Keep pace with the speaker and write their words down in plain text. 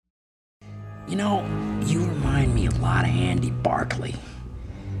You know, you remind me a lot of Andy Barkley.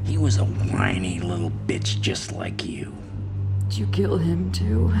 He was a whiny little bitch just like you. Did you kill him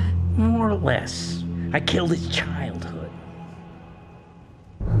too? More or less. I killed his childhood.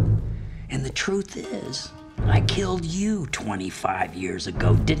 And the truth is, I killed you 25 years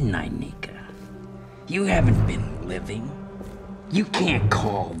ago, didn't I, Nika? You haven't been living. You can't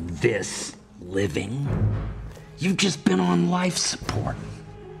call this living. You've just been on life support.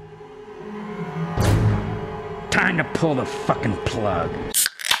 Time to pull the fucking plug.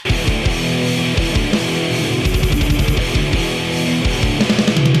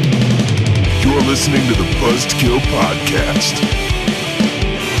 You're listening to the Buzzkill Podcast.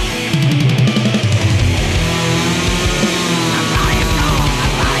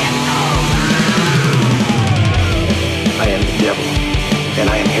 I am the devil, and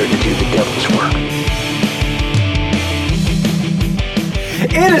I am here to do the devil's work.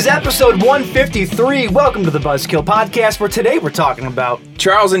 It is episode 153. Welcome to the Buzzkill Podcast, where today we're talking about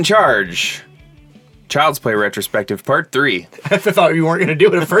Charles in Charge. Child's Play Retrospective Part 3. I thought you weren't going to do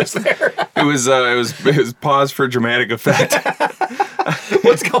it at first there. It was paused for dramatic effect.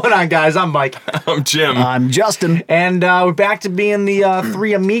 What's going on, guys? I'm Mike. I'm Jim. I'm Justin. And we're back to being the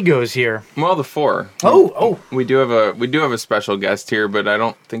three amigos here. Well, the four. Oh. We do have a special guest here, but I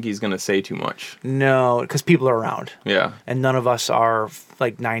don't think he's going to say too much. No, because people are around. Yeah. And none of us are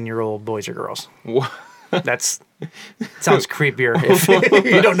like 9-year-old boys or girls. What? That's sounds creepier if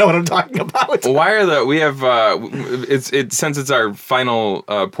you don't know what I'm talking about. Why are we have since it's our final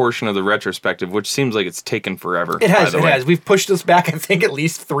portion of the retrospective, which seems like it's taken forever. It has. We've pushed this back, I think, at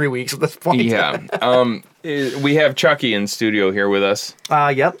least 3 weeks at this point. Yeah. We have Chucky in studio here with us.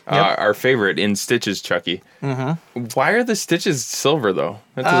 Yep. Our favorite in Stitches, Chucky. Mm-hmm. Why are the stitches silver, though?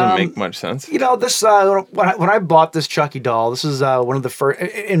 That doesn't make much sense. You know, this when I bought this Chucky doll, this is one of the first,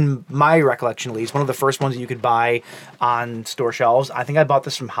 in my recollection at least, one of the first ones that you could buy on store shelves. I think I bought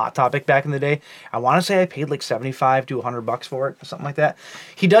this from Hot Topic back in the day. I want to say I paid like $75 to $100 for it, or something like that.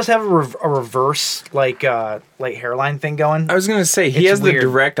 He does have a reverse like hairline thing going. I was gonna say he has weird. The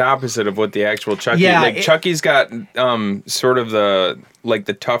direct opposite of what the actual Chucky. Yeah, Chucky's got sort of the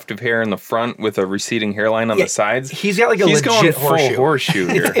tuft of hair in the front with a receding hairline on the sides. He's got like a legit full horseshoe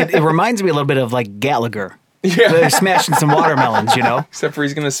here. It reminds me a little bit of like Gallagher. Yeah, they're smashing some watermelons, you know. Except for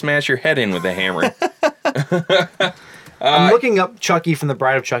he's gonna smash your head in with a hammer. I'm looking up Chucky from The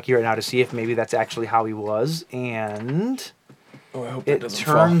Bride of Chucky right now to see if maybe that's actually how he was, and it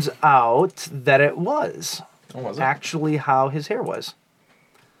turns out that it was. Oh, was it? Actually how his hair was.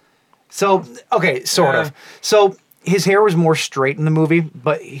 So, okay, sort of. So, his hair was more straight in the movie,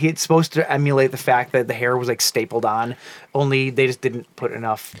 but it's supposed to emulate the fact that the hair was like stapled on, only they just didn't put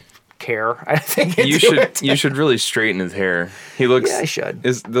enough care, I think, into it. You should really straighten his hair. He looks... Yeah, I should.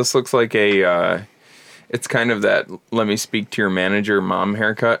 This looks like a... it's kind of that let me speak to your manager mom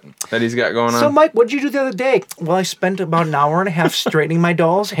haircut that he's got going on. So, Mike, what did you do the other day? Well, I spent about an hour and a half straightening my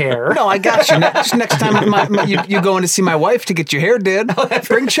doll's hair. No, I got you. Next time you go in to see my wife to get your hair did,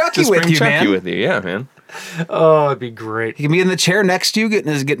 bring Chucky with you, man. Chucky with you, yeah, man. Oh, it'd be great. He can be in the chair next to you,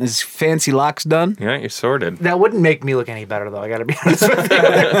 getting his fancy locks done. Yeah, you're sorted. That wouldn't make me look any better, though. I got to be honest with you.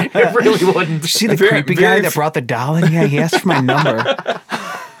 It really wouldn't. See the creepy guy that brought the doll in? Yeah, he asked for my number.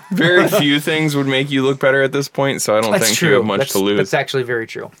 Very few things would make you look better at this point, so I don't think you have much to lose. That's actually very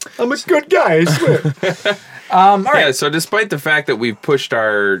true. I'm a good guy, I swear. All right. Yeah, so despite the fact that we've pushed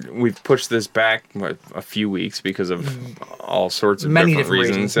this back a few weeks because of all sorts of different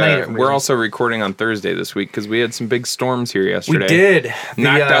reasons. We're also recording on Thursday this week because we had some big storms here yesterday. We did.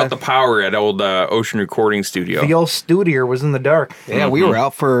 Knocked out the power at old Ocean Recording Studio. The old studio was in the dark. Yeah, we were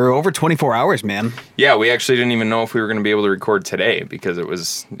out for over 24 hours, man. Yeah, we actually didn't even know if we were going to be able to record today because it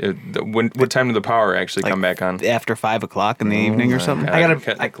was... what time did the power actually come back on? After 5 o'clock in the evening or something.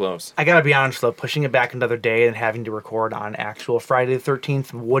 Cutting it close. I gotta be honest though, pushing it back another day and having to record on actual Friday the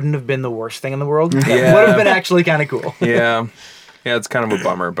 13th wouldn't have been the worst thing in the world. It would have been actually kind of cool. Yeah. Yeah, it's kind of a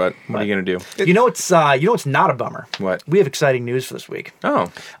bummer, but what are you going to do? You know what's not a bummer? What? We have exciting news for this week. Oh.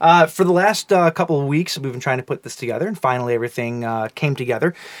 For the last couple of weeks, we've been trying to put this together, and finally everything came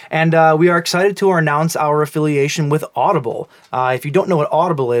together. And we are excited to announce our affiliation with Audible. If you don't know what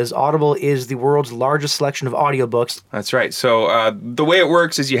Audible is the world's largest selection of audiobooks. That's right. So the way it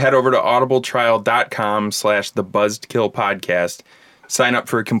works is you head over to audibletrial.com/thebuzzedkillpodcast. Sign up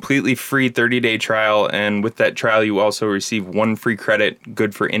for a completely free 30-day trial, and with that trial, you also receive 1 free credit,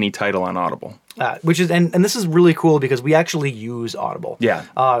 good for any title on Audible. Which is and this is really cool because we actually use Audible. Yeah.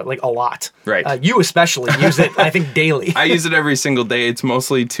 Like a lot. Right. You especially use it, I think, daily. I use it every single day. It's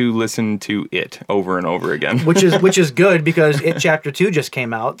mostly to listen to it over and over again. which is good because It Chapter 2 just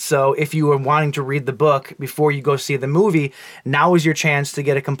came out. So if you were wanting to read the book before you go see the movie, now is your chance to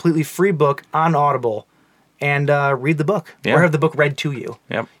get a completely free book on Audible and read the book or have the book read to you.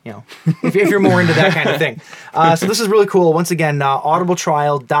 Yep. You know, if you're more into that kind of thing. So this is really cool. Once again,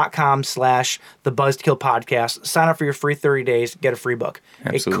 audibletrial.com/thebuzzkillpodcast. Sign up for your free 30 days, get a free book.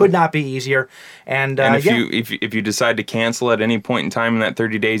 Absolutely. It could not be easier. And if you decide to cancel at any point in time in that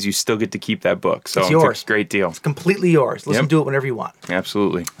 30 days, you still get to keep that book. So it's yours. It's a great deal. It's completely yours. Listen to it whenever you want.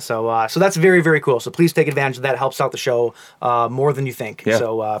 Absolutely. So that's very, very cool. So please take advantage of that. It helps out the show more than you think. Yeah.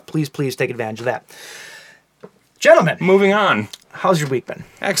 So please take advantage of that. Gentlemen, moving on. How's your week been?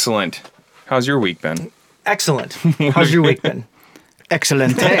 Excellent. How's your week been? Excellent. How's your week been?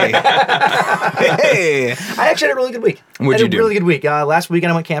 Excellent. Hey. Hey. I actually had a really good week. What'd you do? Really good week. Last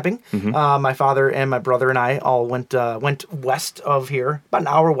weekend I went camping. Mm-hmm. My father and my brother and I all went west of here, about an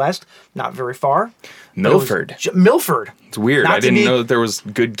hour west, not very far. Milford. Milford. It's weird. I didn't know that there was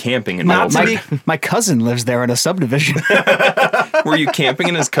good camping in Milford. My cousin lives there in a subdivision. Were you camping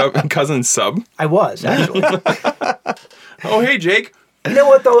in his cousin's sub? I was, actually. Oh, hey, Jake. You know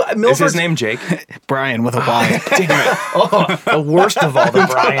what, though? Is his name Jake? Brian with a Y. Damn it. Oh, the worst of all the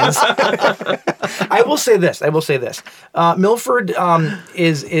Brians. I will say this. Milford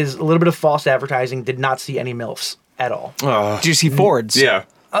is a little bit of false advertising. Did not see any MILFs at all. Did you see Fords? Yeah.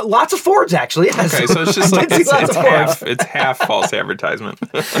 Lots of Fords, actually. Yes. Okay, so it's just like it's half false advertisement.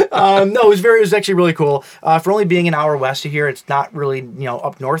 No, it was actually really cool. For only being an hour west of here, it's not really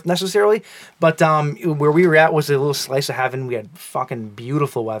up north necessarily. But where we were at was a little slice of heaven. We had fucking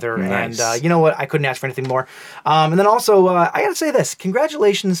beautiful weather, nice. And you know what? I couldn't ask for anything more. And then also, I gotta say this: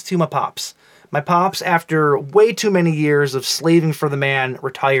 congratulations to my pops. My pops, after way too many years of slaving for the man,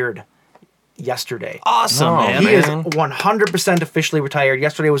 retired yesterday. Awesome, man. He is 100% officially retired.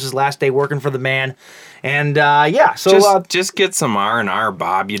 Yesterday was his last day working for the man, and so just get some R&R,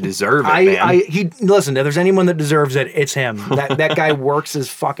 Bob. You deserve it, man. Listen. If there's anyone that deserves it, it's him. That guy works his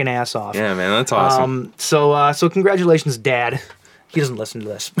fucking ass off. Yeah, man, that's awesome. So congratulations, Dad. He doesn't listen to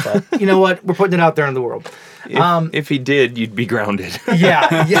this, but you know what? We're putting it out there in the world. If he did, you'd be grounded.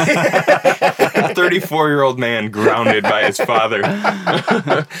 Yeah. 34-year-old man grounded by his father.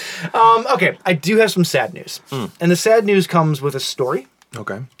 Okay, I do have some sad news. And the sad news comes with a story.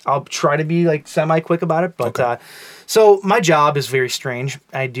 Okay. I'll try to be semi-quick about it, but so my job is very strange.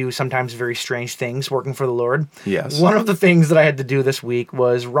 I do sometimes very strange things working for the Lord. Yes. One of the things that I had to do this week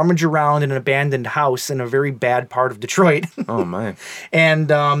was rummage around in an abandoned house in a very bad part of Detroit. Oh my. And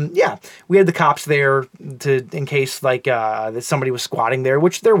we had the cops there in case that somebody was squatting there,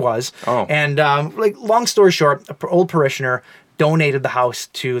 which there was. Oh. And long story short, an old parishioner donated the house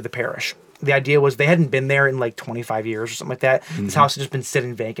to the parish. The idea was they hadn't been there in 25 years or something like that. Mm-hmm. This house had just been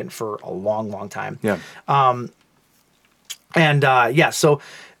sitting vacant for a long, long time. Yeah. So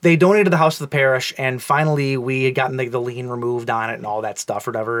they donated the house to the parish, and finally we had gotten the lien removed on it and all that stuff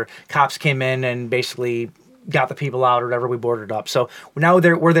or whatever. Cops came in and basically got the people out or whatever. We boarded up. So now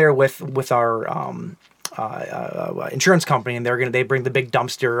we're there with our insurance company, and they bring the big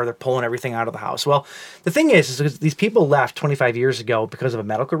dumpster. They're pulling everything out of the house. Well, the thing is these people left 25 years ago because of a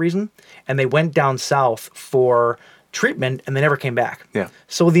medical reason, and they went down south for treatment, and they never came back. Yeah.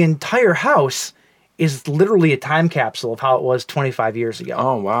 So the entire house is literally a time capsule of how it was 25 years ago.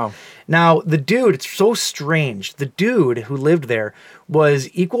 Oh, wow. Now, the dude, it's so strange. The dude who lived there was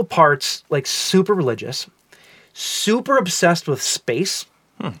equal parts super religious, super obsessed with space.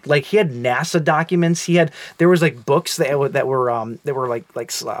 He had NASA documents. There was books that were what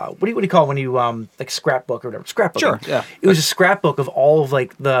do you call it when you scrapbook or whatever, scrapbook. Sure, yeah. It was a scrapbook of all of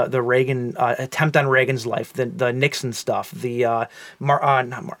the Reagan attempt on Reagan's life, the Nixon stuff, I think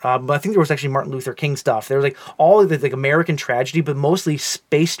there was actually Martin Luther King stuff. There was all of the American tragedy, but mostly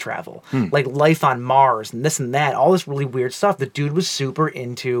space travel, life on Mars and this and that, all this really weird stuff. The dude was super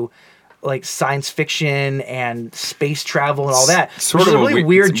into science fiction and space travel and all that. Sort of a really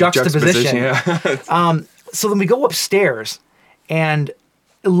weird juxtaposition. Yeah. So then we go upstairs, and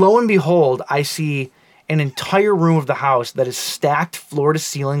lo and behold, I see an entire room of the house that is stacked floor to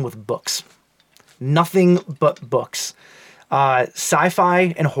ceiling with books. Nothing but books.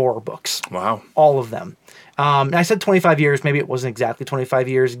 Sci-fi and horror books. Wow. All of them. And I said 25 years. Maybe it wasn't exactly 25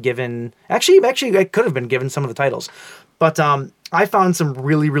 years given... Actually, it could have been given some of the titles. But I found some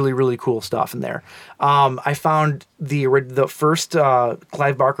really, really, really cool stuff in there. I found the first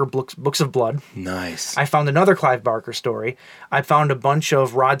Clive Barker books of Blood. Nice. I found another Clive Barker story. I found a bunch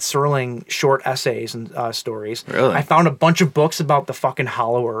of Rod Serling short essays and stories. Really? I found a bunch of books about the fucking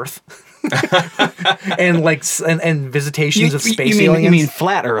Hollow Earth. and and visitations of space aliens. You mean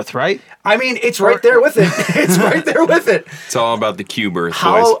flat Earth, right? I mean, it's right there with it. It's right there with it. It's all about the cube Earth,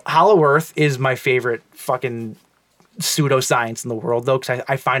 boys. Hollow Earth is my favorite fucking pseudoscience in the world, though, because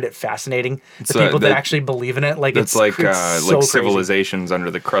I find it fascinating. The people that actually believe in it, like it's like so civilizations crazy.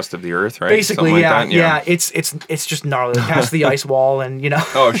 Under the crust of the Earth, right? Basically, yeah. It's just gnarly. Past the ice wall, and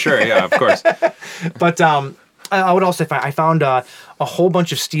Oh, sure, yeah, of course. But I would also find I found a whole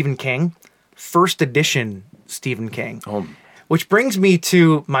bunch of Stephen King, first edition Stephen King. Oh. Which brings me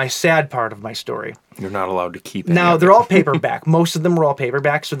to my sad part of my story. You're not allowed to keep it. Now, they're all paperback. Most of them were all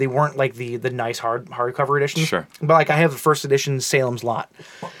paperback, so they weren't like the nice hardcover editions. Sure. But like I have the first edition Salem's Lot.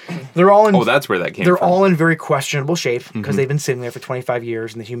 They're all in. Oh, that's where that came from. They're all in very questionable shape because they've been sitting there for 25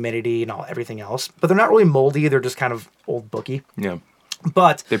 years and the humidity and everything else. But they're not really moldy. They're just kind of old booky. Yeah.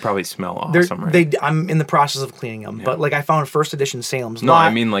 But they probably smell awesome, right? I'm in the process of cleaning them. Yeah. But like I found first edition Salem's Lot. No, I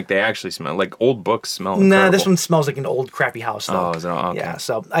mean like they actually smell like old books smell. Nah, this one smells like an old crappy house though. Oh, is it? Okay. Yeah,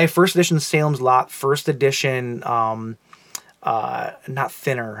 so I have first edition Salem's Lot, first edition not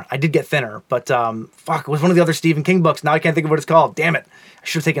Thinner. I did get Thinner, but it was one of the other Stephen King books. Now I can't think of what it's called. Damn it. I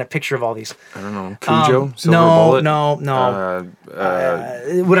should have taken a picture of all these. I don't know. Cujo? Silver Bullet? No.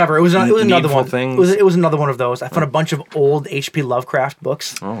 Whatever. It was another one. Things? It was another one of those. I found a bunch of old H.P. Lovecraft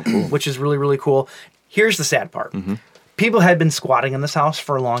books, which is really, really cool. Here's the sad part. Mm-hmm. People had been squatting in this house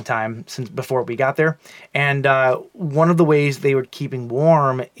for a long time since before we got there. And one of the ways they were keeping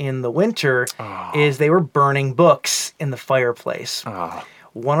warm in the winter is they were burning books in the fireplace.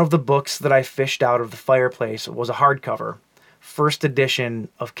 One of the books that I fished out of the fireplace was a hardcover. First edition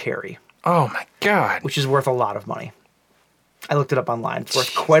of Carrie. Oh my God. Which is worth a lot of money. I looked it up online. It's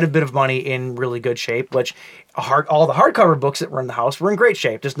worth quite a bit of money in really good shape, which all the hardcover books that were in the house were in great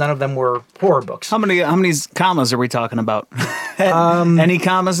shape. Just none of them were horror books. How many commas are we talking about? Any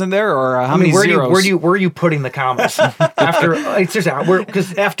commas in there, or how many zeros? Where are you putting the commas? After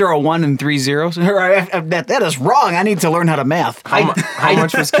a 1 and 3 zeros? That is wrong. I need to learn how to math. How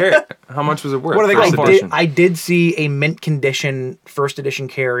much was Carrie? How much was it worth? What are they going for? I did see a mint condition first edition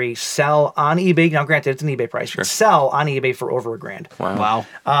Carrie sell on eBay. Now, granted, it's an eBay price. Sure. Sell on eBay for over $1,000. Wow.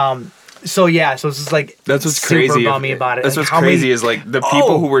 So it's just like that's what's super crazy bummy about it. That's what's crazy is like the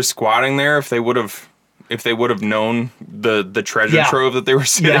people who were squatting there, if they would have known the treasure trove that they were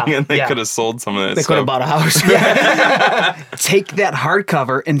sitting in, they could have sold some of this. They could have bought a house. Take that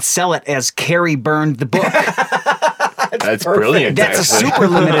hardcover and sell it as Carrie burned the book. That's brilliant. That's actually. a super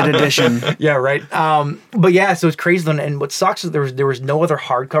limited edition. Yeah, right. But so it's crazy. And what sucks is there was no other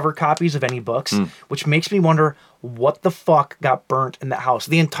hardcover copies of any books, which makes me wonder what the fuck got burnt in that house.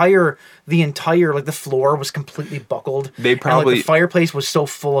 The entire like the floor was completely buckled. They probably the fireplace was so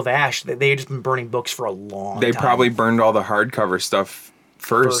full of ash that they had just been burning books for a long time. They probably burned all the hardcover stuff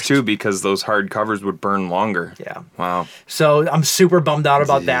first too, because those hard covers would burn longer. Yeah. Wow. So I'm super bummed out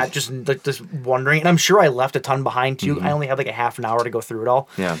about that. Just wondering, and I'm sure I left a ton behind too. I only had like a half an hour to go through it all.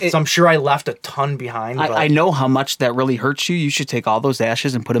 Yeah. So I'm sure I left a ton behind. I know how much that really hurts you. You should take all those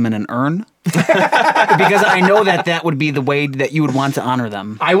ashes and put them in an urn. Because I know that would be the way that you would want to honor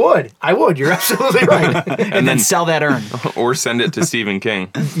them. I would. You're absolutely right. and then sell that urn. Or send it to Stephen King.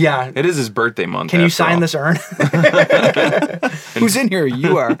 Yeah. It is his birthday month. Can you sign this urn? Who's in here?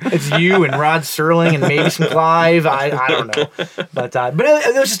 You are. It's you and Rod Serling and maybe some Clive. I don't know. But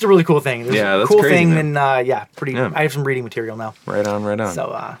it was just a really cool thing. It was that's a cool crazy, thing. man. And pretty. Yeah. I have some reading material now. Right on.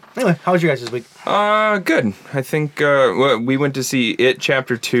 So anyway, how was your guys this week? Good. I think we went to see It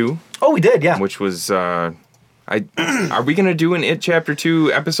Chapter 2. Oh, we did, yeah. Which was are we gonna do an It Chapter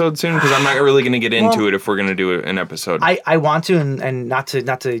 2 episode soon? Because I'm not really gonna get into it if we're gonna do an episode. I want to, and not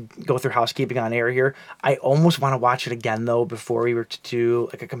to go through housekeeping on air here. I almost want to watch it again though before we were to do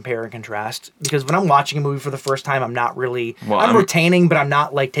like a compare and contrast. Because when I'm watching a movie for the first time, I'm not really. I'm retaining, but I'm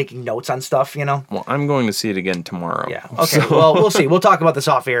not like taking notes on stuff. Well, I'm going to see it again tomorrow. Yeah. Okay. Well, we'll see. We'll talk about this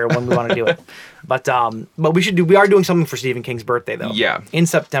off air when we want to do it. But we are doing something for Stephen King's birthday though. Yeah. In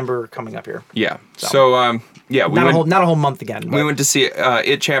September coming up here. Yeah. So not a whole month again. We went to see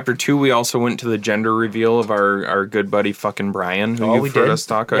It Chapter 2. We also went to the gender reveal of our good buddy fucking Brian, who you've heard us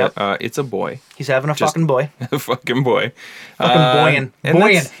talk. Yep. It's a boy. He's having a fucking boy. A fucking boy. Fucking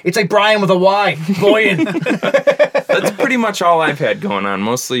boyin'. It's like Brian with a Y. Boyin'. That's pretty much all I've had going on.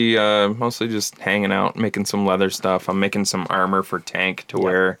 Mostly just hanging out, making some leather stuff. I'm making some armor for Tank to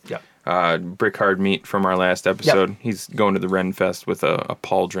wear. Yep. Brick Hard Meat from our last episode. Yep. He's going to the Ren Fest with a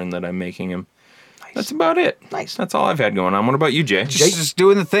pauldron that I'm making him. That's about it. Nice. That's all I've had going on. What about you, Jay? Just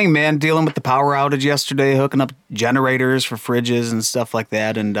doing the thing, man. Dealing with the power outage yesterday, hooking up generators for fridges and stuff like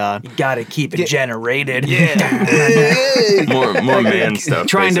that, and You gotta keep it generated. more man stuff.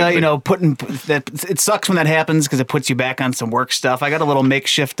 trying basically. to putting that. It sucks when that happens because it puts you back on some work stuff. I got a little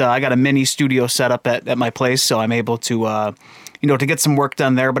makeshift. I got a mini studio set up at my place, so I'm able to. To get some work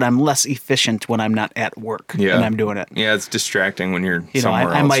done there, but I'm less efficient when I'm not at work and I'm doing it. Yeah, it's distracting when you're somewhere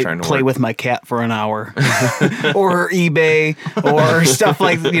else I might trying to play work. with my cat for an hour, or eBay, or stuff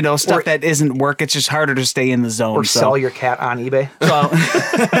like stuff that isn't work. It's just harder to stay in the zone. Or sell your cat on eBay.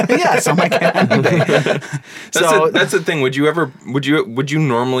 So, yeah, sell my cat on eBay. That's the thing. Would you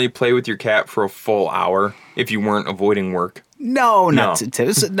normally play with your cat for a full hour if you weren't avoiding work? No, not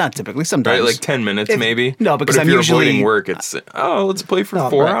typically. Sometimes, Right, like 10 minutes maybe. No, because but if I'm you're usually avoiding work. It's let's play for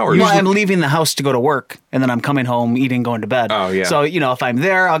 4 hours. Well, I'm leaving the house to go to work, and then I'm coming home, eating, going to bed. Oh, yeah. So if I'm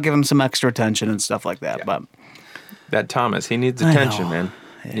there, I'll give him some extra attention and stuff like that. Yeah. But That Thomas, he needs attention, man.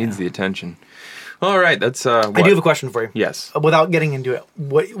 He needs the attention. All right, that's. I do have a question for you. Yes. Without getting into it,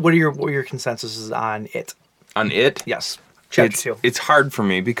 what are your consensuses on it? On it. Yes. Chapter 2. It's hard for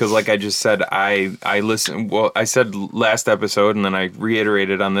me because, like I just said, I listen. Well, I said last episode, and then I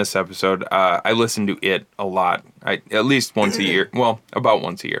reiterated on this episode. I listen to it a lot. At least once a year. Well, about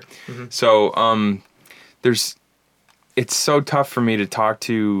once a year. Mm-hmm. So it's so tough for me to talk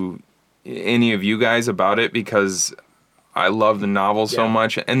to any of you guys about it because I love the novel so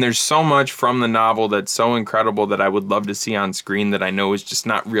much, and there's so much from the novel that's so incredible that I would love to see on screen that I know is just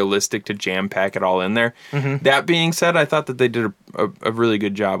not realistic to jam pack it all in there. Mm-hmm. That being said, I thought that they did a really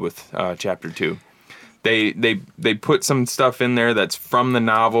good job with Chapter 2. They put some stuff in there that's from the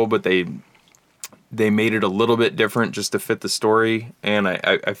novel, but they made it a little bit different just to fit the story, and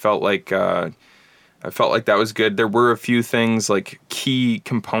I felt like. I felt like that was good. There were a few things, like key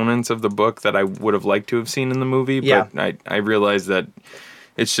components of the book that I would have liked to have seen in the movie, but I realized that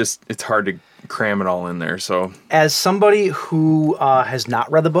it's hard to cram it all in there. So, as somebody who has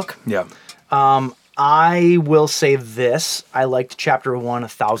not read the book, yeah, I will say this: I liked Chapter 1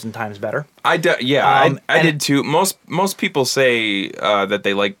 1,000 times better. I did too. Most people say that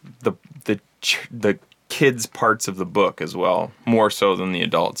they like the kids parts of the book as well, more so than the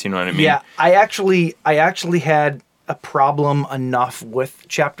adults. You know what I mean? Yeah, I actually had a problem enough with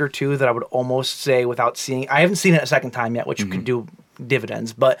Chapter 2 that I would almost say, without seeing, I haven't seen it a second time yet, which could do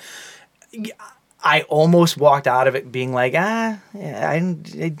dividends, but I almost walked out of it being like, I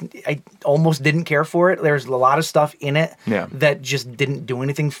almost didn't care for it. There's a lot of stuff in it that just didn't do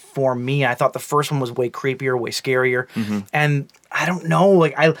anything for me. I thought the first one was way creepier, way scarier, and I don't know.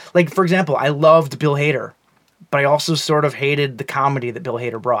 For example, I loved Bill Hader, but I also sort of hated the comedy that Bill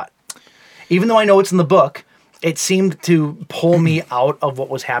Hader brought. Even though I know it's in the book, it seemed to pull me out of what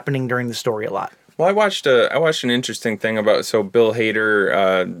was happening during the story a lot. Well, I watched an interesting thing about Bill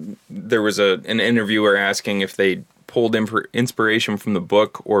Hader. There was an interviewer asking if they pulled inspiration from the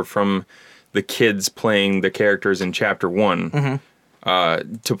book or from the kids playing the characters in Chapter 1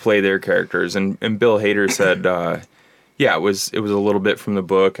 to play their characters, and Bill Hader said, it was a little bit from the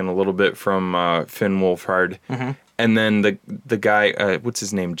book and a little bit from Finn Wolfhard. And then the guy, what's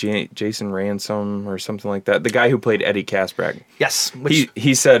his name, Jason Ransom or something like that, the guy who played Eddie Kasprak. Yes,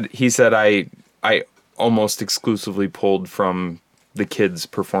 he said I almost exclusively pulled from the kid's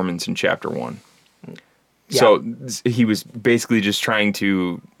performance in Chapter 1. Yeah. So he was basically just trying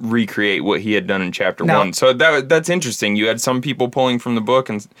to recreate what he had done in Chapter 1. So that's interesting. You had some people pulling from the book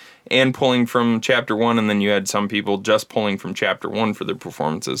and pulling from Chapter 1, and then you had some people just pulling from Chapter 1 for their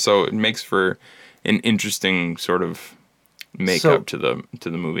performances. So it makes for an interesting sort of makeup to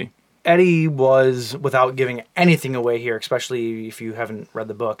the movie. Eddie was, without giving anything away here, especially if you haven't read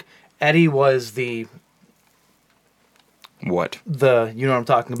the book, Eddie was the... What? You know what I'm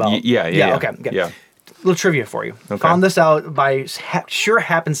talking about? Yeah. Okay. Yeah. Little trivia for you. Okay. Found this out by sheer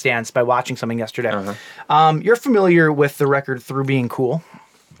happenstance by watching something yesterday. You're familiar with the record "Through Being Cool"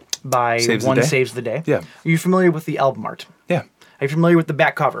 by One Saves the Day? Yeah. Are you familiar with the album art? Yeah. Are you familiar with the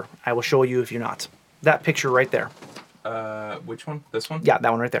back cover? I will show you if you're not. That picture right there. Which one? This one? Yeah,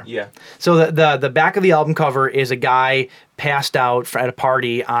 that one right there. Yeah. So the back of the album cover is a guy passed out at a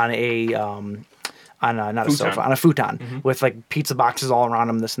party on a not a sofa, on a futon with like pizza boxes all around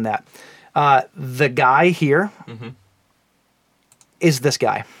him, this and that. The guy here is this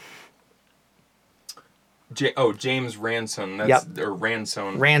guy. James Ransone. Or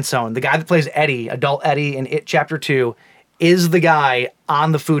Ransone. Ransone. The guy that plays Eddie, adult Eddie in It Chapter 2, is the guy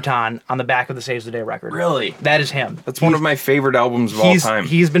on the futon on the back of the Saves the Day record. Really? That is him. That's one of my favorite albums of all time.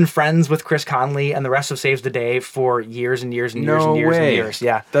 He's been friends with Chris Conley and the rest of Saves the Day for years and years and years No and years way. and years.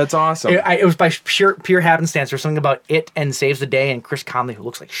 Yeah. That's awesome. It was by pure happenstance. There's something about it and Saves the Day and Chris Conley, who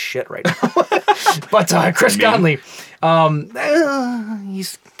looks like shit right now. But Chris Conley,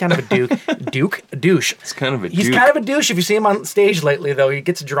 he's kind of a douche. It's kind of a He's duke. kind of a douche. If you see him on stage lately, though, he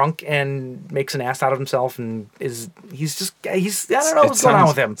gets drunk and makes an ass out of himself, and he's I don't know what's going on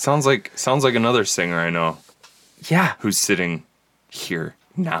with him. Sounds like another singer I know Yeah, who's sitting here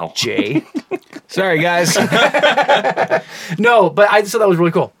now. Jay. Sorry, guys. No, but I just thought that was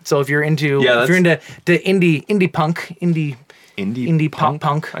really cool. So if you're into indie punk, indie pop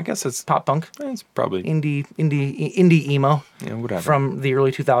punk, I guess it's pop punk, it's probably indie emo, yeah, whatever. from the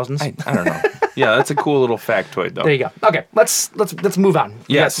early 2000s. I don't know. Yeah, that's a cool little factoid though. There you go. Okay, let's move on.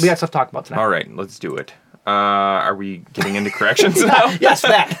 Yes. we got stuff to talk about tonight. All right, let's do it. Are we getting into corrections now? Yes,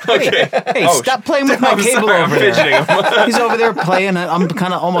 that. Okay. Hey, stop playing with my I'm cable sorry, over I'm there. fidgeting. He's over there playing. I'm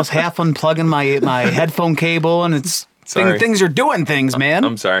kind of almost half unplugging my headphone cable, and it's Sorry. things are doing things, man.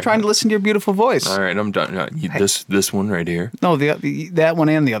 I'm sorry. Trying to listen to your beautiful voice. All right, I'm done. This one right here. No, that one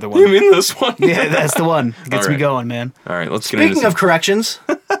and the other one. You mean this one? Yeah, that's the one. Gets All me right. going, man. All right, let's get Speaking into of corrections,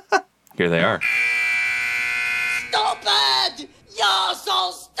 here they are. Stupid! You're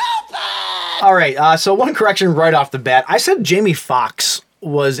so stupid! all right. So one correction right off the bat. I said Jamie Foxx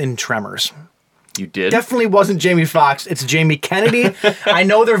was in Tremors. You did? Definitely wasn't Jamie Foxx. It's Jamie Kennedy. I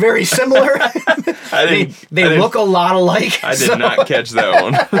know they're very similar. They look a lot alike. I did not catch that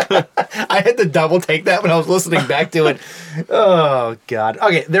one. I had to double take that when I was listening back to it. Oh, God.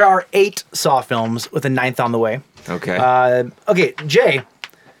 Okay, there are 8 Saw films with a 9th on the way. Okay. Okay, Jay.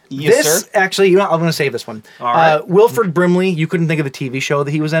 Yes, this sir. actually, I'm going to save this one. All right. Wilford Brimley, you couldn't think of the TV show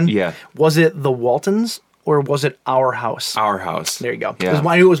that he was in? Yeah. Was it The Waltons or was it Our House? Our House. There you go. Yeah.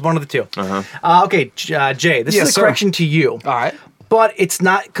 I knew it was one of the two. Okay, Jay, this Yes, is a sir. correction to you. All right. But it's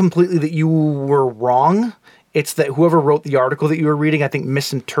not completely that you were wrong. It's that whoever wrote the article that you were reading, I think,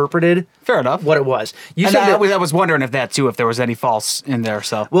 misinterpreted Fair enough. what it was. You And said that, I was wondering if that too, if there was any false in there.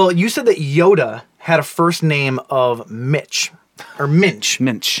 So well, you said that Yoda had a first name of Mitch or Minch.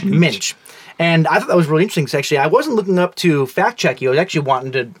 Minch. And I thought that was really interesting because actually I wasn't looking up to fact check you. I was actually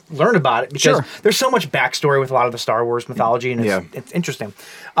wanting to learn about it because Sure. there's so much backstory with a lot of the Star Wars mythology and it's interesting.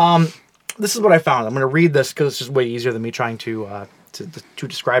 This is what I found. I'm going to read this because it's just way easier than me trying to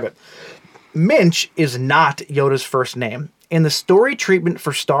describe it. Minch is not Yoda's first name. In the story treatment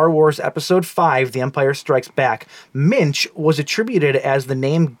for Star Wars Episode 5, The Empire Strikes Back, Minch was attributed as the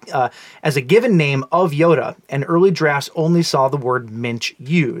name, as a given name of Yoda, and early drafts only saw the word Minch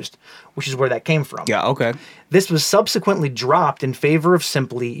used, which is where that came from. Yeah. Okay. This was subsequently dropped in favor of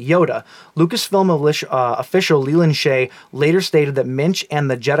simply Yoda. Lucasfilm official Leland Shea later stated that Minch and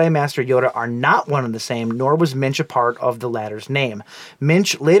the Jedi Master Yoda are not one and the same, nor was Minch a part of the latter's name.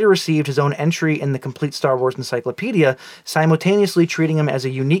 Minch later received his own entry in the Complete Star Wars Encyclopedia, simultaneously treating him as a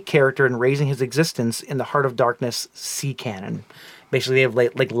unique character and raising his existence in the Heart of Darkness C canon. Basically, they have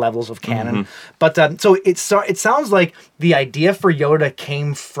like levels of canon. But so it sounds like the idea for Yoda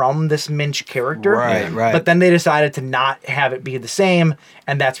came from this Minch character. Right. But then they decided to not have it be the same,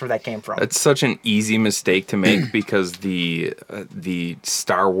 and that's where that came from. It's such an easy mistake to make because the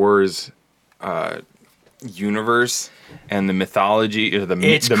Star Wars universe and the mythology, or the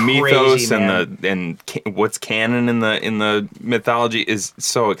mythos crazy, and what's canon in the mythology is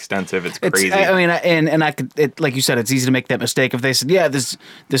so extensive. It's crazy. I mean, and I could, like you said, it's easy to make that mistake if they said, yeah, this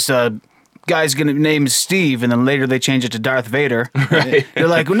guy's gonna name Steve, and then later they change it to Darth Vader. Right. You're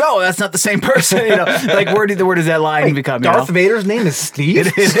like, well, no, that's not the same person. You know, like where does that line become? Darth you know? Vader's name is Steve?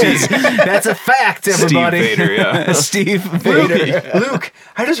 It is. That's a fact, everybody. Steve Vader, yeah. Steve Vader. Luke,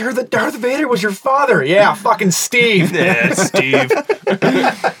 I just heard that Darth Vader was your father. Yeah, fucking Steve. Yeah, Steve.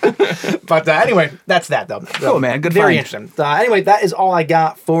 But anyway, that's that, though. Cool, man. Good Very find. interesting. Anyway, that is all I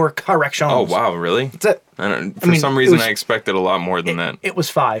got for corrections. Oh wow, really? That's it. For some reason, it was- I expected a lot more than that. It was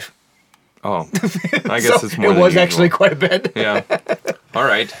 5. Oh, I guess So it's more. it than was usual. actually quite a bit. Yeah. All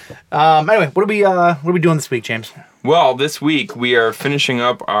right. Anyway, what are we doing this week, James? Well, this week we are finishing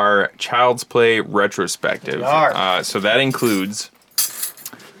up our Child's Play retrospective. We are. So that includes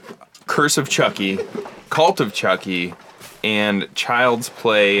Curse of Chucky, Cult of Chucky, and Child's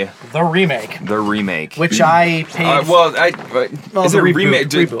Play The remake, the remake. which I paid. Is the it reboot- remake?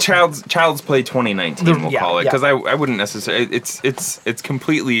 reboot. Child's Play 2019. We'll yeah, call it yeah. because I wouldn't necessarily. It's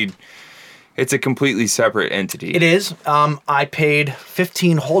completely. It's a completely separate entity. It is. I paid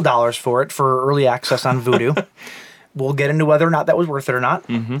 $15 whole for it for early access on Vudu. We'll get into whether or not that was worth it or not.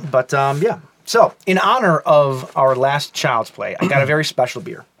 But yeah. So, in honor of our last Child's Play, I got a very special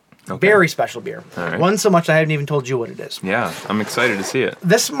beer. Okay. Very special beer. All right. One so much I haven't even told you what it is. Yeah, I'm excited to see it.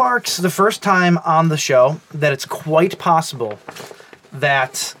 This marks the first time on the show that it's quite possible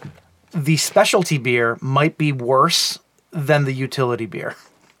that the specialty beer might be worse than the utility beer.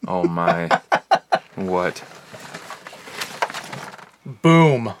 Oh my. What?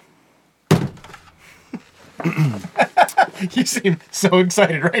 Boom. You seem so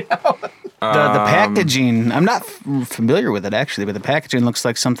excited right now. The packaging, I'm not familiar with it actually, but the packaging looks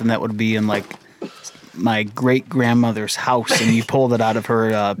like something that would be in like my great grandmother's house, and you pulled it out of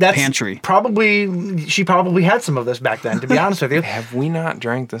her pantry. She probably had some of this back then, to be honest with you. Have we not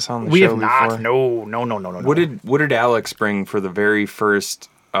drank this on the We show have not. before? No. What did Alex bring for the very first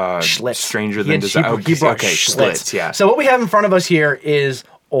Schlitz. Stranger He Than had- Desire? he brought Okay, Schlitz, yeah. So what we have in front of us here is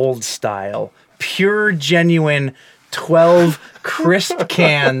old style, pure, genuine, 12 crisp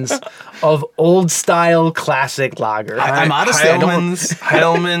cans of old style classic lager. I'm honestly, I don't.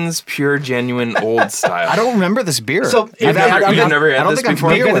 Heilmann's Pure Genuine Old Style. I don't remember this beer. So You've never had this think I'm before?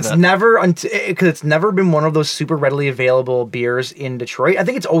 familiar Because with it. it's never been one of those super readily available beers in Detroit. I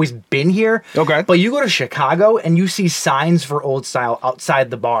think it's always been here. Okay. But you go to Chicago and you see signs for old style outside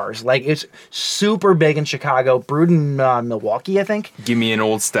the bars. Like, it's super big in Chicago, brewed in Milwaukee, I think. Give me an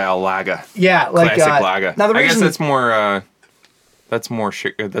old style lager. Yeah, like Classic lager. Now the I guess reason that's more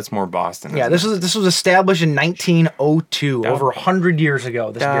Boston. yeah, isn't this was established in 1902, over 100 years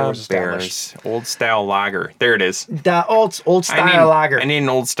ago. This beer was it? established. Bears. Old style lager. There it is. The old style lager. I need an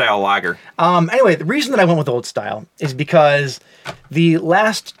old style lager. Anyway, the reason that I went with old style is because the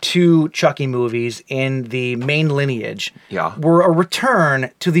last two Chucky movies in the main lineage Yeah. were a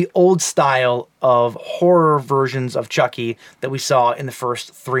return to the old style of horror versions of Chucky that we saw in the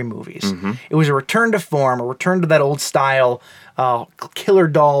first three movies. Mm-hmm. It was a return to form, a return to that old style killer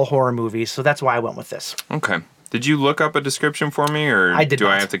doll horror movies. So that's why I went with this. Okay. Did you look up a description for me, or I did do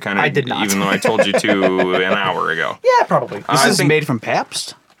I not. have to kind of? I did not. Even though I told you to an hour ago. Yeah, probably. This I is think- made from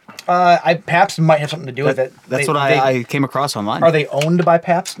Pabst. Pabst might have something to do with it. That's They- what they- I came across online. Are they owned by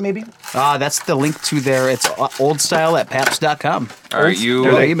Pabst, maybe? That's the link to their. It's old style at Pabst.com. All right, you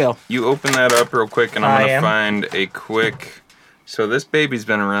There's their email. You open that up real quick, and I I'm gonna am. find a quick. So this baby's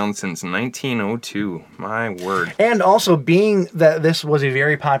been around since 1902. My word. And also, being that this was a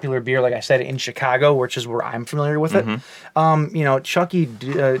very popular beer, like I said, in Chicago, which is where I'm familiar with it, Chucky,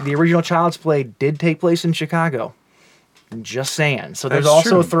 the original Child's Play did take place in Chicago. Just saying. So there's That's also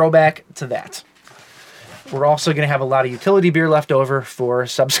true. a throwback to that. We're also going to have a lot of utility beer left over for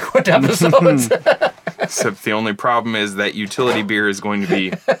subsequent episodes. Except the only problem is that utility beer is going to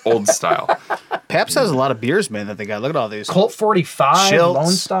be old style. Pabst has a lot of beers, man, that they got. Look at all these. Colt 45, Schiltz,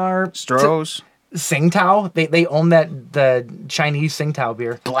 Lone Star, Stroh's, Tsingtao. They own the Chinese Tsingtao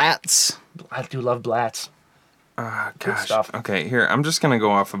beer. Blatz. I do love Blatz. Gosh. stuff. Okay, here I'm just gonna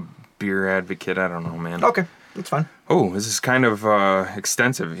go off of Beer Advocate. I don't know, man. Okay, that's fine. Oh, this is kind of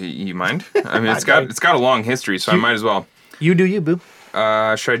extensive. You mind? I mean, it's got a long history, so I might as well. You do you, boo.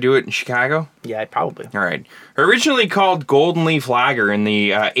 Should I do it in Chicago? Yeah, probably. All right. Originally called Golden Leaf Lager in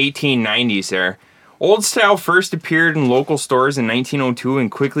the 1890s there, Old Style first appeared in local stores in 1902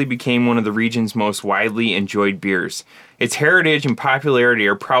 and quickly became one of the region's most widely enjoyed beers. Its heritage and popularity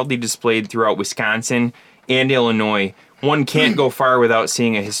are proudly displayed throughout Wisconsin and Illinois. One can't go far without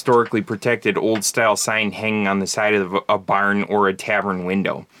seeing a historically protected Old Style sign hanging on the side of a barn or a tavern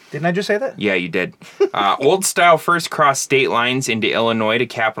window. Didn't I just say that? Yeah, you did. Old Style first crossed state lines into Illinois to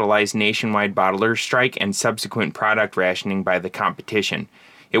capitalize nationwide bottler strike and subsequent product rationing by the competition.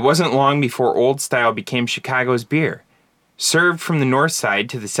 It wasn't long before Old Style became Chicago's beer. Served from the north side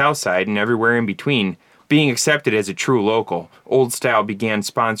to the south side and everywhere in between, being accepted as a true local, Old Style began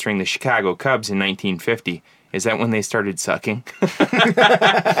sponsoring the Chicago Cubs in 1950. Is that when they started sucking?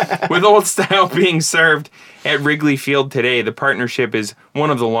 With Old Style being served at Wrigley Field today, the partnership is one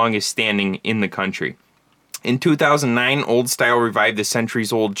of the longest standing in the country. In 2009, Old Style revived the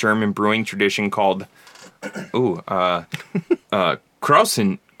centuries-old German brewing tradition called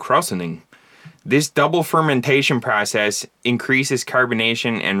Krausening. This double fermentation process increases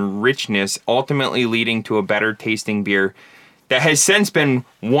carbonation and richness, ultimately leading to a better tasting beer that has since been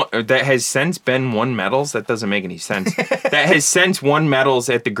won medals. That doesn't make any sense. That has since won medals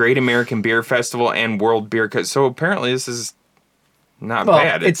at the Great American Beer Festival and World Beer. So apparently this is not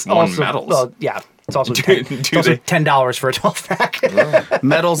bad. It's won also medals. Well, yeah. It's also Do $10 for a 12-pack.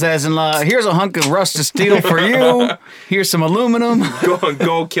 Metals as in, here's a hunk of rusted steel for you. Here's some aluminum.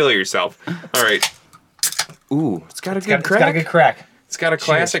 Go kill yourself. All right. Ooh, it's got a good crack. It's got a good crack. It's got a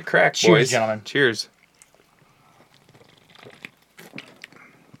classic crack, Cheers, boys. gentlemen. Cheers.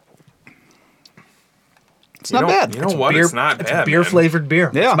 It's not bad. You know what? It's not bad. It's beer flavored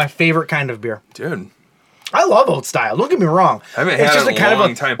beer. Yeah. It's my favorite kind of beer. Dude. I love old style. Don't get me wrong. I haven't it's had just it in a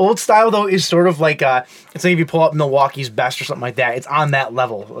long time. Old style though is sort of like it's like if you pull up Milwaukee's Best or something like that. It's on that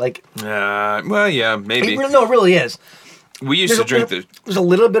level. Like, well, yeah, maybe. it really is. We used to drink the. There's a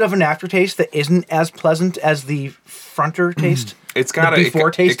little bit of an aftertaste that isn't as pleasant as the fronter taste. It's got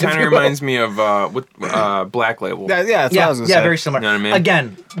before taste. It kind of reminds me of Black Label. Yeah, that's what I was gonna say. Very similar. You know what I mean?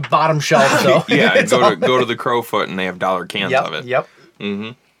 Again, bottom shelf. So Yeah, go to the Crowfoot and they have $1 cans of it. Yep.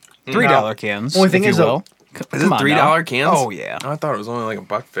 $3 cans. Only thing if is, you will. Is it $3 cans? Oh yeah. I thought it was only like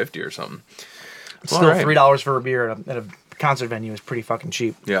 $1.50 or something. Still Alright. $3 for a beer at a concert venue is pretty fucking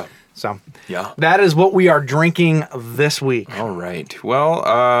cheap. Yeah. So Yeah. that is what we are drinking this week. All right. Well,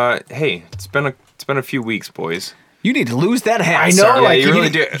 hey, it's been a few weeks, boys. You need to lose that hat. I know, sir. like, you he really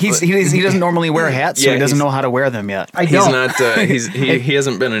did- do. He doesn't normally wear hats, so Yeah, he doesn't he's- know how to wear them yet. I He's don't. not. He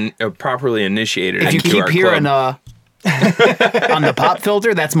hasn't been properly initiated. If you into keep our hearing club. on the pop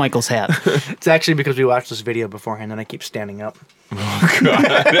filter, that's Michael's hat. It's actually because we watched this video beforehand and I keep standing up. Why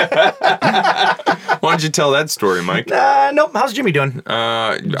don't you tell that story, Mike? Nope. How's Jimmy doing?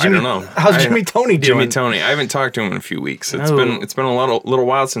 I don't know. How's Jimmy Tony doing? Jimmy Tony. I haven't talked to him in a few weeks. It's Oh. been a little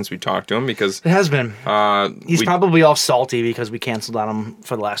while since we talked to him because It has been. He's we- probably all salty because we canceled on him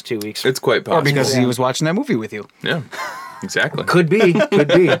for the last 2 weeks. it's quite possible. Or because he was watching that movie with you. Yeah, exactly. Could be. Could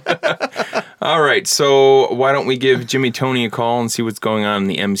be. All right, so why don't we give Jimmy Tony a call and see what's going on in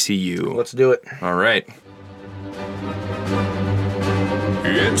the MCU? Let's do it. All right.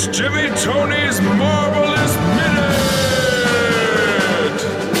 It's Jimmy Tony's Marvelous Minute!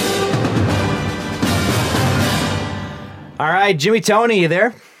 All right, Jimmy Tony, you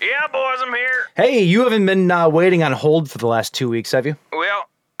there? Yeah, boys, I'm here. Hey, you haven't been waiting on hold for the last 2 weeks, have you? Well,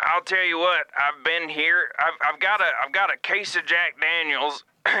 I'll tell you what. I've been here. I've got a case of Jack Daniels,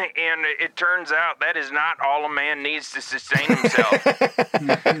 and it turns out that is not all a man needs to sustain himself.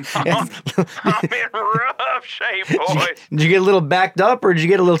 I'm in rough shape, boys. Did you get a little backed up or did you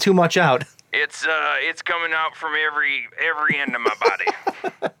get a little too much out? It's coming out from every end of my body.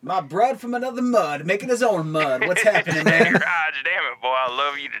 My bread from another mud, making his own mud. What's happening, man? Gosh, damn it, boy. I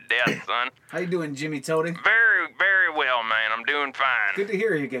love you to death, son. How you doing, Jimmy Tony? Very, very well, man. I'm doing fine. Good to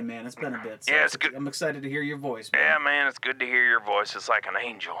hear you again, man. It's been a bit. So Yeah, it's good. I'm excited to hear your voice, man. Yeah, man, it's good to hear your voice. It's like an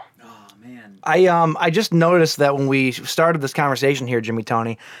angel. Oh, man. I just noticed that when we started this conversation here, Jimmy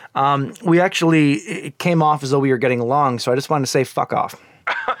Tony, we actually it came off as though we were getting along, so I just wanted to say fuck off.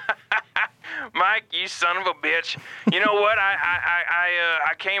 Mike, you son of a bitch. You know what?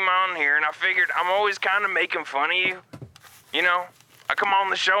 I came on here and I figured I'm always kind of making fun of you. You know, I come on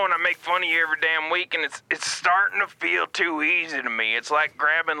the show and I make fun of you every damn week, and it's starting to feel too easy to me. It's like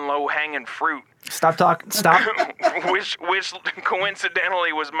grabbing low-hanging fruit. Stop talking. Stop. which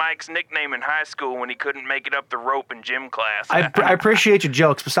coincidentally was Mike's nickname in high school when he couldn't make it up the rope in gym class. I appreciate your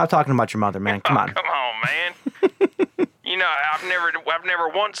jokes, but stop talking about your mother, man. Come on. Come on, man. You know, I've never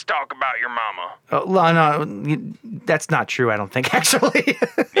once talked about your mama. That's not true. I don't think actually.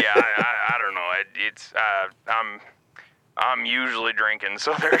 Yeah, I don't know. I'm usually drinking,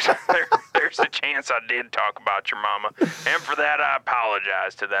 so there's a chance I did talk about your mama, and for that I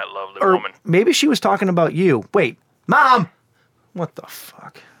apologize to that lovely Or woman. maybe she was talking about you. Wait, Mom. What the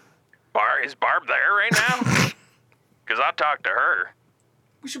fuck? Is Barb there right now? Because I talked to her.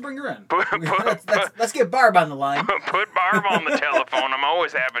 We should bring her in. Put Let's get Barb on the line. Barb on the telephone. I'm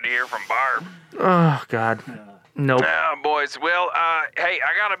always happy to hear from Barb. Oh God. Nope. Boys. Well, hey,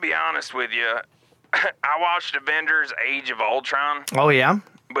 I gotta be honest with you. I watched Avengers: Age of Ultron, Oh yeah.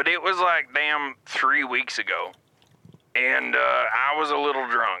 but it was like damn 3 weeks ago, and I was a little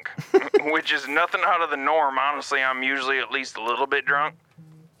drunk, which is nothing out of the norm. Honestly, I'm usually at least a little bit drunk.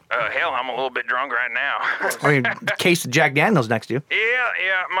 Hell, I'm a little bit drunk right now. I mean, case of Jack Daniels next to you.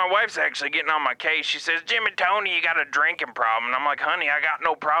 Yeah, my wife's actually getting on my case. She says, Jimmy Tony, you got a drinking problem. And I'm like, honey, I got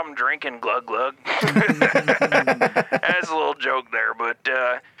no problem drinking, glug glug. That's a little joke there, but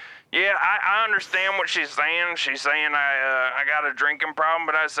yeah, I understand what she's saying. She's saying I got a drinking problem,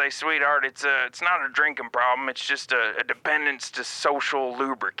 but I say, sweetheart, it's not a drinking problem. It's just a dependence to social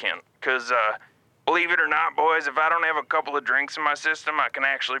lubricant. Because believe it or not, boys, if I don't have a couple of drinks in my system, I can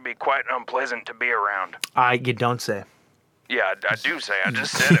actually be quite unpleasant to be around. You don't say. Yeah, I do say. I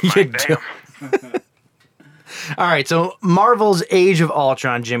just said it, Mike. Damn. All right, so Marvel's Age of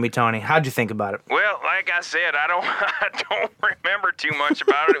Ultron, Jimmy Tony. How'd you think about it? Well, like I said, I don't remember too much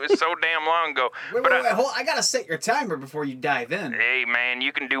about it. It was so damn long ago. Wait, hold. I gotta set your timer before you dive in. Hey, man,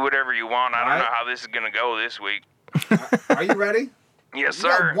 you can do whatever you want. I don't know how this is gonna go this week. Are you ready? Yes, You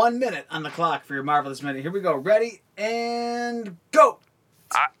sir. got 1 minute on the clock for your Marvelous Minute. Here we go. Ready and go.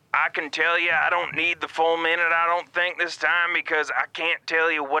 I can tell you I don't need the full minute, I don't think, this time, because I can't tell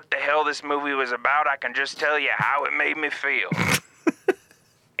you what the hell this movie was about. I can just tell you how it made me feel.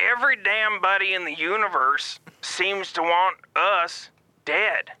 Every damn buddy in the universe seems to want us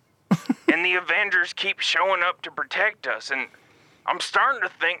dead. And the Avengers keep showing up to protect us. And I'm starting to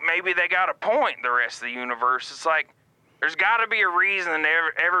think maybe they got a point, the rest of the universe. It's like, there's got to be a reason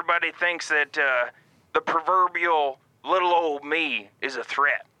everybody thinks that the proverbial little old me is a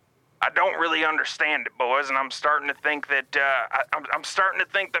threat. I don't really understand it, boys, and I'm starting to think that I'm starting to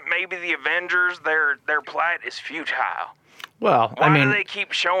think that maybe the Avengers, their plight is futile. Well, Why do they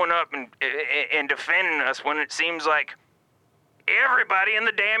keep showing up and defending us when it seems like everybody in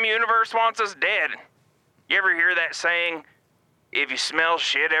the damn universe wants us dead? You ever hear that saying, if you smell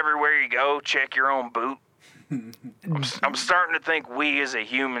shit everywhere you go, check your own boot? I'm starting to think we as a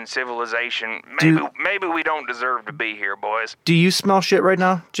human civilization, maybe we don't deserve to be here, boys. Do you smell shit right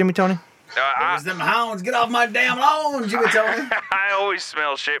now, Jimmy Tony? There's them hounds. Get off my damn lawn, Jimmy Tony. I always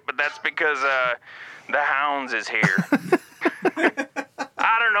smell shit, but that's because the hounds is here.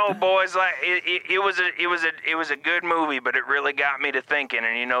 I don't know, boys. Like it was a good movie, but it really got me to thinking,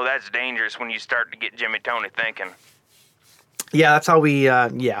 and you know that's dangerous when you start to get Jimmy Tony thinking. Yeah, that's how we.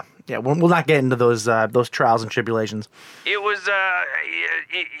 We'll not get into those trials and tribulations. It was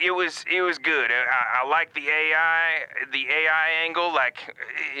good. I like the AI angle. Like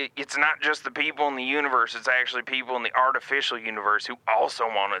it's not just the people in the universe; it's actually people in the artificial universe who also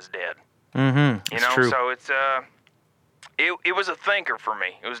want us dead. Mm-hmm. You know, true. so it's it was a thinker for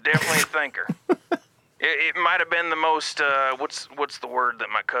me. It was definitely a thinker. It might have been the most what's the word that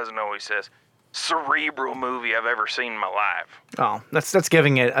my cousin always says? Cerebral movie I've ever seen in my life. Oh, that's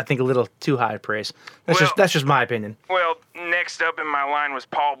giving it, I think, a little too high praise. That's just my opinion. Well, next up in my line was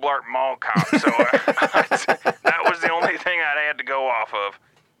Paul Blart Mall Cop, so that was the only thing I had to go off of.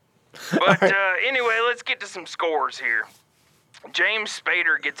 But anyway, let's get to some scores here. James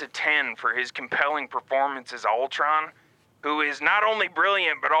Spader gets a 10 for his compelling performance as Ultron, who is not only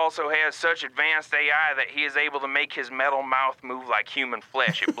brilliant but also has such advanced AI that he is able to make his metal mouth move like human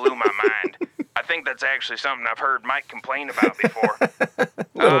flesh. It blew my mind. I think that's actually something I've heard Mike complain about before. A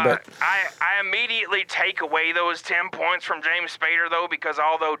little bit. I immediately take away those 10 points from James Spader, though, because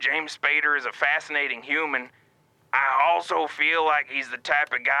although James Spader is a fascinating human, I also feel like he's the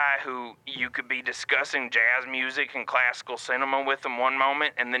type of guy who you could be discussing jazz music and classical cinema with him one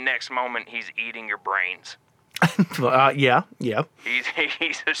moment, and the next moment he's eating your brains. Yeah.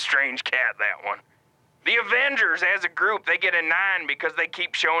 He's a strange cat, that one. The Avengers, as a group, they get a 9 because they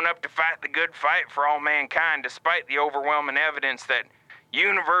keep showing up to fight the good fight for all mankind, despite the overwhelming evidence that,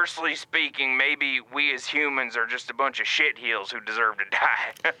 universally speaking, maybe we as humans are just a bunch of shitheels who deserve to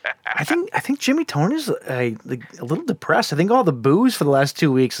die. I think Jimmy Tony's a little depressed. I think all the booze for the last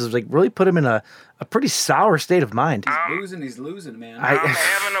 2 weeks has really put him in a pretty sour state of mind. He's losing, man. I'm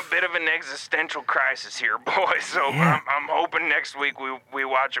having a bit of an existential crisis here, boys. So yeah. I'm hoping next week we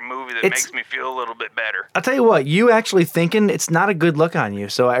watch a movie that makes me feel a little bit better. I'll tell you what, you actually thinking it's not a good look on you.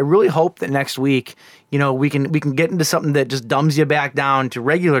 So I really hope that next week, we can get into something that just dumbs you back down to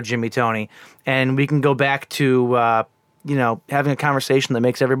regular Jimmy Tony, and we can go back to having a conversation that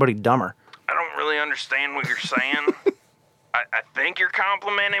makes everybody dumber. I don't really understand what you're saying. I think you're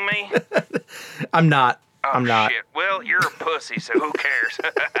complimenting me. I'm not. Oh, I'm not. Shit. Well, you're a pussy, so who cares?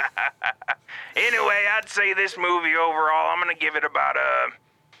 Anyway, I'd say this movie overall, I'm going to give it about a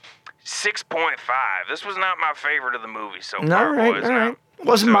 6.5. This was not my favorite of the movies so far, boys. All right.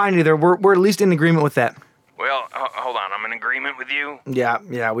 Wasn't mine either. We're at least in agreement with that. Well, hold on. I'm in agreement with you. Yeah,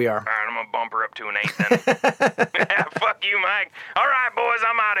 we are. All right, I'm going to bump her up to an 8 then. Fuck you, Mike. All right, boys,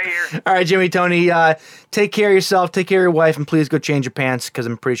 I'm out of here. All right, Jimmy Tony, take care of yourself, take care of your wife, and please go change your pants, because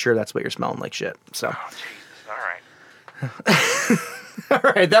I'm pretty sure that's what you're smelling like shit. So. Oh, Jesus. All right.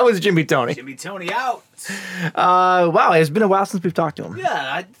 All right, that was Jimmy Tony. Jimmy Tony out. Wow, it's been a while since we've talked to him.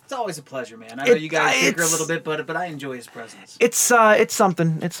 Yeah, it's always a pleasure, man. I know you guys bicker a little bit, but I enjoy his presence. It's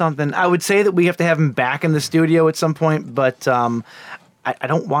something. It's something. I would say that we have to have him back in the studio at some point, but I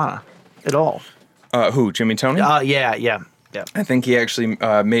don't wanna at all. Who, Jimmy Tony? Yeah. I think he actually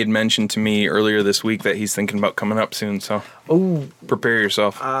made mention to me earlier this week that he's thinking about coming up soon. So, prepare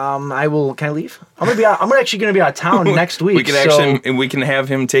yourself. I will. Can I leave? I'm actually gonna be out of town next week. We can have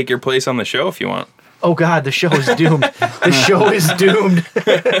him take your place on the show if you want. Oh God, the show is doomed. The show is doomed.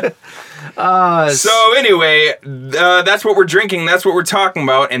 So anyway, that's what we're drinking. That's what we're talking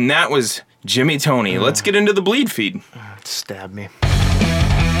about, and that was Jimmy Tony. Let's get into the bleed feed. Stab me.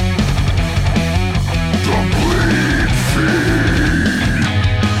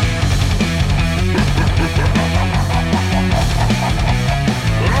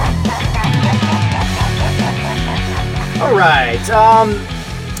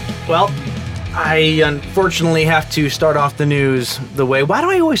 right. Well, I unfortunately have to start off the news the way. Why do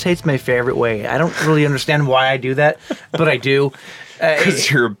I always say it's my favorite way? I don't really understand why I do that, but I do. Because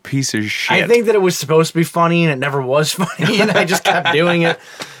you're a piece of shit. I think that it was supposed to be funny, and it never was funny, and I just kept doing it.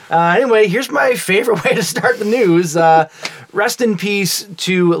 Anyway, here's my favorite way to start the news. Rest in peace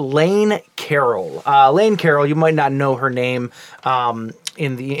to Lane Carroll. Lane Carroll, you might not know her name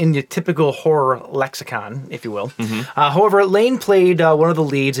in the typical horror lexicon, if you will. However, Lane played one of the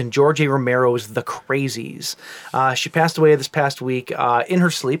leads in George A. Romero's The Crazies. She passed away this past week in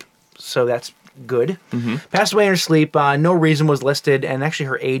her sleep, so that's good. Passed away in her sleep. No reason was listed, and actually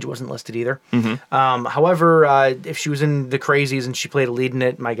her age wasn't listed either. However, if she was in The Crazies and she played a lead in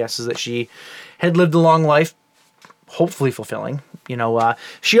it, my guess is that she had lived a long life, hopefully fulfilling. You know,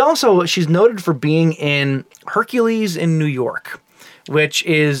 she's noted for being in Hercules in New York, which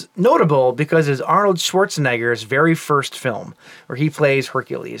is notable because it's Arnold Schwarzenegger's very first film where he plays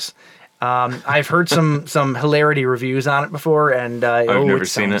Hercules. I've heard some hilarity reviews on it before, and I've never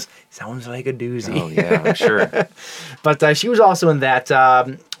seen it. Sounds like a doozy. Oh yeah, I'm sure. But she was also in that.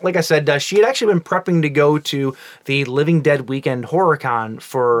 Like I said, she had actually been prepping to go to the Living Dead Weekend HorrorCon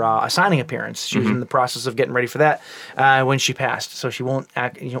for a signing appearance. She was in the process of getting ready for that when she passed. So she won't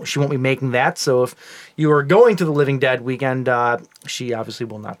be making that. So if you are going to the Living Dead Weekend, she obviously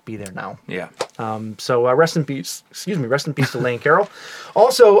will not be there now. Yeah. So rest in peace. Excuse me. Rest in peace to Lane Carroll.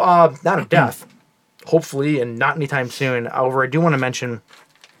 Also, not a death, hopefully, and not anytime soon. However, I do want to mention.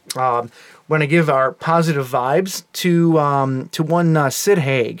 Want to give our positive vibes to one Sid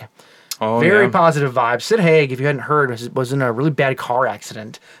Haig. Oh, Very yeah. positive vibes. Sid Haig, if you hadn't heard, was in a really bad car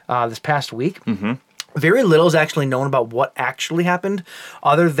accident this past week. Very little is actually known about what actually happened,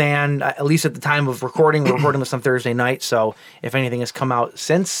 other than, at least at the time of recording, we're recording this on Thursday night, so if anything has come out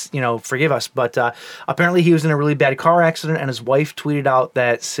since, forgive us. But apparently he was in a really bad car accident, and his wife tweeted out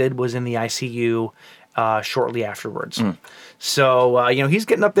that Sid was in the ICU shortly afterwards. So, he's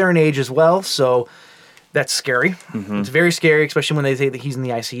getting up there in age as well, so that's scary. It's very scary, especially when they say that he's in the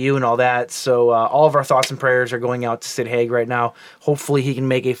ICU and all that. So all of our thoughts and prayers are going out to Sid Haig right now. Hopefully he can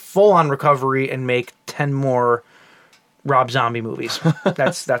make a full-on recovery and make 10 more Rob Zombie movies.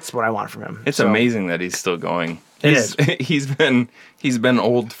 That's what I want from him. It's amazing that he's still going. It is. He's been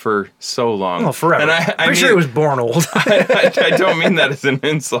old for so long. Oh, forever. And I'm pretty sure he was born old. I don't mean that as an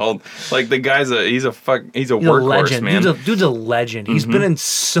insult. Like the guy's he's a workhorse, legend. man. Dude's a legend. He's been in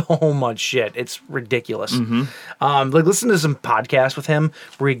so much shit. It's ridiculous. Listen to some podcasts with him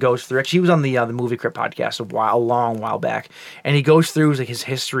where he goes through. Actually, he was on the Movie Crypt podcast a long while back, and he goes through like his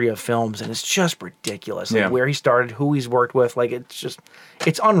history of films, and it's just ridiculous. Like where he started, who he's worked with. Like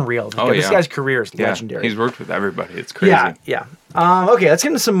it's unreal. This guy's career is legendary. He's worked with everybody. It's crazy. Yeah. Okay, let's get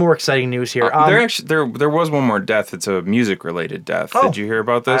into some more exciting news here. There was one more death. It's a music related death. Did you hear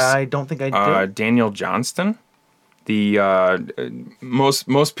about this? I don't think I did. Daniel Johnston. The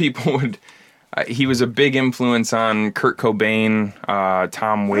most people would. He was a big influence on Kurt Cobain,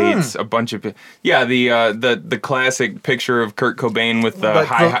 Tom Waits, a bunch of the classic picture of Kurt Cobain with the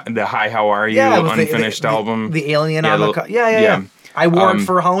Hi How Are You unfinished album. The alien on the yeah. I wore it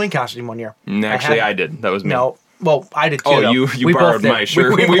for a Halloween costume one year. Actually, I did. That was me. No. Well, I did too. Oh, though. you borrowed my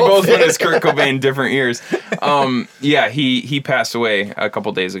shirt. We both went as Kurt Cobain, different years. He passed away a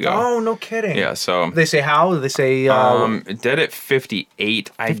couple days ago. Oh, no kidding. Yeah, so Did they say how? Did they say dead at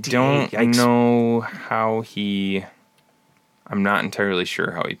 58. I don't know how he. I'm not entirely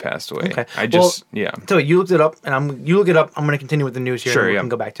sure how he passed away. Okay. So you looked it up, and you look it up. I'm going to continue with the news here. Sure, and we can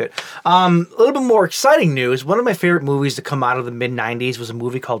go back to it. A little bit more exciting news. One of my favorite movies to come out of the mid '90s was a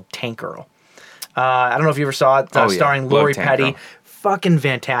movie called Tank Girl. I don't know if you ever saw it, starring Lori Petty. Fucking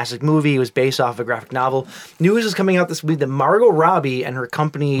fantastic movie. It was based off a graphic novel. News is coming out this week that Margot Robbie and her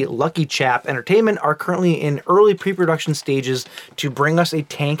company Lucky Chap Entertainment are currently in early pre-production stages to bring us a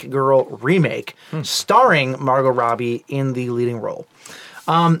Tank Girl remake, starring Margot Robbie in the leading role.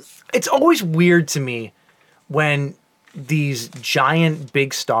 It's always weird to me when these giant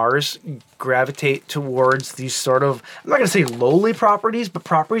big stars gravitate towards these sort of, I'm not going to say lowly properties, but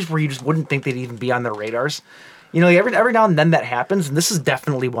properties where you just wouldn't think they'd even be on their radars. Every now and then that happens, and this is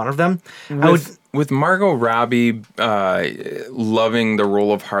definitely one of them. With Margot Robbie loving the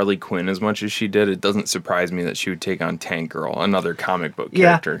role of Harley Quinn as much as she did, it doesn't surprise me that she would take on Tank Girl, another comic book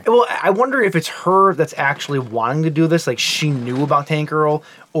character. Well, I wonder if it's her that's actually wanting to do this, like she knew about Tank Girl,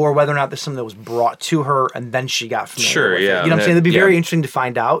 or whether or not there's something that was brought to her and then she got familiar with it. You know what I'm saying? It'd be very interesting to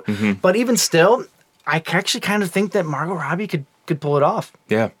find out. But even still, I actually kind of think that Margot Robbie could could pull it off.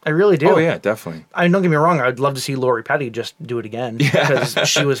 Yeah. I really do. Oh, yeah, definitely. I mean, don't get me wrong. I'd love to see Lori Petty just do it again because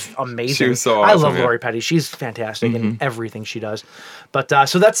she was amazing. She was so I awesome, love yeah. Lori Petty. She's fantastic in everything she does. But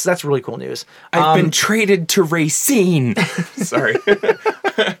so that's really cool news. I've been traded to Racine. Sorry.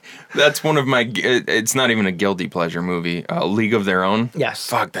 That's one of my, it's not even a guilty pleasure movie. League of Their Own. Yes.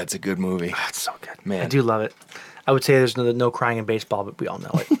 Fuck, that's a good movie. That's so good. Man. I do love it. I would say there's no crying in baseball, but we all know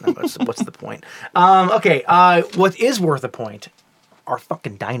it. What's the point? Okay, what is worth a point are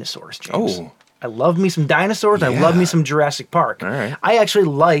fucking dinosaurs, James. Oh. I love me some dinosaurs. I love me some Jurassic Park. All right. I actually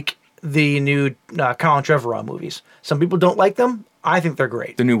like the new Colin Trevorrow movies. Some people don't like them. I think they're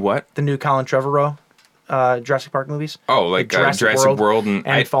great. The new what? The new Colin Trevorrow Jurassic Park movies. Oh, like Jurassic World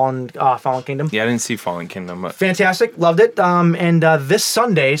and Fallen Kingdom. Yeah, I didn't see Fallen Kingdom. But Fantastic. Loved it. And this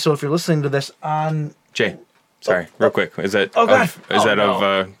Sunday, so if you're listening to this on... Jay, sorry, real quick. Is that of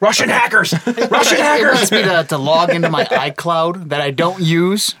Russian hackers? Russian It hackers! wants me to log into my iCloud that I don't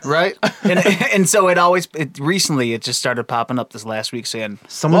use, right? And so recently it just started popping up this last week saying,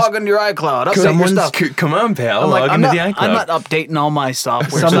 log into your iCloud, update your stuff. Come on, pal. I'm like, log I'm into not, the iCloud. I'm not updating all my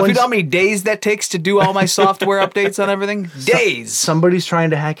software. So you know how many days that takes to do all my software updates on everything? Days. Somebody's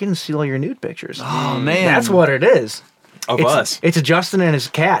trying to hack in and steal all your nude pictures. Oh, man. That's what it is. Of us. It's Justin and his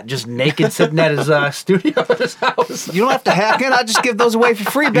cat just naked sitting at his studio at his house. You don't have to hack it. I'll just give those away for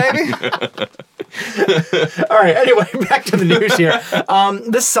free, baby. All right, anyway, back to the news here.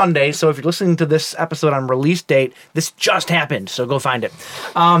 This Sunday, so if you're listening to this episode on release date, this just happened, so go find it.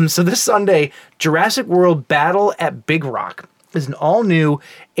 So this Sunday, Jurassic World Battle at Big Rock is an all-new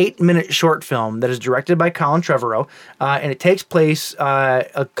 8-minute short film that is directed by Colin Trevorrow, and it takes place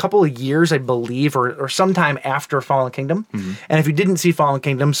a couple of years, I believe, or sometime after Fallen Kingdom. And if you didn't see Fallen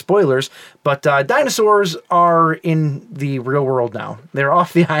Kingdom, spoilers, but dinosaurs are in the real world now. They're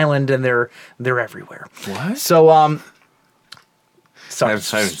off the island, and they're everywhere. What? So, I haven't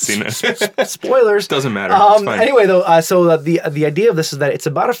seen it. Spoilers. Doesn't matter. It's fine. Anyway, though, so the idea of this is that it's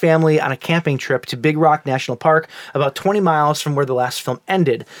about a family on a camping trip to Big Rock National Park, about 20 miles from where the last film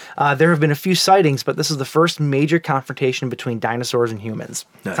ended. There have been a few sightings, but this is the first major confrontation between dinosaurs and humans.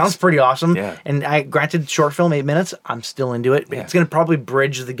 Nice. Sounds pretty awesome. Yeah. And granted, short film, 8 minutes, I'm still into it. Yeah. It's going to probably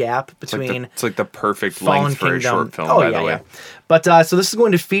bridge the gap between... It's like the perfect Fallen length for a Kingdom. short film, by the way. Yeah. But so this is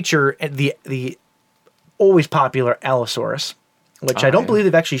going to feature the always popular Allosaurus, which I don't believe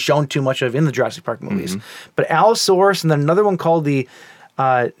they've actually shown too much of in the Jurassic Park movies. But Allosaurus, and then another one called the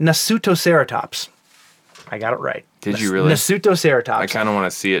Nasutoceratops. I got it right. Did you really? Nasutoceratops. I kind of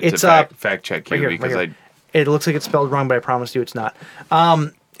want to see it It's, to fact check you because right here. It looks like it's spelled wrong, but I promise you it's not.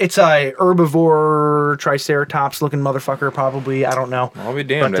 It's a herbivore triceratops looking motherfucker, probably. I don't know. I'll be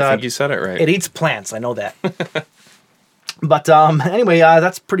damned. I think you said it right. It eats plants. I know that. But anyway,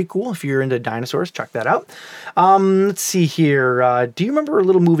 that's pretty cool. If you're into dinosaurs, check that out. Let's see here. Do you remember a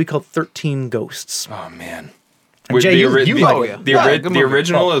little movie called 13 Ghosts? Oh, man. Jay, you like it. The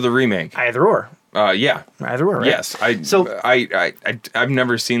original or the remake? Either or. Yeah. Either or, right? Yes. I've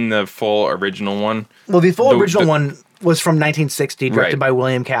never seen the full original one. Well, the full original one was from 1960, directed Right. by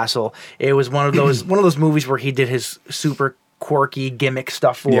William Castle. It was one of those movies where he did his super quirky gimmick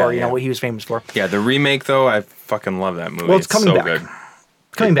stuff for, you know, what he was famous for. Yeah, the remake, though, I fucking love that movie. Well, it's coming so back. good.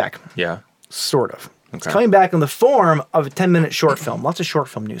 Coming back. Yeah. Sort of. Okay. It's coming back in the form of a 10-minute short film. Lots of short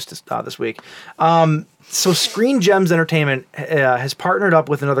film news this week. So Screen Gems Entertainment has partnered up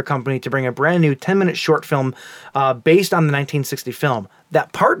with another company to bring a brand new 10-minute short film based on the 1960 film.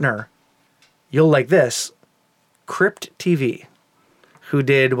 That partner, you'll like this, Crypt TV, who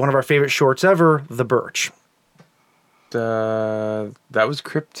did one of our favorite shorts ever, The Birch. That was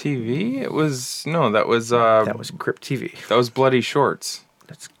Crypt TV? That was Crypt TV. That was Bloody Shorts.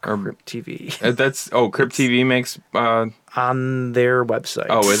 That's Crypt TV. Crypt TV makes on their website.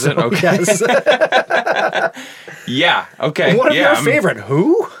 Oh, is it? Okay. Yes. Yeah. Okay. One of your favorite.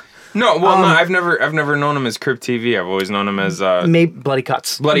 Who? No. Well, no. I've never known him as Crypt TV. I've always known him as maybe Bloody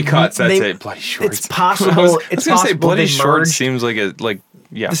Cuts. Bloody Cuts. That's it. Bloody Shorts. It's possible. I was gonna say Bloody Shorts merged. seems like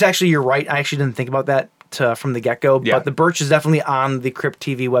yeah. This actually, you're right. I actually didn't think about that from the get-go. Yeah. But the Birch is definitely on the Crypt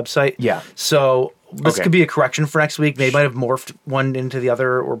TV website. Yeah. So this Okay. could be a correction for next week. They might have morphed one into the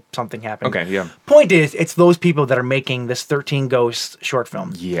other, or something happened. Okay. Yeah. Point is, it's those people that are making this 13 Ghosts short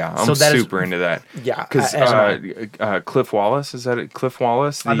film. Yeah, I'm So that is- super into that. Yeah, because as am Cliff Wallace, is that it? Cliff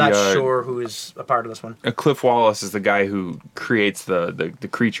Wallace. I'm not sure who is a part of this one. Cliff Wallace is the guy who creates the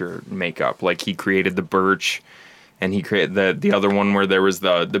creature makeup. Like he created the Birch, and he created the other one where there was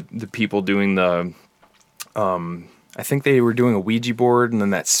the people doing the. I think they were doing a Ouija board, and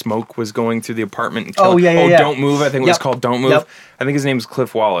then that smoke was going through the apartment. And Don't Move. I think it was called Don't Move. Yep. I think his name is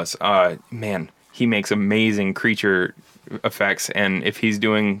Cliff Wallace. Man, he makes amazing creature effects, and if he's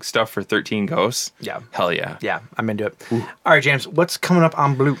doing stuff for 13 Ghosts, hell yeah. Yeah, I'm into it. Ooh. All right, James, what's coming up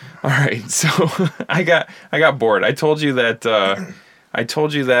on Blue? All right, so I got bored. I told you that I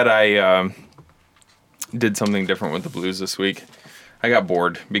did something different with the Blues this week. I got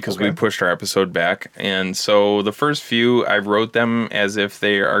bored because we pushed our episode back, and so the first few I wrote them as if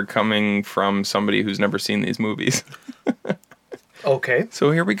they are coming from somebody who's never seen these movies. Okay. So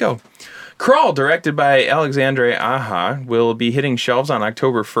here we go. Crawl, directed by Alexandre Aja, will be hitting shelves on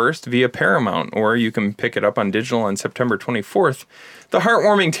October 1st via Paramount, or you can pick it up on digital on September 24th. The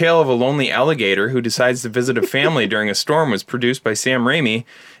heartwarming tale of a lonely alligator who decides to visit a family during a storm was produced by Sam Raimi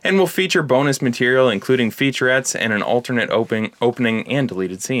and will feature bonus material including featurettes and an alternate opening and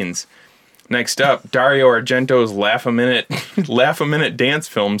deleted scenes. Next up, Dario Argento's Laugh a Minute dance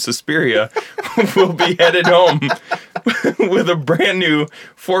film, Suspiria, will be headed home with a brand new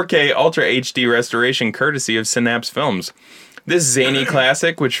 4K Ultra HD restoration courtesy of Synapse Films. This zany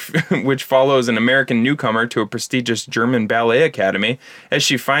classic, which follows an American newcomer to a prestigious German ballet academy as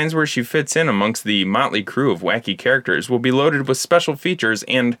she finds where she fits in amongst the motley crew of wacky characters, will be loaded with special features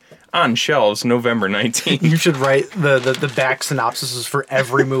and on shelves November 19th. You should write the back synopsises for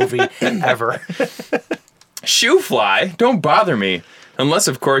every movie ever. Shoefly, don't bother me. Unless,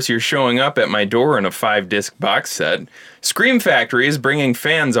 of course, you're showing up at my door in a 5-disc box set. Scream Factory is bringing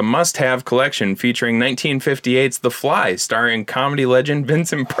fans a must-have collection featuring 1958's The Fly, starring comedy legend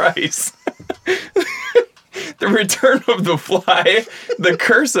Vincent Price. The Return of the Fly, The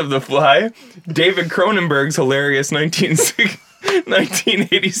Curse of the Fly, David Cronenberg's hilarious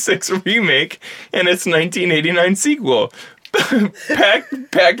 1986 remake, and its 1989 sequel.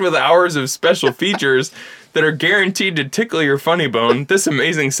 packed with hours of special features that are guaranteed to tickle your funny bone. This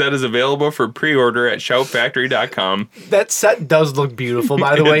amazing set is available for pre-order at shoutfactory.com. That set does look beautiful,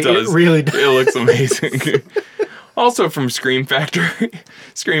 by the way. It really does. It looks amazing. Also from Scream Factory,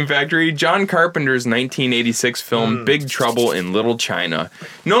 John Carpenter's 1986 film Big Trouble in Little China.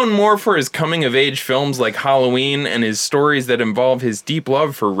 Known more for his coming-of-age films like Halloween and his stories that involve his deep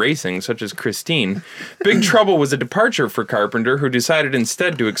love for racing, such as Christine, Big Trouble was a departure for Carpenter, who decided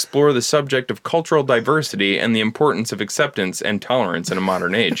instead to explore the subject of cultural diversity and the importance of acceptance and tolerance in a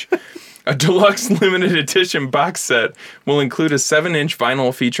modern age. A deluxe limited edition box set will include a 7-inch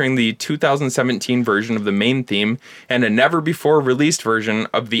vinyl featuring the 2017 version of the main theme and a never-before-released version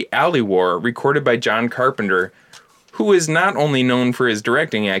of The Alley War, recorded by John Carpenter, who is not only known for his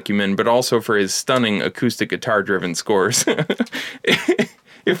directing acumen, but also for his stunning acoustic guitar-driven scores.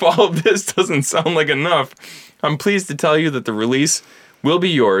 If all of this doesn't sound like enough, I'm pleased to tell you that the release will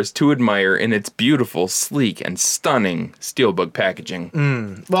be yours to admire in its beautiful, sleek, and stunning steelbook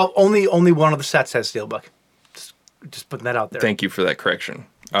packaging. Well, only one of the sets has steelbook. Just putting that out there. Thank you for that correction.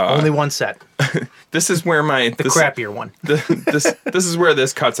 Only one set. This is where the crappier one. This is where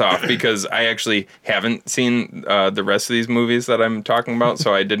this cuts off, because I actually haven't seen the rest of these movies that I'm talking about,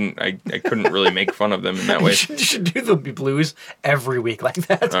 so I couldn't really make fun of them in that way. You should do the Blues every week like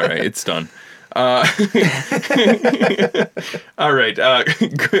that. All right, it's done. All right.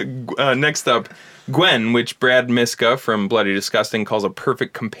 Next up, Gwen, which Brad Miska from Bloody Disgusting calls a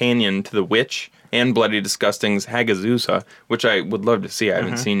perfect companion to the Witch, and Bloody Disgusting's Hagazusa, which I would love to see. I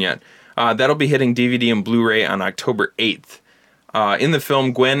haven't seen yet. That'll be hitting DVD and Blu-ray on October 8th. In the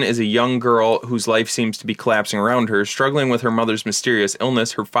film, Gwen is a young girl whose life seems to be collapsing around her, struggling with her mother's mysterious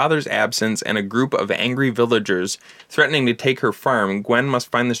illness, her father's absence, and a group of angry villagers threatening to take her farm. Gwen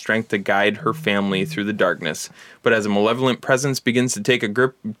must find the strength to guide her family through the darkness. But as a malevolent presence begins to take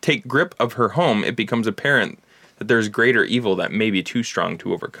grip of her home, it becomes apparent that there's greater evil that may be too strong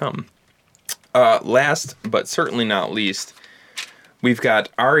to overcome. Last, but certainly not least, we've got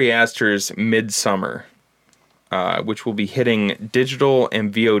Ari Aster's Midsummer, which will be hitting digital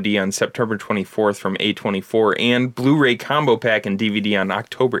and VOD on September 24th from A24, and Blu-ray combo pack and DVD on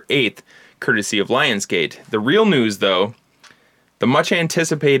October 8th, courtesy of Lionsgate. The real news, though, the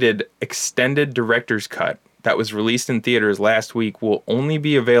much-anticipated extended director's cut that was released in theaters last week will only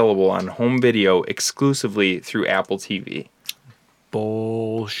be available on home video exclusively through Apple TV.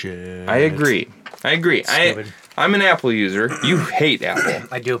 Bullshit. I agree. I'm an Apple user. You hate Apple.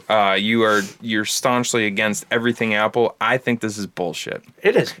 I do. You're staunchly against everything Apple. I think this is bullshit.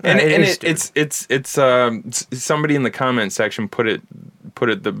 It is. It's somebody in the comment section put it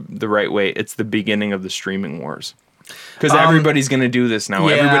the right way. It's the beginning of the streaming wars. Because everybody's going to do this now.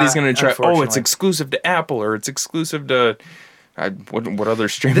 Yeah, everybody's going to try. Oh, it's unfortunately. exclusive to Apple, or it's exclusive to what other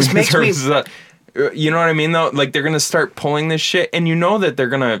streaming This makes me- services? You know what I mean? Though, like, they're going to start pulling this shit, and you know that they're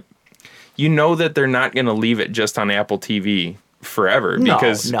not going to leave it just on Apple TV forever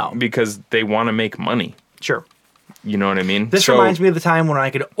because they want to make money. Sure. You know what I mean? This reminds me of the time when I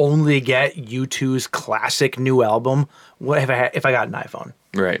could only get U2's classic new album if I got an iPhone.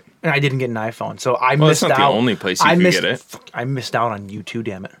 Right. And I didn't get an iPhone, so I Well, missed that's out. not the only place you could get it. I missed out on U2,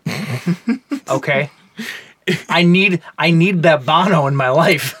 damn it. Okay? I need that Bono in my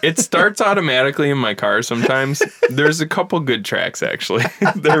life. It starts automatically in my car sometimes. There's a couple good tracks, actually.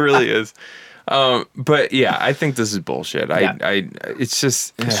 There really is. But yeah, I think this is bullshit. Yeah. It's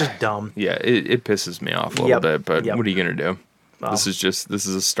just dumb. Yeah, it pisses me off a little bit, but Yep. what are you gonna do? This is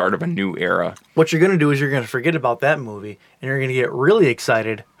the start of a new era. What you're going to do is you're going to forget about that movie, and you're going to get really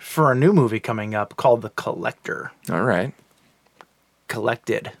excited for a new movie coming up called The Collector. All right.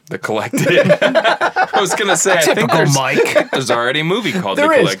 Collected. The Collected. I was gonna say, I think there's already a movie called The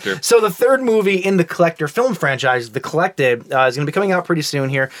Collector. So the third movie in the Collector film franchise, The Collected, is going to be coming out pretty soon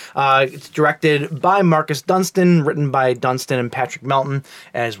here. It's directed by Marcus Dunstan, written by Dunstan and Patrick Melton,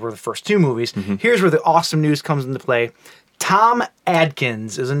 as were the first two movies. Here's where the awesome news comes into play. Tom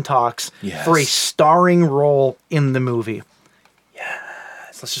Adkins is in talks for a starring role in the movie.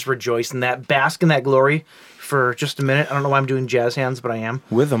 Yes, let's just rejoice in that, bask in that glory for just a minute. I don't know why I'm doing jazz hands, but I am.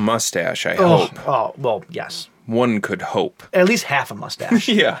 With a mustache, I hope. Oh, well, yes. One could hope. At least half a mustache.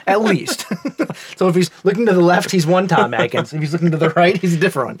 Yeah. At least. So if he's looking to the left, he's one Tom Adkins. If he's looking to the right, he's a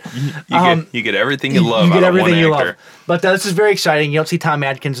different one. You get everything you love. You get out of everything one you actor. love. But this is very exciting. You don't see Tom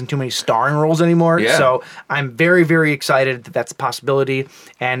Adkins in too many starring roles anymore. Yeah. So I'm very, very excited that that's a possibility.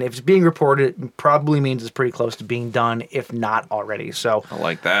 And if it's being reported, it probably means it's pretty close to being done, if not already. So I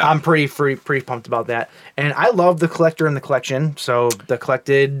like that. I'm pretty pumped about that. And I love The Collector and The Collection. So The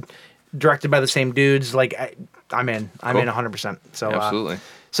Collected, directed by the same dudes. Like, I'm in. I'm in 100%. So Absolutely.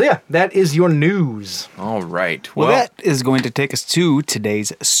 So yeah, that is your news. All right. Well, that is going to take us to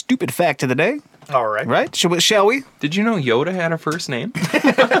today's stupid fact of the day. All right. Right? Shall we? Did you know Yoda had a first name?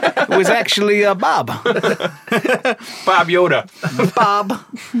 It was actually Bob. Bob Yoda. Bob.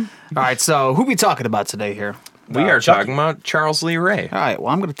 All right, so who we talking about today here? We are talking about Charles Lee Ray. All right,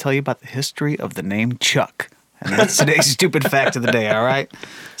 well, I'm going to tell you about the history of the name Chuck. And that's today's stupid fact of the day, all right?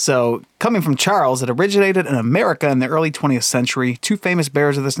 So, coming from Charles, it originated in America in the early 20th century. Two famous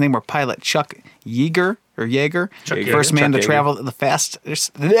bearers of this name were pilot Chuck Yeager, first man to travel the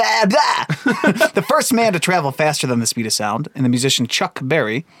first man to travel faster than the speed of sound, and the musician Chuck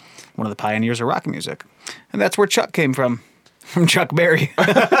Berry, one of the pioneers of rock music. And that's where Chuck came from Chuck Berry.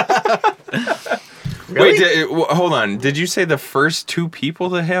 Really? Wait, hold on. Did you say the first two people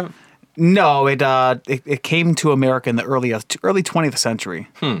to have... No, it came to America in the early 20th century.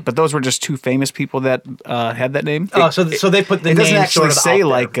 But those were just two famous people that had that name. Oh, so they put the it name doesn't actually sort of say out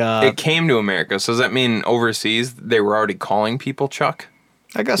like there. It came to America, so does that mean overseas they were already calling people Chuck?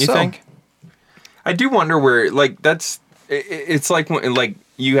 I guess You so. think? I do wonder where, like, it's like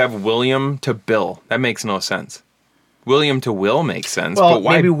you have William to Bill. That makes no sense. William to Will makes sense, Well, but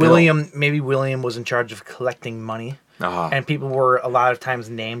why maybe Bill? William was in charge of collecting money. Uh-huh. And people were a lot of times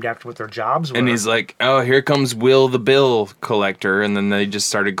named after what their jobs were. And he's like, oh, here comes Will the bill collector. And then they just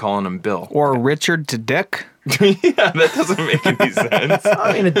started calling him Bill. Or Richard to Dick. Yeah, that doesn't make any sense.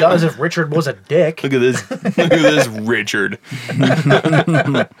 I mean, it does if Richard was a dick. Look at this. Look at this, Richard.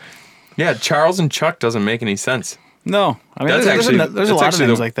 Yeah, Charles and Chuck doesn't make any sense. No. I mean, That's there's actually- a lot that's of actually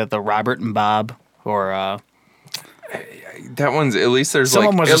names the- like that. The Robert and Bob. Or That one's, at least there's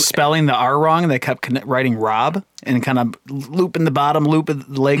someone like... was just spelling the R wrong, and they kept writing Rob and kind of looping the bottom loop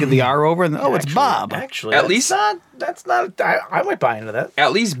of the leg of the R over. And it's Bob. Actually, At least- that's not. I might buy into that.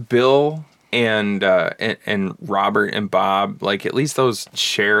 At least Bill and Robert and Bob, like, at least those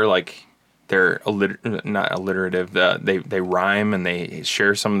share, like, they're not alliterative. They rhyme and they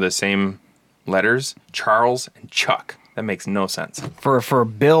share some of the same letters. Charles and Chuck. That makes no sense. For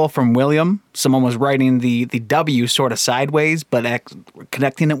Bill from William, someone was writing the W sort of sideways, but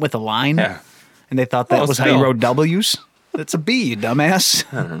connecting it with a line. Yeah. And they thought that Oh, was it's how you Bill. wrote W's. That's a B, you dumbass.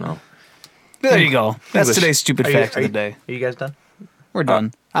 I don't know. There you go. That's English. today's stupid fact of the day. Are you guys done? We're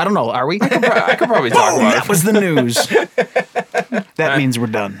done. I don't know. Are we? I could probably talk about That was the news. That means we're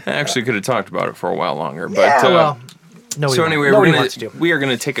done. it. I actually could have talked about it for a while longer. But, Yeah, well, nobody so anyway, nobody wants to. we are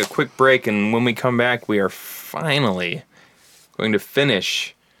going to take a quick break, and when we come back, we are finally going to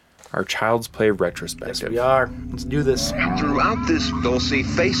finish our Child's Play retrospective. Yes, we are. Let's do this. Throughout this, they'll see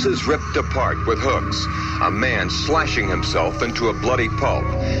faces ripped apart with hooks, a man slashing himself into a bloody pulp,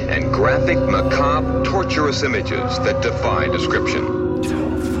 and graphic, macabre, torturous images that defy description.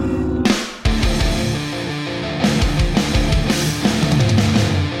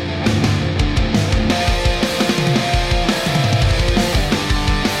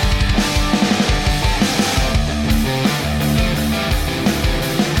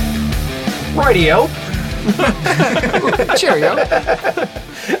 Radio. Cheerio.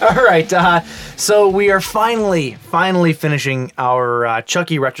 All right, so we are finally finishing our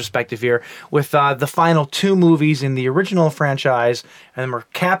Chucky retrospective here with the final 2 movies in the original franchise, and then we're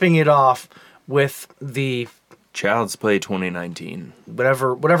capping it off with the Child's Play 2019.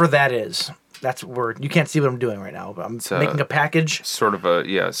 whatever that is. That's word. You can't see what I'm doing right now, but I'm making a package. Sort of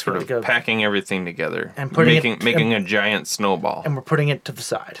packing everything together and making a giant snowball. And we're putting it to the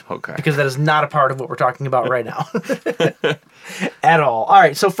side. Okay. Because that is not a part of what we're talking about right now. At all. All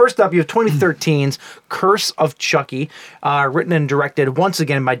right, so first up, you have 2013's Curse of Chucky, written and directed once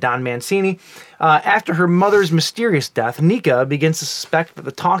again by Don Mancini. After her mother's mysterious death, Nika begins to suspect that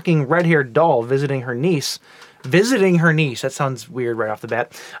the talking red-haired doll visiting her niece, that sounds weird right off the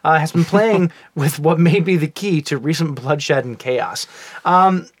bat, has been playing with what may be the key to recent bloodshed and chaos.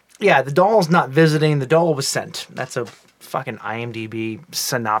 Yeah, the doll's not visiting, the doll was sent. That's a fucking IMDb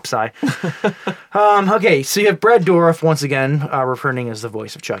synopsis. Okay, so you have Brad Dourif once again returning as the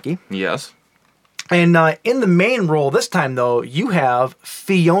voice of Chucky. Yes. And in the main role this time, though, you have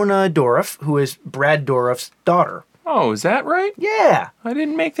Fiona Dourif, who is Brad Dourif's daughter. Oh, is that right? Yeah. I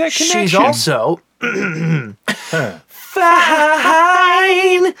didn't make that connection. She's also fine.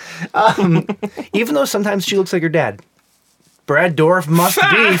 Even though sometimes she looks like her dad. Brad Dourif must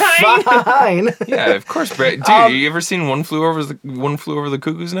be fine. Yeah, of course, Brad. Dude, you ever seen One Flew Over the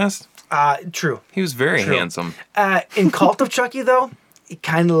Cuckoo's Nest? True. He was very handsome. In Cult of Chucky, though, he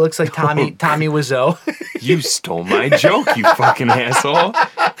kind of looks like Tommy Wiseau. You stole my joke, you fucking asshole.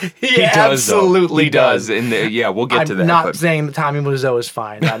 He does, absolutely does. And we'll get to that. I'm not saying that Tommy Wiseau is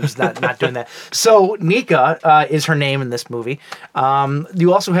fine. I'm just not doing that. So Nika is her name in this movie.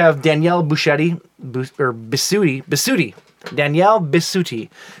 You also have Danielle Bisutti. Danielle Bisutti,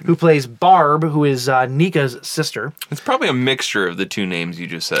 who plays Barb, who is Nika's sister. It's probably a mixture of the 2 names you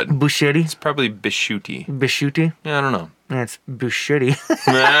just said. Buscetti? It's probably Bishuti. Bishuti? Yeah, I don't know. It's Buscetti.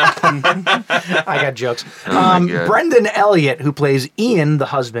 I got jokes. Oh Brendan Elliott, who plays Ian, the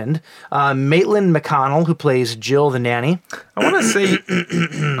husband. Maitland McConnell, who plays Jill, the nanny. I want to say...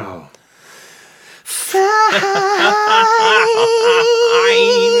 Fine.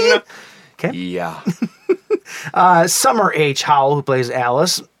 Okay. Yeah. Summer H. Howell, who plays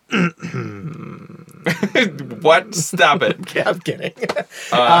Alice. What? Stop it. Yeah, I'm kidding.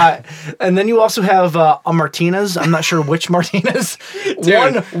 And then you also have a Martinez. I'm not sure which Martinez.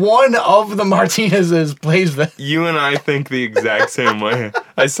 One of the Martinezes plays the... You and I think the exact same way.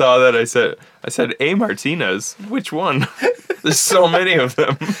 I saw that. I said, a Martinez. Which one? There's so many of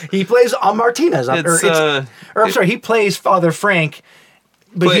them. He plays a Martinez. He plays Father Frank.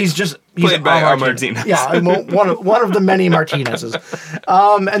 But he's played by a Martinez. Yeah, one of the many Martinezes.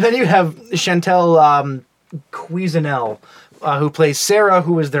 And then you have Chantel Cuisinel, who plays Sarah,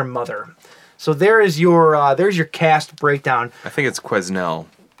 who is their mother. So there's your cast breakdown. I think it's Quesnel.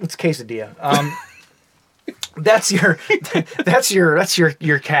 It's quesadilla. That's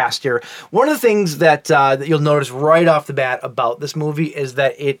your cast here. One of the things that you'll notice right off the bat about this movie is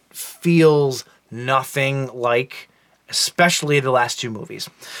that it feels nothing like, especially the last 2 movies.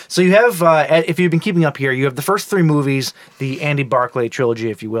 So you have, if you've been keeping up here, you have the first 3 movies, the Andy Barclay trilogy,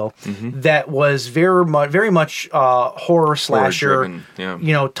 if you will, that was very much horror slasher,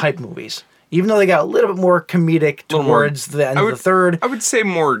 type movies. Even though they got a little bit more comedic towards the end of the third. I would say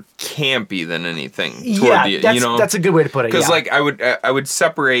more campy than anything. That's a good way to put it. Because I would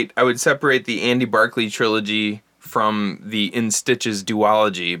separate the Andy Barclay trilogy from the In Stitches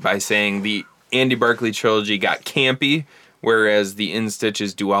duology by saying the Andy Barclay trilogy got campy, whereas the In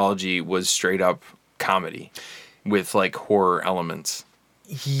Stitches duology was straight up comedy with like horror elements.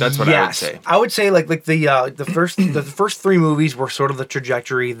 That's what I would say. I would say like the first 3 movies were sort of the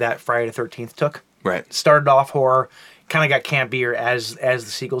trajectory that Friday the 13th took. Right. Started off horror, kind of got campier as the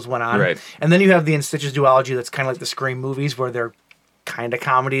sequels went on. Right. And then you have the In Stitches duology that's kind of like the Scream movies where they're kind of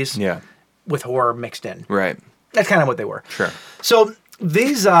comedies. Yeah. With horror mixed in. Right. That's kind of what they were. Sure. So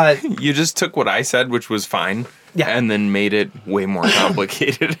these you just took what I said, which was fine, and then made it way more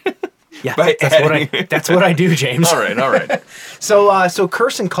complicated. Yeah, that's what I do, James. All right. So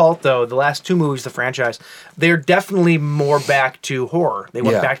Curse and Cult, though, the last 2 movies, the franchise, they're definitely more back to horror. They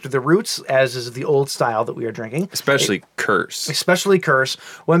went back to the roots, as is the old style that we are drinking. Especially Curse.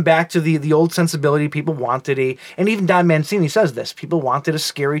 Went back to the old sensibility. People wanted and even Don Mancini says this, people wanted a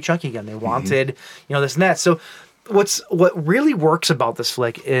scary Chucky again. They wanted, this and that. So what really works about this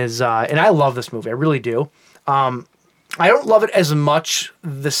flick is, and I love this movie, I really do. I don't love it as much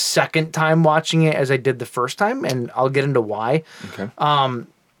the second time watching it as I did the first time, and I'll get into why. Okay.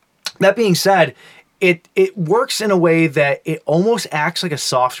 That being said, it works in a way that it almost acts like a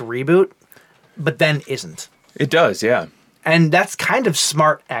soft reboot. but then isn't. It does, yeah. And that's kind of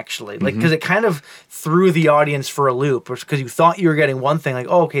smart, actually. Like, because it kind of threw the audience for a loop. Because you thought you were getting one thing, like,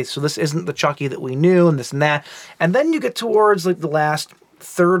 oh, okay, so this isn't the Chucky that we knew, and this and that. And then you get towards, like, the last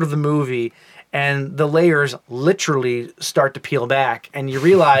third of the movie, and the layers literally start to peel back. And you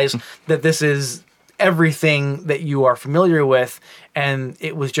realize that this is everything that you are familiar with, and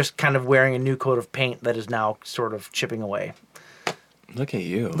it was just kind of wearing a new coat of paint that is now sort of chipping away. Look at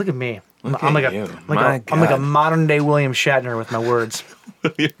you. Look at me. Look I'm at like you. I'm like a modern day William Shatner with my words.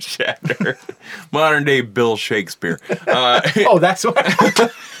 William Shatner. Modern day Bill Shakespeare. Oh, that's what.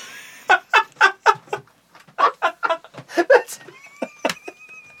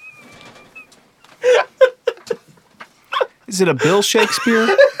 Is it a Bill Shakespeare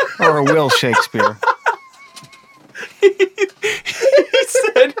or a Will Shakespeare?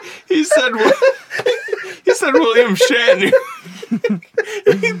 He said William Shatner.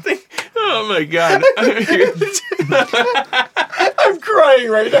 Oh my God. I'm crying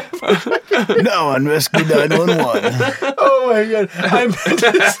right now. No, on Rescue 911. Oh my God.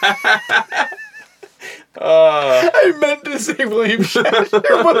 I meant to say William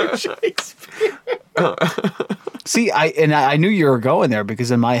Shatner, William Shakespeare. See, I knew you were going there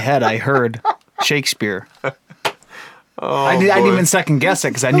because in my head I heard Shakespeare. I didn't even second guess it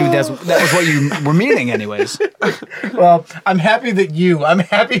because I knew that was what you were meaning, anyways. Well, I'm happy that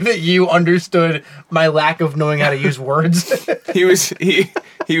you understood my lack of knowing how to use words. He was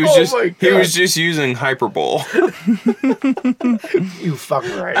just using hyperbole. You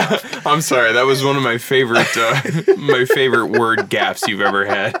fucking right. I'm sorry, that was one of my favorite word gaffes you've ever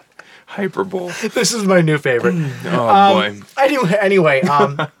had. Hyperbole. This is my new favorite. Oh boy. Anyway,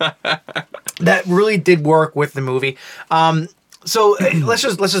 that really did work with the movie. So let's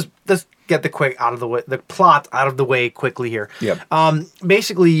get the plot out of the way quickly here. Yep.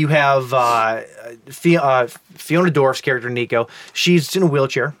 Basically, you have Fiona Dorff's character Nico. She's in a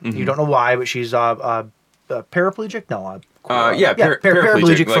wheelchair. Mm-hmm. You don't know why, but she's paraplegic. No.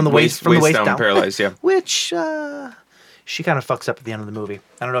 Paraplegic from the waist down. Paralyzed. Yeah. Which. She kind of fucks up at the end of the movie.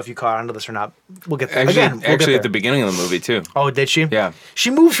 I don't know if you caught onto this or not. We'll get there. Actually, at the beginning of the movie too. Oh, did she? Yeah. She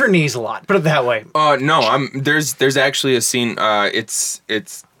moves her knees a lot. Put it that way. No. There's actually a scene. It's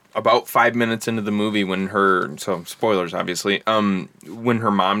about 5 minutes into the movie when so spoilers obviously. When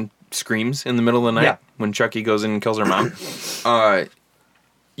her mom screams in the middle of the night when Chucky goes in and kills her mom.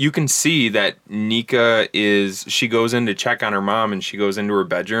 You can see that Nika she goes in to check on her mom and she goes into her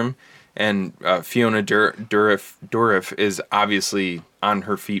bedroom. And Fiona Dorff is obviously on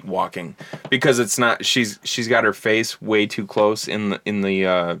her feet walking because it's not. She's got her face way too close in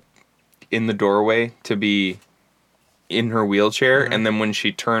the doorway to be in her wheelchair. Mm-hmm. And then when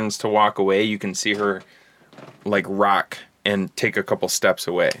she turns to walk away, you can see her like rock and take a couple steps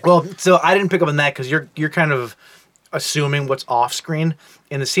away. Well, so I didn't pick up on that because you're kind of assuming what's off screen.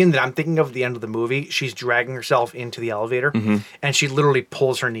 In the scene that I'm thinking of at the end of the movie, she's dragging herself into the elevator, and she literally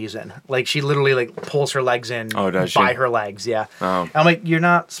pulls her knees in. Like, she literally, like, pulls her legs in by her legs, yeah. Oh. I'm like, you're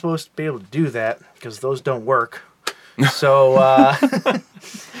not supposed to be able to do that, because those don't work. So,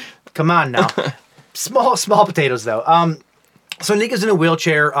 come on now. Small potatoes, though. So Nika's in a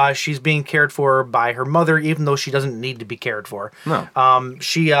wheelchair. She's being cared for by her mother, even though she doesn't need to be cared for. No.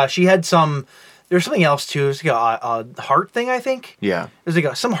 She had some... There's something else too. It's like a heart thing, I think. Yeah. There's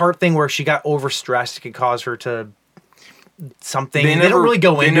like some heart thing where she got overstressed. It could cause her to something. They don't really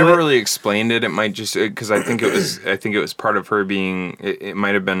go into it. They never really explained it. It might just because I think it was part of her being. It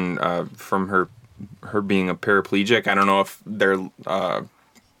might have been from her being a paraplegic. I don't know if they're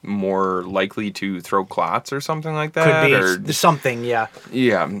more likely to throw clots or something like that. Could be something, yeah.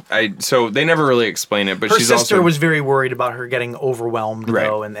 Yeah, so they never really explain it, but her sister was very worried about her getting overwhelmed,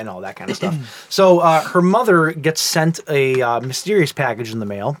 though, and all that kind of stuff. So her mother gets sent a mysterious package in the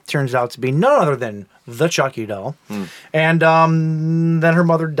mail. Turns out to be none other than the Chucky doll. And then her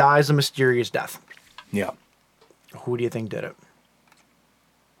mother dies a mysterious death. Yeah. Who do you think did it?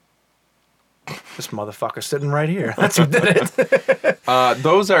 This motherfucker sitting right here. That's who did it.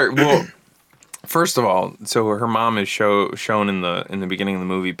 Those are first of all, so her mom is shown in the beginning of the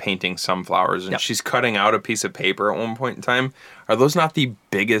movie painting sunflowers, and she's cutting out a piece of paper at one point in time. Are those not the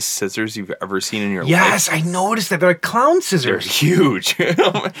biggest scissors you've ever seen in your life? Yes, I noticed that. They're like clown scissors. They're huge,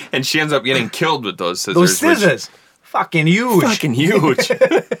 and she ends up getting killed with those scissors. Those scissors. Fucking huge. Fucking huge.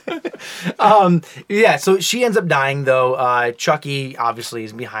 Yeah, so she ends up dying, though. Chucky obviously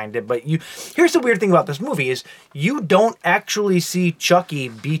is behind it. But here's the weird thing about this movie is you don't actually see Chucky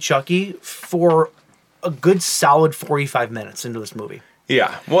be Chucky for a good solid 45 minutes into this movie.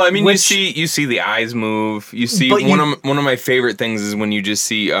 Yeah. Well, I mean, Which- you see the eyes move. You see But one of my favorite things is when you just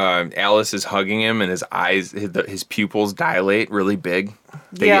see Alice is hugging him and his eyes, his pupils dilate really big.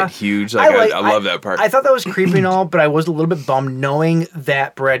 They get huge. I love that part. I thought that was creepy and all, but I was a little bit bummed knowing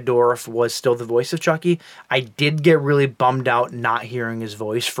that Brad Dourif was still the voice of Chucky. I did get really bummed out not hearing his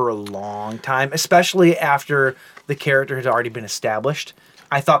voice for a long time, especially after the character had already been established.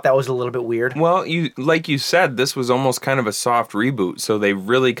 I thought that was a little bit weird. Well, like you said, this was almost kind of a soft reboot, so they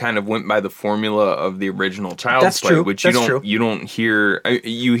really kind of went by the formula of the original Child's Play, which you don't hear.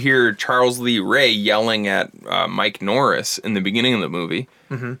 You hear Charles Lee Ray yelling at Mike Norris in the beginning of the movie,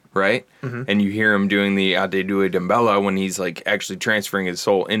 right? Mm-hmm. And you hear him doing the Ade Due Dembella when he's like actually transferring his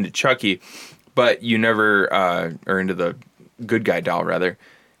soul into Chucky, but you never, or into the good guy doll rather.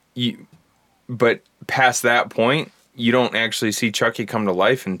 But past that point, you don't actually see Chucky come to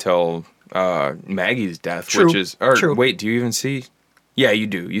life until Maggie's death, which is... True. Wait, do you even see... Yeah, you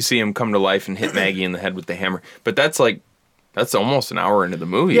do. You see him come to life and hit Maggie in the head with the hammer. But that's almost an hour into the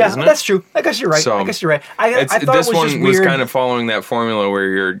movie, isn't it? Yeah, that's true. I guess you're right. I thought this it was one just was weird. kind of following that formula where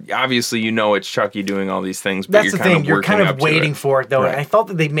you're... Obviously, it's Chucky doing all these things, but That's the thing. You're kind of waiting for it, though. Right. And I felt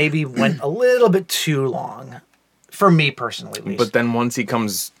that they maybe went a little bit too long. For me, personally, at least. But then once he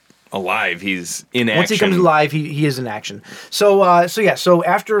comes... alive, he's in action. Once he comes alive, he is in action. So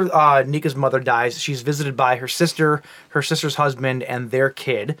after Nika's mother dies, she's visited by her sister, her sister's husband, and their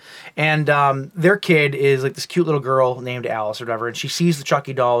kid. And their kid is like this cute little girl named Alice or whatever, and she sees the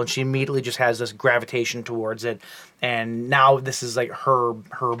Chucky doll, and she immediately just has this gravitation towards it. And now this is like her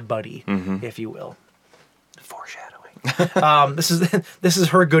buddy, if you will. Foreshadowing. This is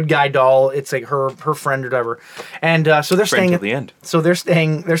her good guy doll. It's like her friend or whatever, and so they're staying at the end. So they're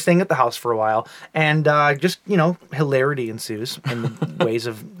staying at the house for a while, and just hilarity ensues in the ways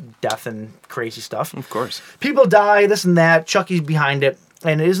of death and crazy stuff. Of course, people die, this and that. Chucky's behind it,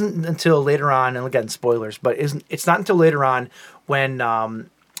 and it isn't until later on. And again, spoilers, but it's not until later on when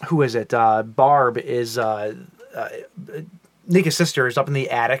who is it? Barb is Nika's sister is up in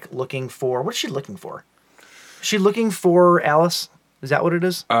the attic looking for what is she looking for? Is she looking for Alice? Is that what it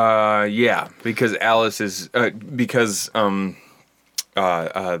is? Yeah, because Alice is the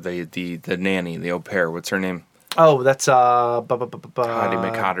nanny, the au pair. What's her name? Oh, that's Hattie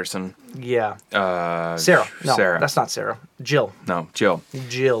McHotterson. Yeah. Sarah. No, Sarah. That's not Sarah. Jill. No, Jill.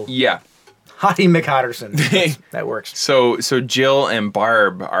 Jill. Yeah. Hattie McHotterson. That works. So Jill and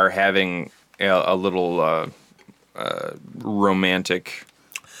Barb are having a little romantic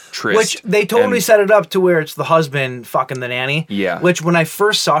tryst. Which they totally set it up to where it's the husband fucking the nanny. Yeah. Which when I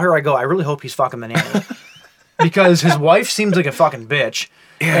first saw her, I go, I really hope he's fucking the nanny. Because his wife seems like a fucking bitch.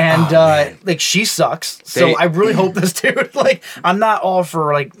 Yeah. And like she sucks. So I really hope this dude, like, I'm not all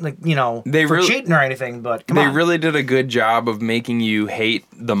for like for cheating or anything, but come on. They really did a good job of making you hate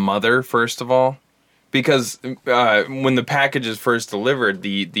the mother, first of all. Because when the package is first delivered,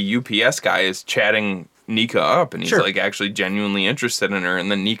 the UPS guy is chatting Nika up, and he's like actually genuinely interested in her,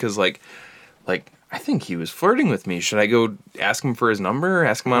 and then Nika's like I think he was flirting with me. Should I go ask him for his number,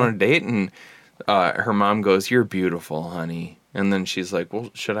 ask him on a date? And her mom goes, "You're beautiful, honey." And then she's like, "Well,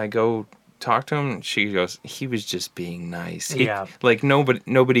 should I go talk to him?" And she goes, "He was just being nice. Like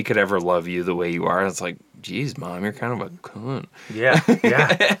nobody could ever love you the way you are." It's like, "Geez, Mom, you're kind of a cunt."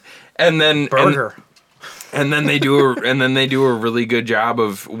 Yeah. And then burger. And then they do a really good job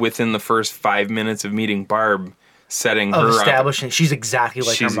of, within the first 5 minutes of meeting Barb, setting her establishing up. She's exactly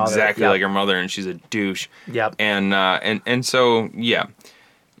like her mother. She's exactly like her mother, and she's a douche. Yep. And so yeah,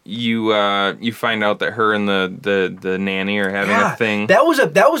 you find out that her and the nanny are having a thing. That was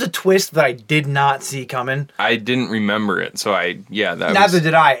a twist that I did not see coming. I didn't remember it, so neither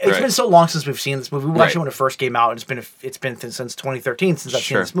did I. It's been so long since we've seen this movie. We watched it when it first came out, and it's been since 2013 since I've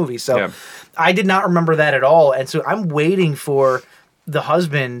seen this movie. So I did not remember that at all, and so I'm waiting for the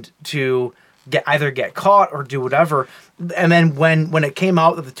husband to either get caught or do whatever. And then when it came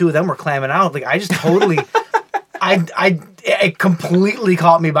out that the two of them were clamming out, like I just totally. It completely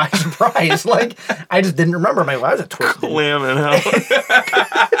caught me by surprise. Like, I just didn't remember. That was a twist. Clamming out.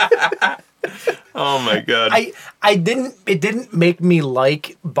 Oh my god. It didn't make me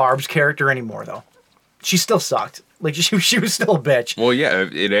like Barb's character anymore, though. She still sucked. Like, she was still a bitch. Well, yeah,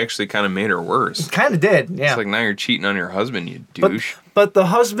 it actually kind of made her worse. It kind of did, yeah. It's like, now you're cheating on your husband, you douche. But the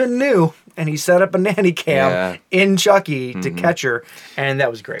husband knew, and he set up a nanny cam in Chucky to catch her, and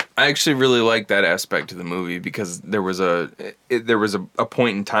that was great. I actually really liked that aspect of the movie because there was a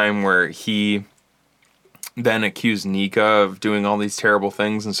point in time where he then accused Nika of doing all these terrible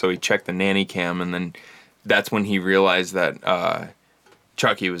things, and so he checked the nanny cam, and then that's when he realized that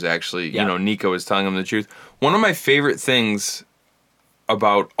Chucky was actually, Nika was telling him the truth. One of my favorite things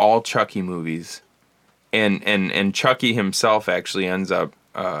about all Chucky movies, and Chucky himself actually ends up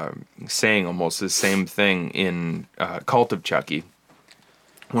saying almost the same thing in Cult of Chucky.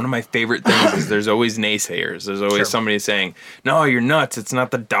 One of my favorite things is there's always naysayers. There's always somebody saying, "No, you're nuts. It's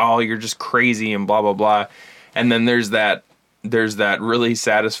not the doll. You're just crazy," and blah blah blah. And then there's that really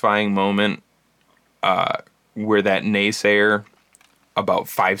satisfying moment where that naysayer, about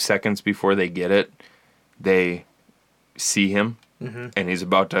 5 seconds before they get it, they see him, and he's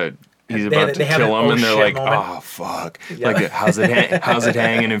about to kill him, and they're like, moment. "Oh fuck!" Yep. Like, how's it hanging?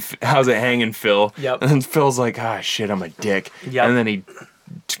 How's it hanging, Phil? Yep. And Phil's like, "Ah, shit, I'm a dick." Yep. And then he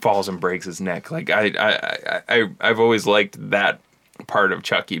falls and breaks his neck. Like, I've always liked that part of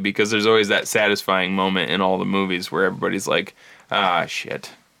Chucky, because there's always that satisfying moment in all the movies where everybody's like, "Ah,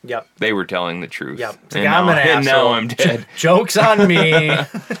 shit." Yep. They were telling the truth. Yep. And now I'm dead. Joke's on me.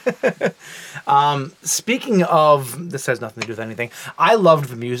 Speaking of, this has nothing to do with anything. I loved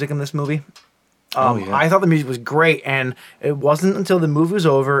the music in this movie. I thought the music was great, and it wasn't until the movie was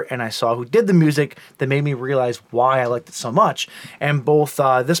over and I saw who did the music that made me realize why I liked it so much. And both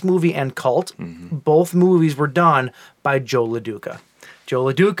this movie and Cult, both movies were done by Joe LaDuca. Joe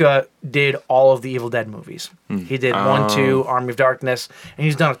LaDuca did all of the Evil Dead movies. He did 1, 2, Army of Darkness, and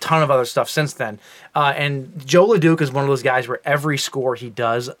he's done a ton of other stuff since then. And Joe LaDuca is one of those guys where every score he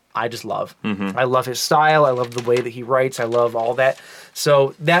does, I just love. I love his style. I love the way that he writes. I love all that.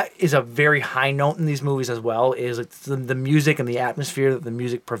 So that is a very high note in these movies as well, is the music and the atmosphere that the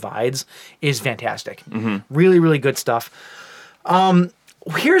music provides is fantastic. Really, really good stuff.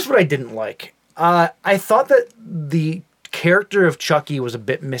 Here's what I didn't like. I thought that the character of Chucky was a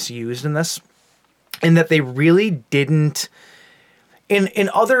bit misused in this, in that they really didn't, in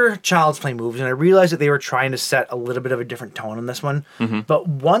other Child's Play movies, and I realized that they were trying to set a little bit of a different tone in this one, but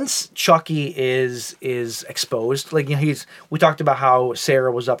once Chucky is exposed, like, you know, we talked about how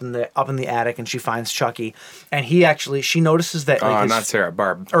Sarah was up in the attic and she finds Chucky, and she notices that, like, not Sarah,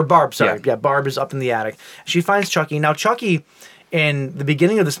 Barb. Or Barb, sorry. Yeah, Barb is up in the attic. She finds Chucky. Now, Chucky, in the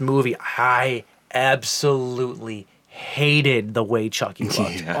beginning of this movie, I absolutely hated the way Chucky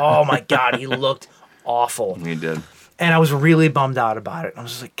looked. Yeah. Oh my God, he looked awful. He did. And I was really bummed out about it. I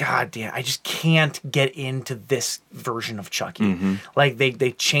was just like, God damn, I just can't get into this version of Chucky. Like,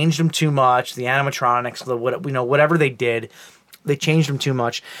 they changed him too much. The animatronics, whatever they did, they changed him too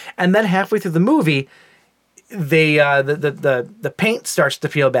much. And then halfway through the movie, the paint starts to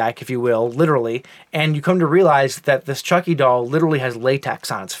peel back, if you will, literally, and you come to realize that this Chucky doll literally has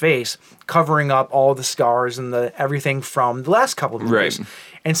latex on its face, covering up all the scars and everything from the last couple of movies. Right.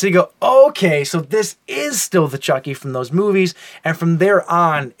 And so you go, okay, so this is still the Chucky from those movies, and from there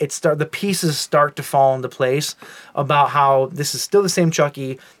on, the pieces start to fall into place about how this is still the same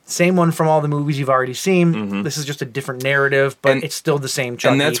Chucky, same one from all the movies you've already seen. This is just a different narrative, but it's still the same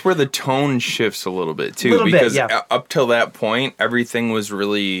Chucky. And that's where the tone shifts a little bit too, because up till that point, everything was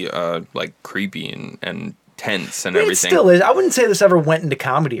really like creepy and tense and everything. It still is. I wouldn't say this ever went into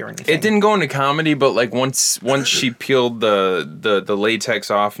comedy or anything. It didn't go into comedy, but like once she peeled the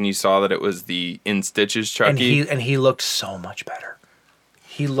latex off and you saw that it was the in stitches Chucky, and he looked so much better.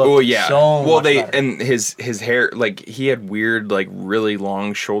 He looked so much better. And his hair, like, he had weird, like, really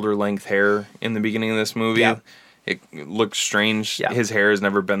long shoulder length hair in the beginning of this movie. Yeah. It looked strange. Yeah. His hair has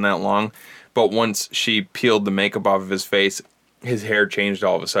never been that long. But once she peeled the makeup off of his face, his hair changed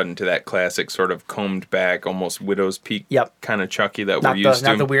all of a sudden to that classic sort of combed back, almost widow's peak kind of Chucky that we're used to.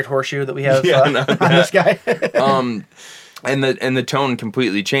 Not the weird horseshoe that we have on this guy. And the tone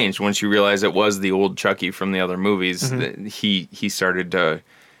completely changed once you realize it was the old Chucky from the other movies. He started to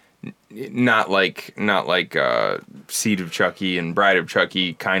not like Seed of Chucky and Bride of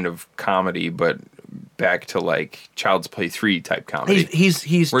Chucky kind of comedy, but back to like Child's Play 3 type comedy. He's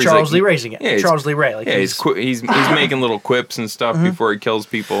Charles Lee raising it. Yeah, Charles Lee Ray. Like, he's making little quips and stuff before he kills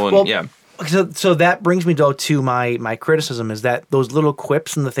people, and So that brings me to my criticism is that those little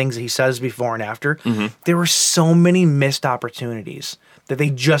quips and the things that he says before and after, there were so many missed opportunities that they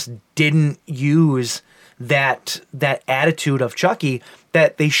just didn't use that attitude of Chucky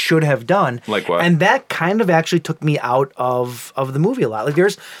that they should have done. Like what? And that kind of actually took me out of the movie a lot. Like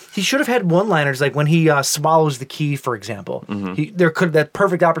he should have had one-liners, like when he swallows the key, for example. That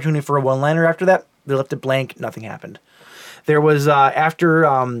perfect opportunity for a one-liner after that. They left it blank. Nothing happened. There was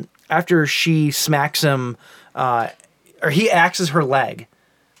after she smacks him, or he axes her leg,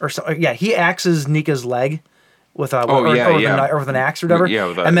 he axes Nika's leg with with an axe or whatever.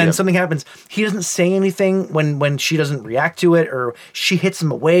 And then something happens. He doesn't say anything when she doesn't react to it, or she hits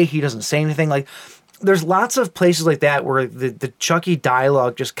him away. He doesn't say anything. Like, there's lots of places like that where the Chucky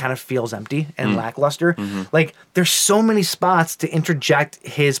dialogue just kind of feels empty and lackluster. Like, there's so many spots to interject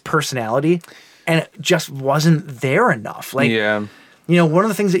his personality, and it just wasn't there enough. Like, Yeah. you know, one of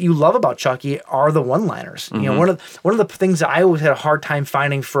the things that you love about Chucky are the one-liners. You know, one of the things that I always had a hard time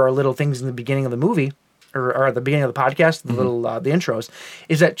finding for our little things in the beginning of the movie, or at the beginning of the podcast, the little the intros,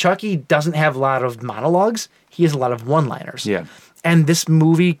 is that Chucky doesn't have a lot of monologues. He has a lot of one-liners. Yeah. And this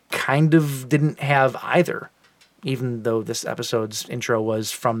movie kind of didn't have either, even though this episode's intro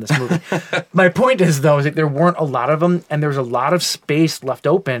was from this movie. My point is, though, is that there weren't a lot of them, and there was a lot of space left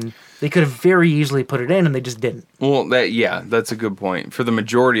open. They could have very easily put it in, and they just didn't. Well, that's a good point. For the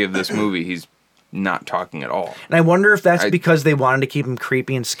majority of this movie, he's not talking at all. And I wonder if that's because they wanted to keep him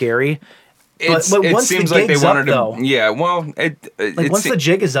creepy and scary. But It once seems the like they gig's wanted up, to. though, Yeah, well, once the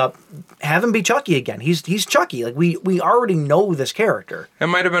jig is up, have him be Chucky again. He's Chucky. Like, we already know this character. It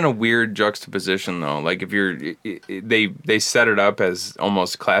might have been a weird juxtaposition, though. Like, if they set it up as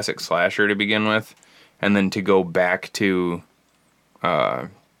almost classic slasher to begin with, and then to go back to, I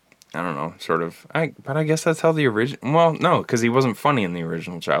don't know, sort of. But I guess that's how the original. Well, no, because he wasn't funny in the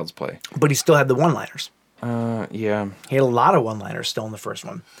original Child's Play. But he still had the one-liners. Yeah. He had a lot of one-liners still in the first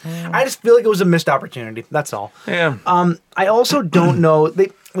one. I just feel like it was a missed opportunity. That's all. Yeah. I also don't know.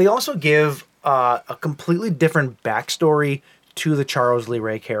 They also give a completely different backstory to the Charles Lee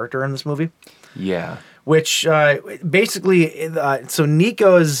Ray character in this movie. Yeah. Which basically, so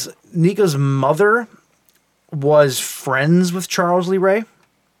Nico's mother was friends with Charles Lee Ray.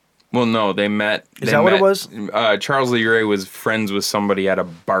 Well, no, they met. Is that what it was? Charles Lee Ray was friends with somebody at a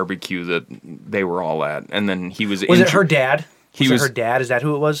barbecue that they were all at, and then he was. Was it her dad? Was it her dad? Is that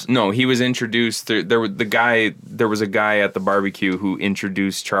who it was? No, he was introduced. There was a guy at the barbecue who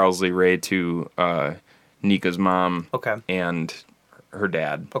introduced Charles Lee Ray to Nika's mom. Okay. And her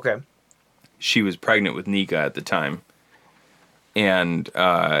dad. Okay. She was pregnant with Nika at the time, and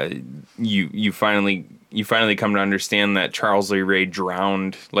you finally come to understand that Charles Lee Ray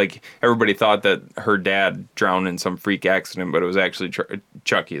drowned. Like, everybody thought that her dad drowned in some freak accident, but it was actually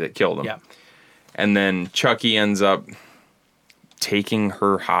Chucky that killed him. Yeah. And then Chucky ends up taking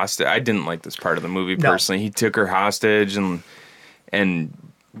her hostage. I didn't like this part of the movie personally. He took her hostage and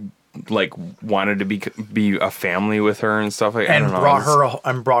like wanted to be a family with her and stuff like that.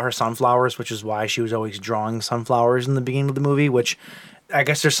 And brought her sunflowers, which is why she was always drawing sunflowers in the beginning of the movie, which I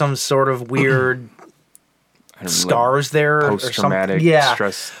guess there's some sort of weird scars there, post-traumatic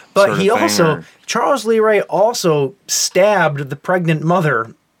stress. But he also, Charles Lee Ray also stabbed the pregnant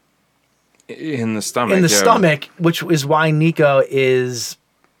mother in the stomach. Which is why Nika is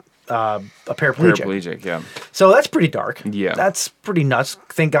a paraplegic. Yeah. So that's pretty dark. Yeah. That's pretty nuts.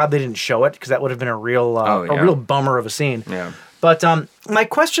 Thank God they didn't show it, because that would have been a real bummer of a scene. Yeah. But my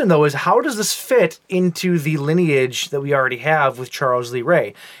question, though, is how does this fit into the lineage that we already have with Charles Lee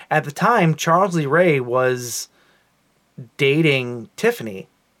Ray? At the time, Charles Lee Ray was dating Tiffany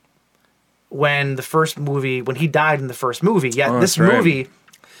when he died in the first movie. Yet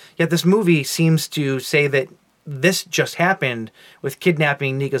this movie seems to say that this just happened with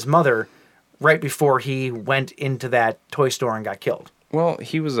kidnapping Nika's mother right before he went into that toy store and got killed. Well,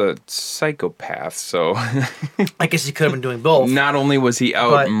 he was a psychopath, so I guess he could have been doing both. Not only was he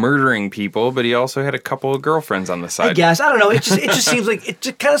out murdering people, but he also had a couple of girlfriends on the side. I guess, I don't know. It just seems like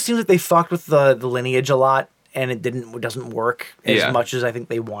kind of seems like they fucked with the lineage a lot, and it doesn't work as much as I think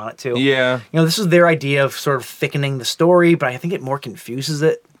they want it to. Yeah. You know, this is their idea of sort of thickening the story, but I think it more confuses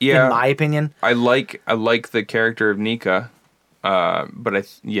it. Yeah. In my opinion. I like the character of Nika, but I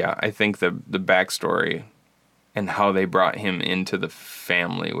think the backstory and how they brought him into the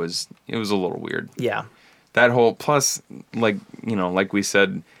family was a little weird. Yeah. That whole, plus, like we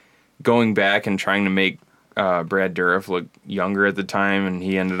said, going back and trying to make Brad Dourif look younger at the time, and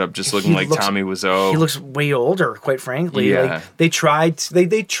he ended up just looking like Tommy Wiseau. He looks way older, quite frankly. Yeah. Like, they tried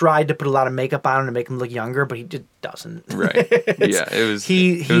to put a lot of makeup on him to make him look younger, but he just doesn't. Right. Yeah, it was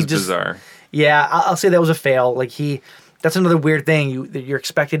bizarre. Yeah, I'll say that was a fail. Like, that's another weird thing. You're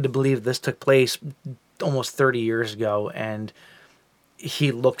expected to believe this took place almost 30 years ago, and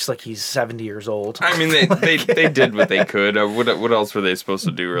he looks like he's 70 years old. I mean, they did what they could. What else were they supposed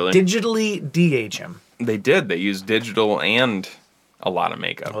to do, really? Digitally de-age him. They did. They used digital and a lot of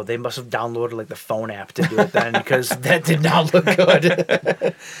makeup. Oh, they must have downloaded like the phone app to do it then, because that did not look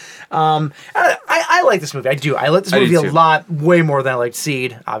good. I like this movie. I do. I like this movie a lot, way more than I liked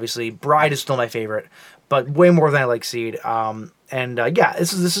Seed. Obviously, Bride is still my favorite, but way more than I like Seed.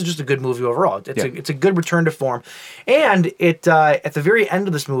 This is just a good movie overall. It's a good return to form, and it at the very end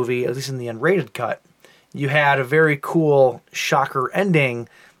of this movie, at least in the unrated cut, you had a very cool shocker ending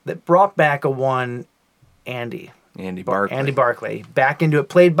that brought back a one Andy Barclay. Andy Barclay back into it,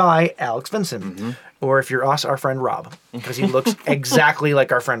 played by Alex Vincent, or if you're us, our friend Rob, because he looks exactly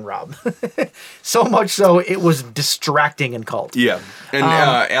like our friend Rob. So much so it was distracting in Cult. Yeah, and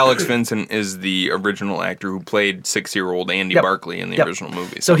Alex Vincent is the original actor who played 6-year-old Andy Barclay in the original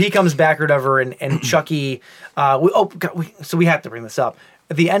movie. So he comes back or whatever, and Chucky. So we have to bring this up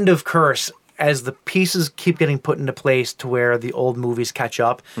at the end of Curse. As the pieces keep getting put into place to where the old movies catch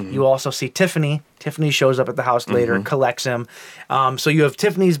up, you also see Tiffany. Tiffany shows up at the house later, collects him. So you have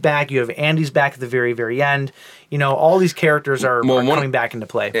Tiffany's back, you have Andy's back at the very, very end. You know, all these characters are coming back into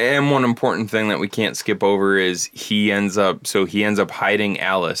play. And one important thing that we can't skip over is he ends up hiding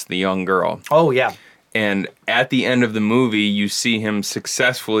Alice, the young girl. Oh, yeah. And at the end of the movie, you see him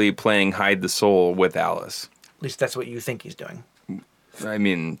successfully playing hide the soul with Alice. At least that's what you think he's doing. I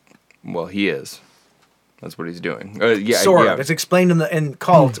mean... Well, he is. That's what he's doing. Sort of. It's explained in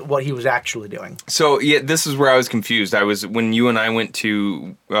Cult what he was actually doing. So, yeah, this is where I was confused. When you and I went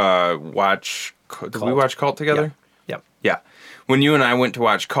to watch... Did we watch Cult together? Yep. Yeah. When you and I went to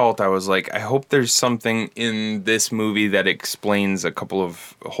watch Cult, I was like, I hope there's something in this movie that explains a couple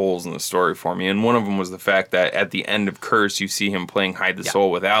of holes in the story for me. And one of them was the fact that at the end of Curse, you see him playing Hide the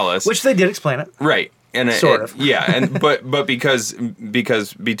Soul with Alice. Which they did explain it. Right. And sort of. Yeah, and but because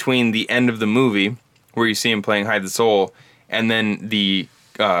between the end of the movie where you see him playing Hide the Soul and then the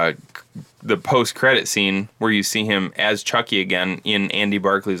post-credit scene where you see him as Chucky again in Andy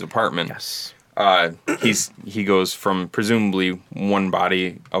Barclay's apartment. Yes. He goes from presumably one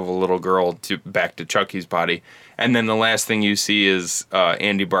body of a little girl back to Chucky's body. And then the last thing you see is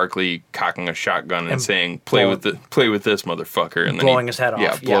Andy Barclay cocking a shotgun and saying, "Play with this, motherfucker," and then blowing his head off.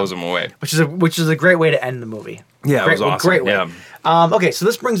 Yeah, blows him away. Which is a great way to end the movie. Yeah, it was awesome. Great way. Yeah. Okay, so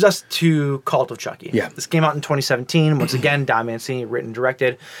this brings us to Cult of Chucky. Yeah. This came out in 2017. Once again, Don Mancini, written and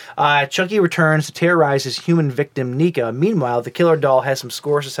directed. Chucky returns to terrorize his human victim, Nika. Meanwhile, the killer doll has some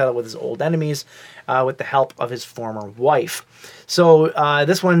scores to settle with his old enemies with the help of his former wife. So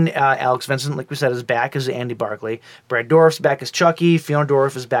this one, Alex Vincent, like we said, is back as Andy Barclay. Brad Dourif's back as Chucky. Fiona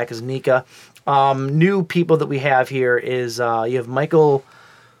Dourif is back as Nika. New people that we have here is you have Michael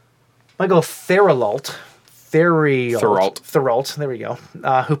Therault, there we go,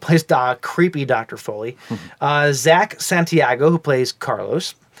 who plays creepy Dr. Foley. Zach Santiago, who plays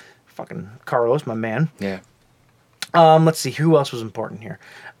Carlos. Fucking Carlos, my man. Yeah. Let's see, who else was important here?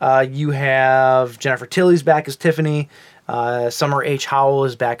 You have Jennifer Tilly's back as Tiffany. Summer H. Howell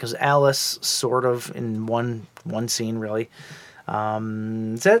is back as Alice, sort of, in one scene, really.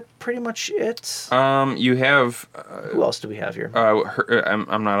 Is that pretty much it? You have... who else do we have here?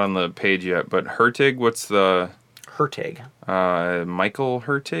 I'm not on the page yet, but Hertig, what's the... Hertig. Michael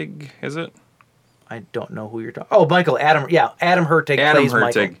Hertig, is it? I don't know who you're talking... Oh, Michael, Adam Hertig plays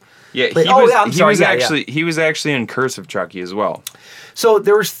Michael. Yeah, he was actually in Curse of Chucky as well. So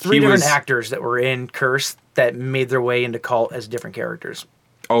there was three different actors that were in Curse that made their way into Cult as different characters.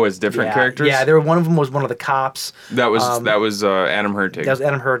 Oh, as different characters? Yeah, one of them was one of the cops. That was Adam Hertig. That was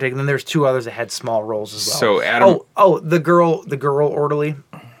Adam Hertig, and then there's two others that had small roles as well. So Adam. The girl orderly,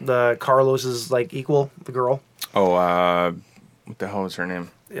 the Carlos's equal, the girl. Oh, what the hell was her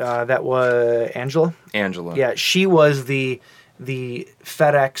name? That was Angela. Angela. Yeah, she was the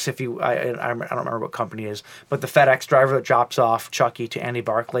FedEx, I don't remember what company it is, but the FedEx driver that drops off Chucky to Andy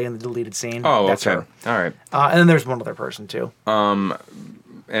Barclay in the deleted scene. Oh, that's okay. her. All right. And then there's one other person too. Adam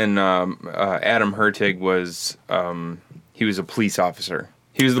Hertig was he was a police officer.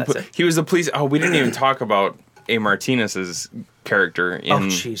 He was the police. Oh, we didn't even talk about A. Martinez's character in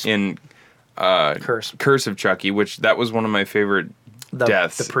Curse of Chucky, which that was one of my favorite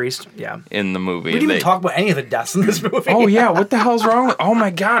deaths. The priest, yeah. In the movie. We didn't even talk about any of the deaths in this movie. Oh, yeah. What the hell's wrong with... Oh,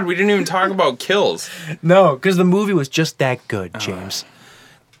 my God. We didn't even talk about kills. No, because the movie was just that good, James.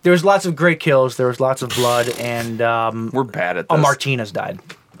 There was lots of great kills. There was lots of blood, and... we're bad at this. Martinez died.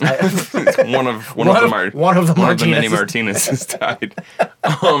 one of the many Martinez's died.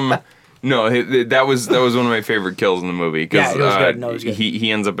 No, that was one of my favorite kills in the movie. Yeah, it was good. No, it was good.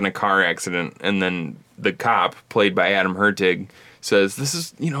 He ends up in a car accident, and then the cop, played by Adam Hertig, says, "This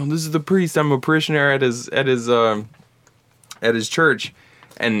is the priest. I'm a parishioner at his church,"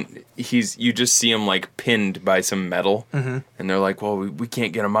 and you just see him pinned by some metal, and they're like, "Well, we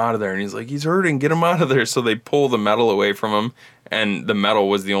can't get him out of there," and he's like, "He's hurting. Get him out of there." So they pull the metal away from him, and the metal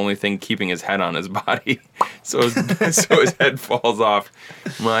was the only thing keeping his head on his body, so his head falls off.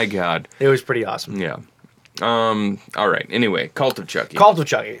 My God, it was pretty awesome. Yeah. All right. Anyway, Cult of Chucky. So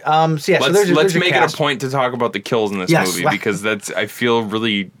let's make it a point to talk about the kills in this movie because I feel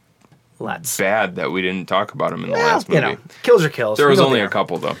really bad that we didn't talk about him in the last movie. Kills are kills. There was only a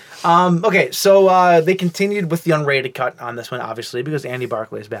couple, though. Okay, so they continued with the unrated cut on this one, obviously, because Andy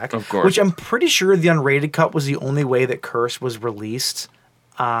Barclay is back. Of course. Which I'm pretty sure the unrated cut was the only way that Curse was released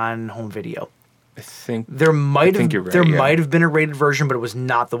on home video. I think there might have you're right, there might have been a rated version, but it was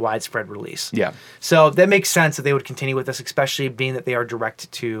not the widespread release. Yeah. So that makes sense that they would continue with this, especially being that they are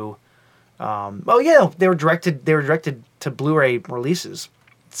directed to. They were directed to Blu-ray releases,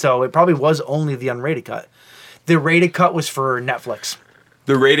 so it probably was only the unrated cut. The rated cut was for Netflix.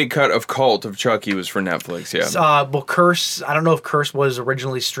 The rated cut of Cult of Chucky was for Netflix, yeah. Curse, I don't know if Curse was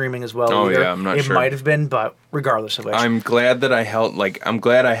originally streaming as well. Oh, either. yeah, I'm not sure. It might have been, but regardless of which. I'm glad I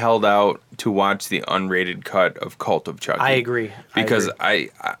held out to watch the unrated cut of Cult of Chucky. I agree. Because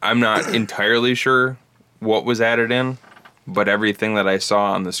I'm not entirely sure what was added in, but everything that I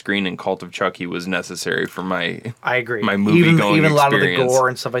saw on the screen in Cult of Chucky was necessary for my I agree. My movie even going a lot of the experience. gore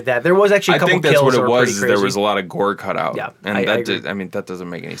and stuff like that. There was actually a couple I think that's kills what that it were was. pretty Is crazy. there was a lot of gore cut out. Yeah, and I that agree. that doesn't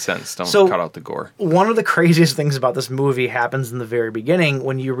make any sense. Don't cut out the gore. One of the craziest things about this movie happens in the very beginning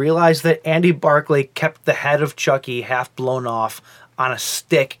when you realize that Andy Barclay kept the head of Chucky half blown off on a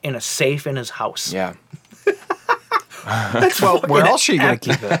stick in a safe in his house. Yeah. That's where else are you going to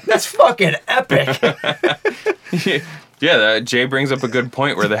keep it? That's fucking epic. Yeah, Jay brings up a good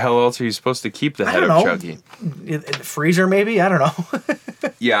point. Where the hell else are you supposed to keep the head of Chucky? In the freezer, maybe? I don't know.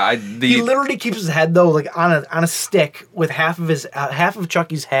 Yeah, he literally keeps his head though, like on a stick with half of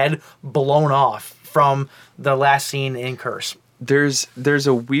Chucky's head blown off from the last scene in Curse. There's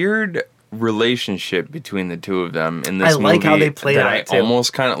a weird relationship between the two of them in this movie. I like how they played it. I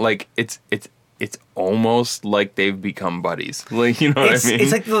almost kind of like it's almost like they've become buddies. Like, you know what I mean?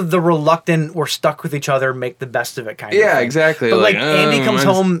 It's like the reluctant, we're stuck with each other, make the best of it kind of thing. Yeah, exactly. But like Andy comes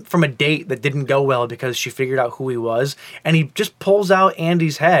home from a date that didn't go well because she figured out who he was, and he just pulls out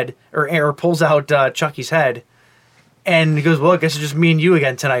Andy's head, or pulls out Chucky's head, and he goes, well, I guess it's just me and you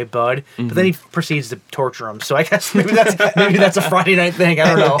again tonight, bud. Mm-hmm. But then he proceeds to torture him. So I guess maybe that's a Friday night thing. I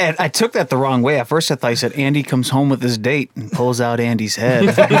don't know. And I took that the wrong way. At first I thought you said Andy comes home with his date and pulls out Andy's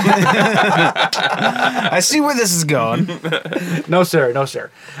head. I see where this is going. No, sir.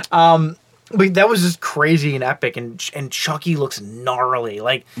 But that was just crazy and epic, and Chucky looks gnarly.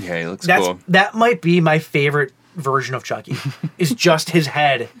 Like, yeah, he looks cool. That might be my favorite version of Chucky, is just his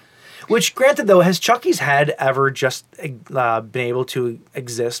head. Which, granted, though, has Chucky's head ever just been able to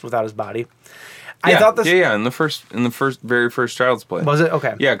exist without his body? Yeah, I thought this. Yeah. In the very first Child's Play. Was it?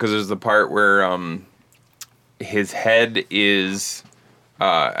 Okay. Yeah, because there's the part where his head is.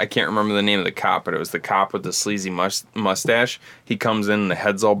 I can't remember the name of the cop, but it was the cop with the sleazy mustache. He comes in, and the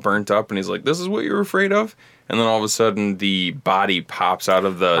head's all burnt up, and he's like, "This is what you're afraid of." And then all of a sudden, the body pops out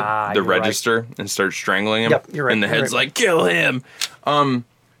of the register and starts strangling him. Yep, you're right. And the head's like, "Kill him!"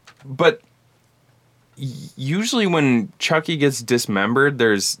 But usually when Chucky gets dismembered,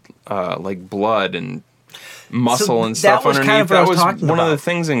 there's like blood and muscle and stuff underneath. Kind of that was talking one about. of the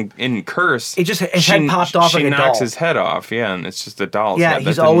things in Curse. His head popped off like a doll. She knocks his head off, yeah, and it's just a doll's Yeah, head.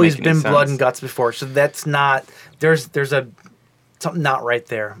 he's always been blood and guts before, so that's not. There's something not right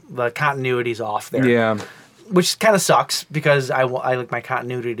there. The continuity's off there. Yeah, which kind of sucks because I like my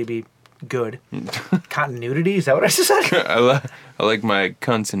continuity to be good. Continuity? Is that what I just said? I like my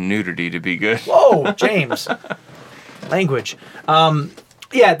continuity to be good. Whoa, James. Language.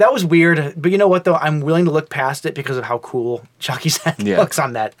 Yeah, that was weird. But you know what, though? I'm willing to look past it because of how cool Chucky's head looks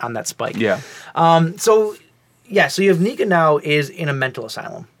on that spike. Yeah. So you have Nika now is in a mental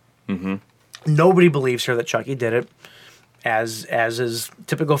asylum. Mm-hmm. Nobody believes her that Chucky did it, as is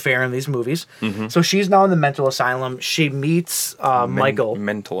typical fare in these movies. Mm-hmm. So she's now in the mental asylum. She meets Michael.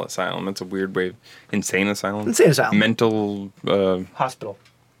 Mental asylum. That's a weird way. Insane asylum. Insane asylum. Mental hospital.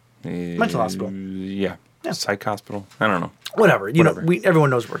 Mental hospital. Yeah. Psych hospital. I don't know. Whatever.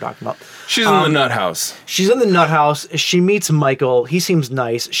 Everyone knows what we're talking about. She's in the nut house. She's in the nut house. She meets Michael. He seems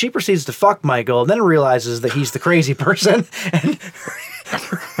nice. She proceeds to fuck Michael, and then realizes that he's the crazy person.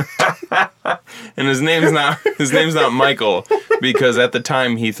 And his name's not Michael, because at the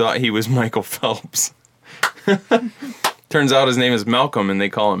time he thought he was Michael Phelps. Turns out his name is Malcolm, and they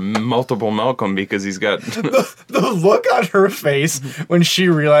call him Multiple Malcolm because he's got... the look on her face when she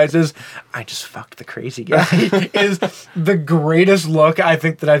realizes, I just fucked the crazy guy, is the greatest look I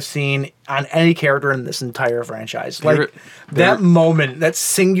think that I've seen on any character in this entire franchise. Like, that moment, that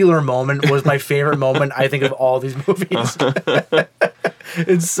singular moment was my favorite moment, I think, of all these movies.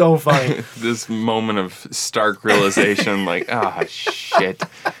 It's so funny. This moment of stark realization, like, shit.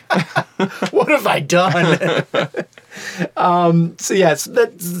 What have I done?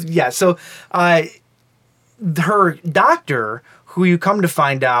 So her doctor, who you come to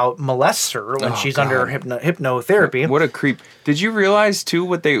find out molests her when she's under hypnotherapy. What a creep! Did you realize too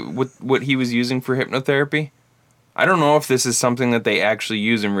what he was using for hypnotherapy? I don't know if this is something that they actually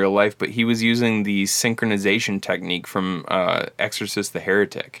use in real life, but he was using the synchronization technique from Exorcist the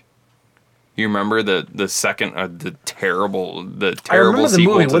Heretic. You remember the second the terrible I remember the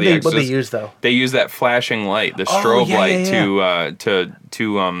sequel movie. to What the they Exorcist. use though? They use that flashing light, the strobe light,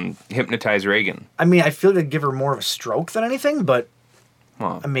 to hypnotize Reagan. I mean, I feel like give her more of a stroke than anything, but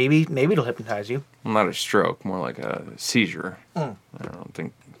Well, maybe it'll hypnotize you. not a stroke, more like a seizure. I don't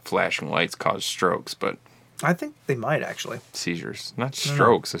think flashing lights cause strokes, but I think they might actually. seizures, not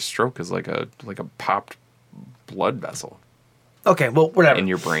strokes. A stroke is like a popped blood vessel Okay, well, whatever. in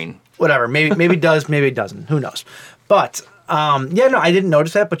your brain. Whatever. Maybe it does. Maybe it doesn't. Who knows? But yeah, no, I didn't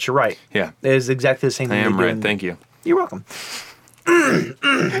notice that. But you're right. Yeah, It is exactly the same thing. I am they do right. in- Thank you. You're welcome.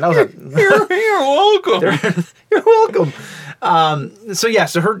 That was You're welcome. You're welcome.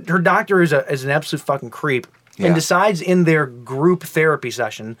 So her doctor is an absolute fucking creep. Yeah. And decides in their group therapy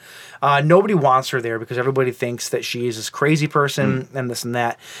session, nobody wants her there because everybody thinks that she is this crazy person and this and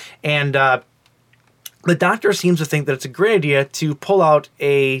that. And the doctor seems to think that it's a great idea to pull out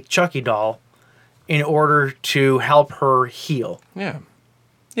a Chucky doll in order to help her heal. Yeah.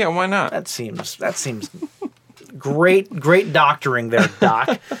 Yeah, why not? That seems great doctoring there,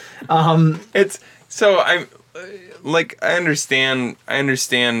 Doc. It's so I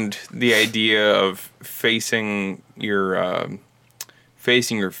understand the idea of facing your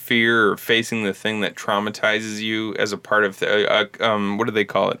fear or facing the thing that traumatizes you as a part of what do they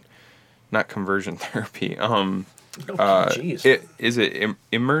call it? Not conversion therapy. Jeez. Is it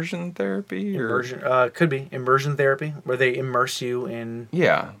immersion therapy or Immersion, could be immersion therapy, where they immerse you in.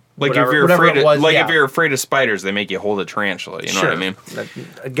 yeah. Like Whatever- if you're whatever afraid it of, was, if yeah. you're afraid of spiders, they make you hold a tarantula. You know what I mean?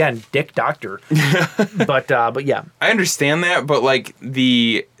 Again, dick doctor. but yeah. I understand that, but like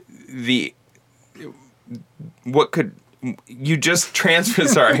the what could you just transfer?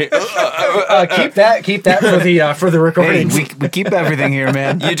 Sorry, Keep that for the Hey, recordings. we keep everything here,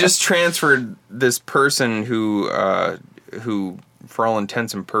 man. you just transferred this person who, for all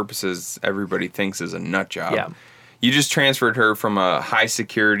intents and purposes, everybody thinks is a nut job. Yeah. You just transferred her from a high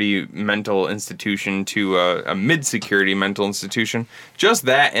security mental institution to a mid security mental institution. Just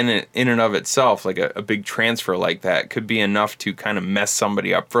that in and of itself, like a big transfer like that, could be enough to kind of mess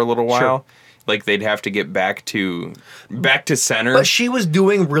somebody up for a little while. Sure. Like they'd have to get back to center. But she was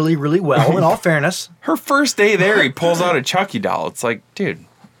doing really, really well, in all fairness. Her first day there, he pulls out a Chucky doll. It's like, dude,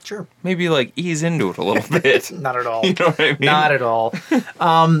 Sure. maybe like ease into it a little bit. Not at all. You know what I mean? Not at all.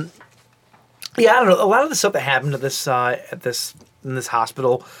 Yeah, I don't know. A lot of the stuff that happened to this in this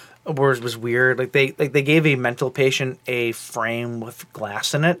hospital was weird. Like they gave a mental patient a frame with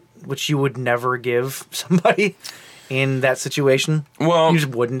glass in it, which you would never give somebody in that situation. Well, you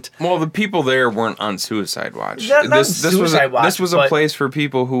just wouldn't. Well, the people there weren't on suicide watch. Not suicide watch, This was a but- place for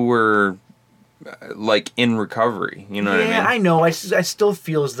people who were like in recovery. You know what I mean? I know. I still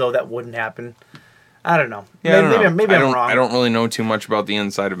feel as though that wouldn't happen. I don't know. Yeah, I don't know. Maybe I'm wrong. I don't really know too much about the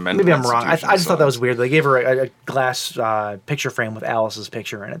inside of mental Maybe I'm wrong. I institutions, just thought that was weird. They gave her a glass picture frame with Alice's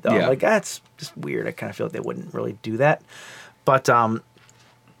picture in it, though. Yeah. Like, that's just weird. I kind of feel like they wouldn't really do that. But anyway,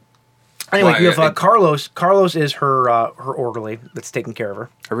 Well, you have Carlos. Carlos is her orderly that's taking care of her.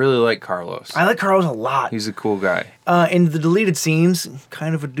 I really like Carlos. I like Carlos a lot. He's a cool guy. In the deleted scenes,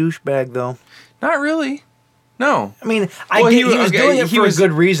 kind of a douchebag, though. Not really. No. I mean, Well, he was doing it he for was-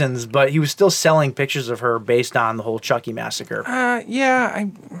 good reasons, but he was still selling pictures of her based on the whole Chucky massacre. Yeah,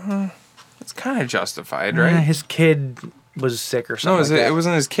 it's kind of justified, right? His kid was sick or No, something. it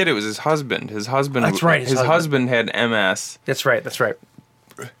wasn't his kid. It was his husband. His husband. That's right, His husband had MS. That's right.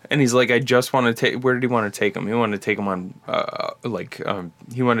 And he's like, I just want to take. Where did he want to take him? He wanted to take him on,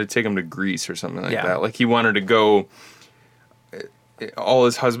 he wanted to take him to Greece or something like Yeah. that. Like he wanted to go. All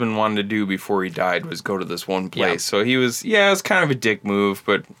his husband wanted to do before he died was go to this one place. Yeah. So he was, it was kind of a dick move,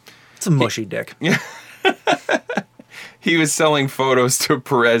 but It's a mushy dick. yeah, he was selling photos to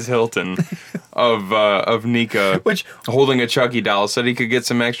Perez Hilton of Nika, Which- holding a Chucky doll, so that he could get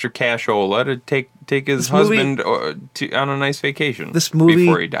some extra cashola to take his husband on a nice vacation. This movie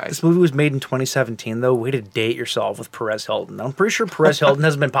before he died. This movie was made in 2017, though. Way to date yourself with Perez Hilton. I'm pretty sure Perez Hilton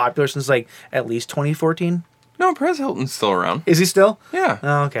hasn't been popular since like at least 2014. No, Perez Hilton's still around. Is he still? Yeah.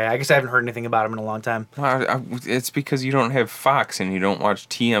 Oh, okay. I guess I haven't heard anything about him in a long time. It's because you don't have Fox and you don't watch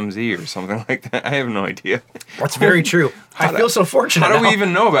TMZ or something like that. I have no idea. That's very true. I feel so fortunate. How do now. we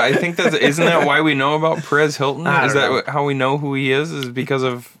even know about it? I think isn't that why we know about Perez Hilton? Is that know. how we know who he is? Is because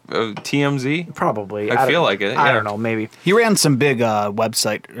of TMZ? Probably. I feel like it. I yeah. don't know. Maybe. He ran some big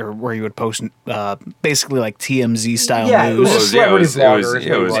website or where you would post basically like TMZ style Yeah, it news. was a celebrity vlogger.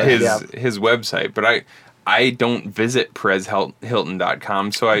 It was Yeah. his website, but I don't visit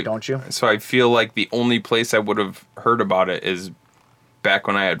PerezHilton.com, so Don't you? So I feel like the only place I would have heard about it is back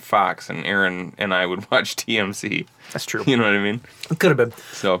when I had Fox and Aaron and I would watch TMZ. That's true. You know what I mean? It could have been.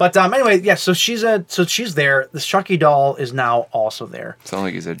 So, But anyway, yeah. So she's there. The Chucky doll is now also there. sound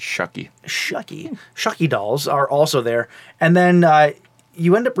like you said Shucky. Chucky dolls are also there, and then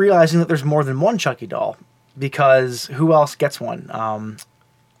you end up realizing that there's more than one Chucky doll because who else gets one?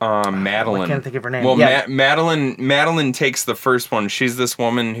 Madeline. I can't think of her name. Well, Yeah. Madeline takes the first one. She's this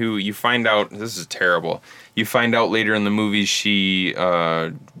woman who you find out. This is terrible. You find out later in the movie she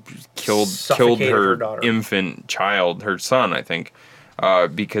killed Suffocated her her daughter. infant child, her son, I think,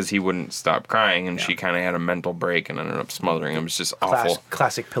 because he wouldn't stop crying, and she kind of had a mental break and ended up smothering him. It's just awful.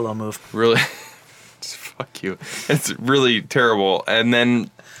 Classic pillow move. Really, just fuck you. It's really terrible. And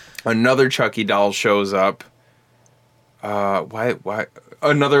then another Chucky doll shows up. Why?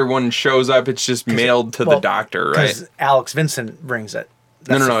 Another one shows up. It's just mailed to the doctor, right? Because Alex Vincent brings it.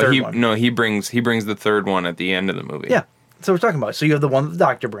 That's the third one. He brings the third one at the end of the movie. Yeah. So we're talking about. So you have the one that the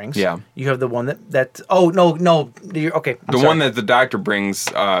doctor brings. Yeah. You have the one that. Oh no. Okay. The one that the doctor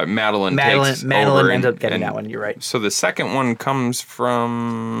brings, Madeline takes over ends up getting that one. You're right. So the second one comes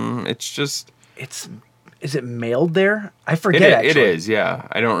from. Is it mailed there? I forget. Actually. It is. Yeah.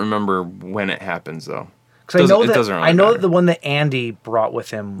 I don't remember when it happens though. Because I know that doesn't really I know matter. that the one that Andy brought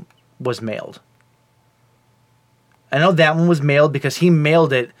with him was mailed. I know that one was mailed because he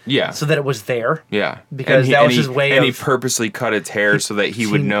mailed it. Yeah. So that it was there. Yeah. Because that was his way and of. he purposely cut its hair so that he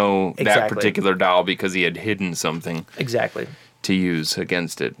would know that Exactly. particular doll because he had hidden something Exactly. to use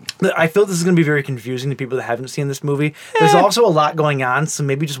against it. I feel this is going to be very confusing to people that haven't seen this movie. There's also a lot going on, so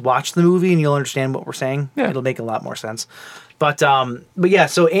maybe just watch the movie and you'll understand what we're saying. Yeah. It'll make a lot more sense. But yeah,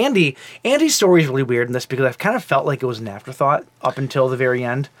 so Andy's story is really weird in this because I've kind of felt like it was an afterthought up until the very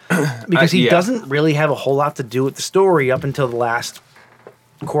end. Because he doesn't really have a whole lot to do with the story up until the last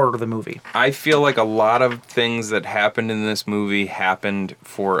quarter of the movie. I feel like a lot of things that happened in this movie happened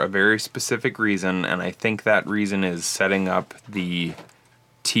for a very specific reason, and I think that reason is setting up the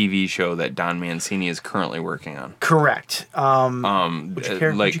TV show that Don Mancini is currently working on. Correct.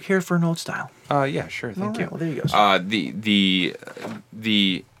 Would you care for an old style? Yeah, sure. Thank you. Well, there you go.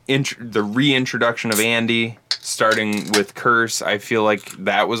 The reintroduction of Andy, starting with Curse, I feel like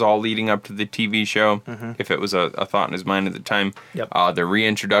that was all leading up to the TV show. Mm-hmm. If it was a thought in his mind at the time. Yep. The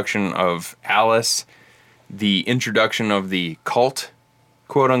reintroduction of Alice, the introduction of the cult,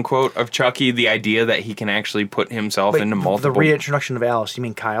 quote unquote, of Chucky, the idea that he can actually put himself into multiple. The reintroduction of Alice. You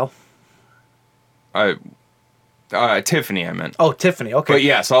mean Kyle? Tiffany, I meant. Oh, Tiffany. Okay. But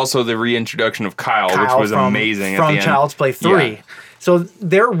yes, also the reintroduction of Kyle which was amazing from at the end. Child's Play 3. Yeah. So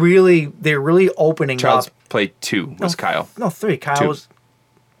they're really opening Child's up. Play 2 was Kyle. No, 3. Kyle 2. was.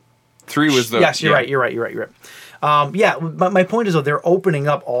 3 was the. Yes, you're right. You're right. Yeah, but my point is though they're opening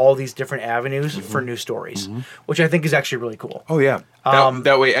up all these different avenues for new stories, which I think is actually really cool. Oh yeah.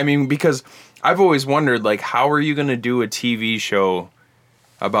 That way, I mean, because I've always wondered, like, how are you going to do a TV show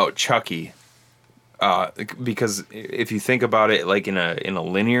about Chucky? Because if you think about it, like in a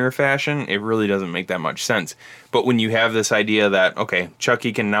linear fashion, it really doesn't make that much sense. But when you have this idea that okay,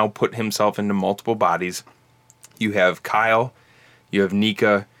 Chucky can now put himself into multiple bodies, you have Kyle, you have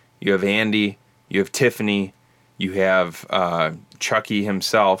Nika, you have Andy, you have Tiffany, you have Chucky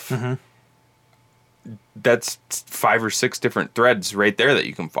himself. That's 5 or 6 different threads right there that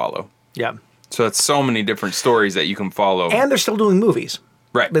you can follow. Yeah. So it's so many different stories that you can follow. And they're still doing movies.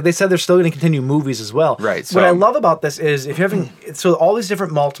 Right. But they said they're still going to continue movies as well. Right. What I love about this is if you're having so all these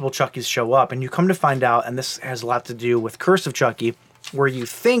different multiple Chuckies show up, and you come to find out, and this has a lot to do with Curse of Chucky, where you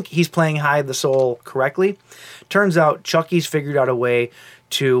think he's playing Hide the Soul correctly. Turns out Chucky's figured out a way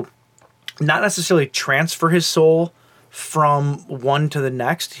to not necessarily transfer his soul from one to the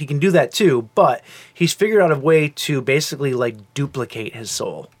next. He can do that too, but he's figured out a way to basically like duplicate his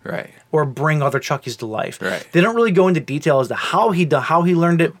soul. Right. Or bring other Chuckies to life. Right. They don't really go into detail as to how he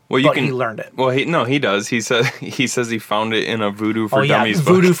learned it, he learned it. Well, he does. He says he found it in a Voodoo for Dummies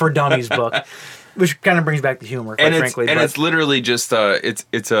book. Voodoo for Dummies book, which kind of brings back the humor, quite frankly. It's literally just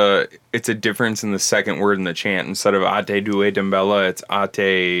it's a difference in the second word in the chant. Instead of Ate Due Dembella, it's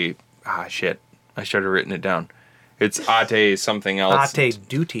Ate I should have written it down. It's Ate something else. Ate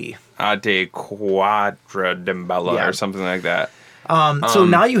Duty. Ate Quadradembella or something like that. So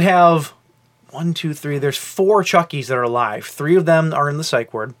now you have 1, 2, 3. There's 4 Chuckies that are alive. 3 of them are in the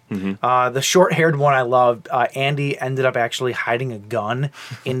psych ward. Mm-hmm. The short-haired one I loved. Andy ended up actually hiding a gun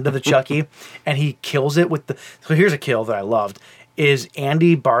into the Chucky, and he kills it with the. So here's a kill that I loved: is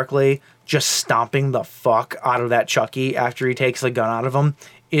Andy Barclay just stomping the fuck out of that Chucky after he takes the gun out of him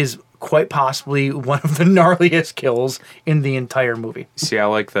is quite possibly one of the gnarliest kills in the entire movie. See, I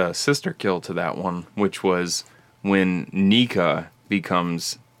like the sister kill to that one, which was when Nika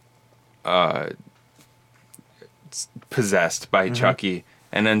becomes possessed by Chucky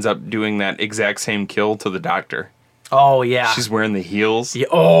and ends up doing that exact same kill to the doctor. Oh, yeah. She's wearing the heels that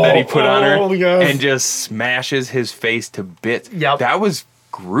that he put on her yes. and just smashes his face to bits. Yep. That was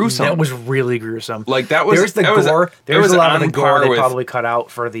gruesome. That was really gruesome. Like, that was... There's the that gore. Was, There's was a lot of the gore they with, probably cut out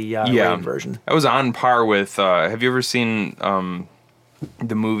for the rated version. That was on par with... have you ever seen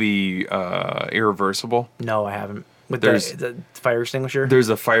the movie Irreversible? No, I haven't. With the fire extinguisher? There's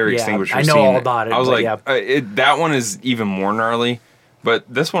a fire extinguisher I know scene. all about it. I was like, yeah. That one is even more gnarly, but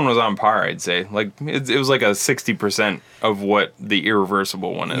this one was on par, I'd say. Like, it was like a 60% of what the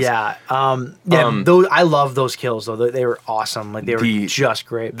Irreversible one is. Yeah. Those, I love those kills, though. They were awesome. Like, they were just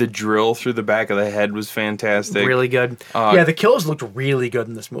great. The drill through the back of the head was fantastic. Really good. The kills looked really good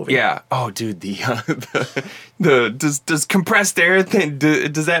in this movie. Yeah. Oh, dude, does compressed air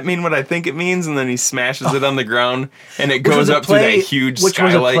does that mean what I think it means? And then he smashes it on the ground, and it goes up through that huge which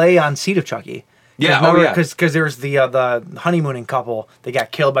skylight. was a play on Seed of Chucky. Yeah, because there was the honeymooning couple that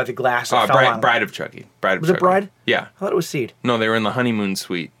got killed by the glass. That fell on Bride of Chucky. Was it Bride? Yeah. I thought it was Seed. No, they were in the honeymoon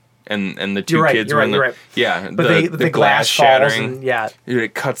suite, and the 2 You're right, kids you're were right, in you're right. Yeah, But the glass shattering. Falls and,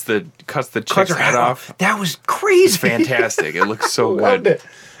 It cuts the chick's head off. That was crazy. It's fantastic. It looks so Loved good. It.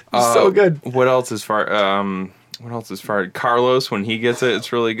 So good. What else is far? Carlos, when he gets it,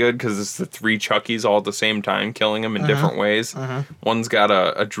 it's really good because it's the 3 Chuckies all at the same time, killing him in different ways. One's got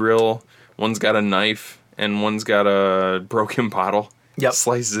a drill, one's got a knife, and one's got a broken bottle. Yep.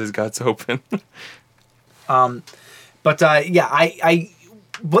 Slices his guts open.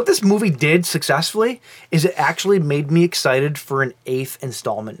 What this movie did successfully is it actually made me excited for an 8th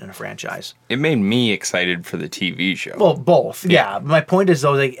installment in a franchise. It made me excited for the TV show. Well, both. Yeah. My point is,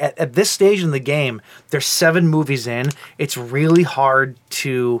 though, like, at this stage in the game, there's 7 movies in. It's really hard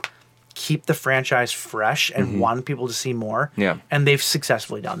to keep the franchise fresh and want people to see more. Yeah. And they've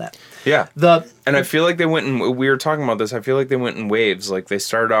successfully done that. Yeah. And I feel like they went in, we were talking about this, I feel like they went in waves. Like, they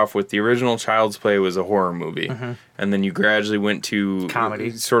started off with the original Child's Play was a horror movie. And then you gradually went to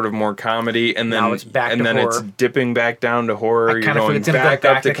comedy, sort of more comedy, and then now it's back and to then horror. It's dipping back down to horror. You're going back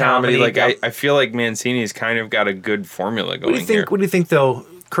up to comedy. Like, I feel like Mancini's kind of got a good formula going here. What do you think, though?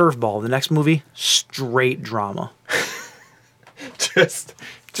 Curveball, the next movie, straight drama. Just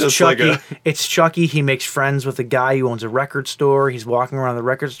Chucky. It's Chucky. He makes friends with a guy who owns a record store. He's walking around the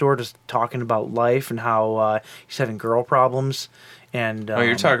record store just talking about life and how he's having girl problems. And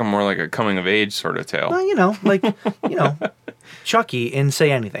you're talking more like a coming of age sort of tale. Well, Chucky in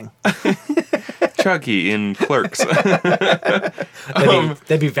Say Anything. Chucky in Clerks.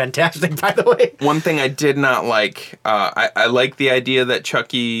 That'd be fantastic, by the way. One thing I did not like, I like the idea that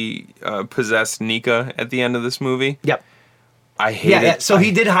Chucky possessed Nika at the end of this movie. Yep. I hate it. Yeah. So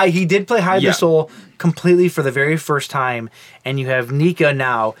he did play Hide the Soul completely for the very first time, and you have Nika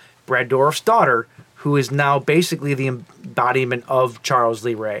now, Brad Dourif's daughter, who is now basically the embodiment of Charles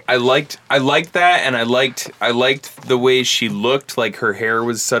Lee Ray. I liked that, and I liked the way she looked. Like, her hair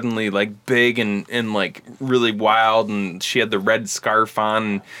was suddenly like big and like really wild, and she had the red scarf on,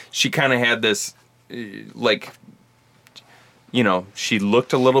 and she kind of had this like, she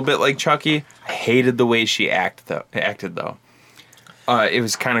looked a little bit like Chucky. I hated the way she acted though. It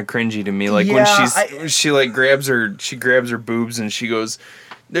was kind of cringy to me. Like, when she grabs her boobs and she goes,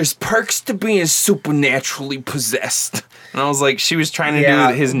 "There's perks to being supernaturally possessed." And I was like, she was trying to do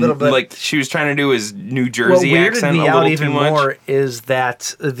his she was trying to do his New Jersey accent a little too much. More is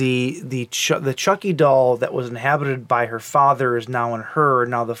that the Chucky doll that was inhabited by her father is now in her.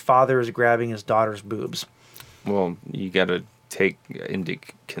 Now the father is grabbing his daughter's boobs. Well, you got to take into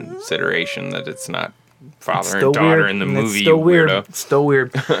consideration that it's not father and daughter in the movie. It's still weird. Weirdo. It's still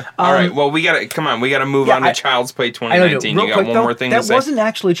weird. All right. Well, we gotta move on to Child's Play 2019. You got one more thing to say? That wasn't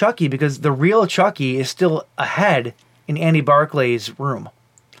actually Chucky, because the real Chucky is still ahead in Andy Barclay's room.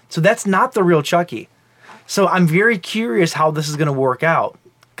 So that's not the real Chucky. So I'm very curious how this is going to work out,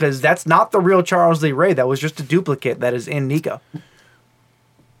 because that's not the real Charles Lee Ray. That was just a duplicate that is in Nika.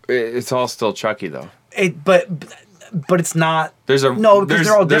 It's all still Chucky though. But it's not. Because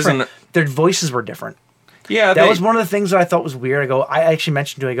they're all different. their voices were different. Yeah, that was one of the things that I thought was weird. I actually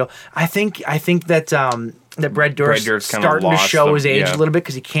mentioned to him, I think that that Brad Dourif's starting to show his age a little bit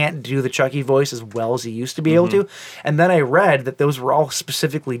because he can't do the Chucky voice as well as he used to be able to. And then I read that those were all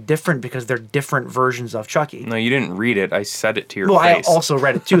specifically different because they're different versions of Chucky. No, you didn't read it. I said it to your I face. also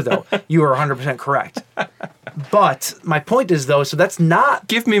read it too, though. You are 100% correct. But my point is, though, so that's not...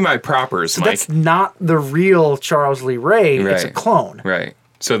 Give me my propers, Mike. That's not the real Charles Lee Ray. Right. It's a clone. Right.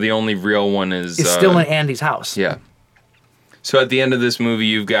 So the only real one is... It's still in Andy's house. Yeah. So at the end of this movie,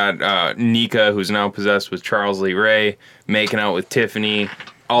 you've got Nika, who's now possessed with Charles Lee Ray, making out with Tiffany.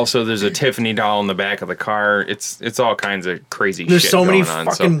 Also, there's a Tiffany doll in the back of the car. It's all kinds of crazy there's shit so many going on.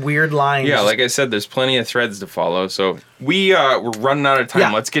 fucking weird lines. Yeah, like I said, there's plenty of threads to follow. So we're running out of time.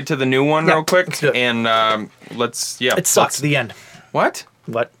 Yeah. Let's get to the new one real quick. Let's do it. And It sucks, the end. What?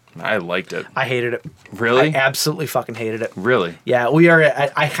 What? I liked it. I hated it. Really? I absolutely fucking hated it. Really? Yeah, we are.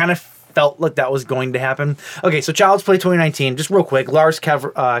 I kind of felt like that was going to happen. Okay, so Child's Play 2019, just real quick. Lars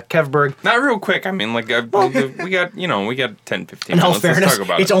Kevberg. Not real quick. I mean, like we got 10, 15 In all minutes. fairness, Let's talk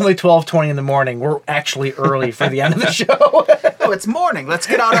about it's it. only 12:20 in the morning. We're actually early for the end of the show. Oh, it's morning. Let's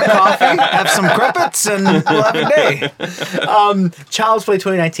get out our coffee, have some crumpets, and we'll have a day. Child's Play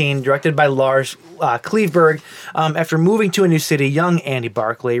 2019, directed by Lars Klevberg. After moving to a new city, young Andy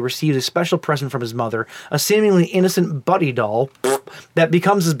Barclay receives a special present from his mother, a seemingly innocent buddy doll that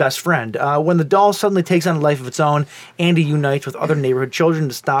becomes his best friend. When the doll suddenly takes on a life of its own, Andy unites with other neighborhood children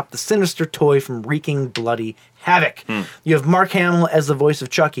to stop the sinister toy from wreaking bloody havoc. You have Mark Hamill as the voice of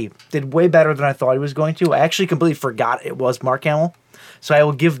Chucky. Did way better than I thought he was going to. I actually completely forgot it was Mark Hamill. So I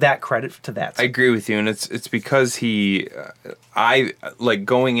will give that credit to that. I agree with you, and it's because I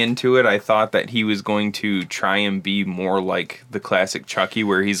going into it, I thought that he was going to try and be more like the classic Chucky,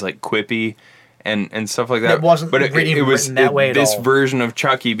 where he's like quippy and stuff like that. It wasn't but it was written that way at this all. version of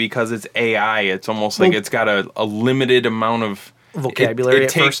Chucky, because it's AI, it's almost like it's got a limited amount of vocabulary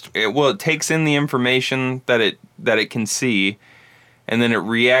at first. It takes in the information that it can see, and then it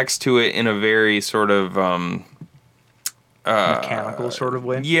reacts to it in a very sort of mechanical sort of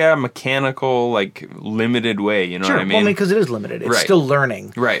way. Yeah, mechanical, like limited way. You know Sure. what I mean? Well, because it is limited. It's Right. still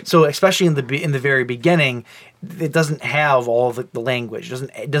learning. Right. So especially in the very beginning, it doesn't have all of the language.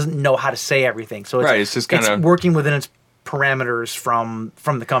 It doesn't know how to say everything. So It's just kind of working within its parameters from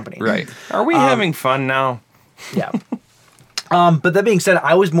the company. Right. Are we having fun now? Yeah. But that being said,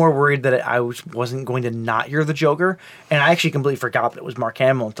 I was more worried that I wasn't going to not hear the Joker, and I actually completely forgot that it was Mark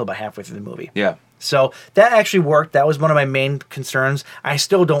Hamill until about halfway through the movie. Yeah. So that actually worked. That was one of my main concerns. I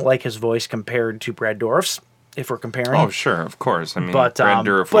still don't like his voice compared to Brad Dourif's, if we're comparing. Oh, sure, of course. I mean, But Brad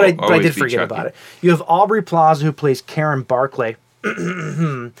Dourif but I always did be forget Chucky. about it. You have Aubrey Plaza, who plays Karen Barclay.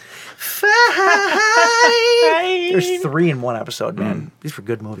 There's 3 in one episode, man. These were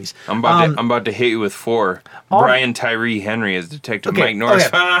good movies. I'm about to hit you with 4. Brian Tyree Henry as Detective Mike Norris.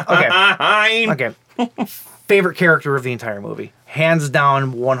 Okay. Favorite character of the entire movie, hands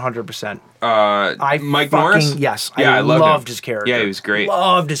down, 100%. Mike Norris. Yes, Yeah, I loved him. his character. Yeah, he was great.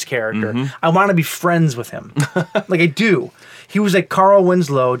 Loved his character. I want to be friends with him. Like I do. He was like Carl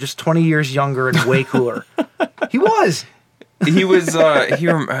Winslow, just 20 years younger and way cooler. He was. He was. Who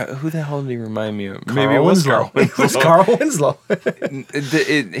the hell did he remind me of? Maybe it was Carl Winslow. It was Carl Winslow.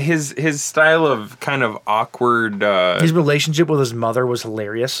 His style of kind of awkward. His relationship with his mother was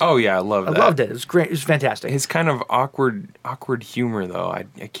hilarious. Oh yeah, I loved that. I loved it. It was great. It was fantastic. His kind of awkward humor, though. I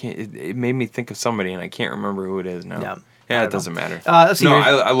can't. It made me think of somebody, and I can't remember who it is now. Yeah, it doesn't matter. Let's see. No,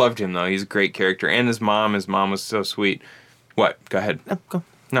 I loved him though. He's a great character, and his mom. His mom was so sweet. What? Go ahead. Go.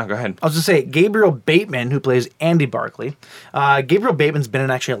 No, go ahead. I was going to say, Gabriel Bateman, who plays Andy Barclay. Gabriel Bateman's been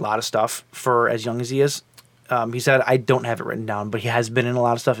in actually a lot of stuff for as young as he is. He said, I don't have it written down, but he has been in a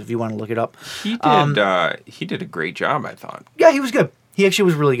lot of stuff if you want to look it up. He did a great job, I thought. Yeah, he was good. He actually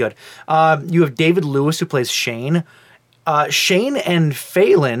was really good. You have David Lewis, who plays Shane. Shane and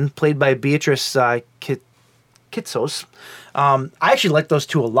Phelan, played by Beatrice Kitsos. I actually like those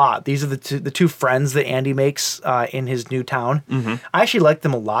two a lot. These are the two friends that Andy makes in his new town. I actually like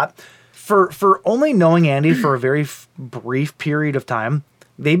them a lot. For only knowing Andy for a very brief period of time,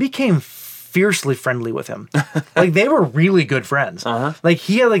 they became fiercely friendly with him. Like they were really good friends. Like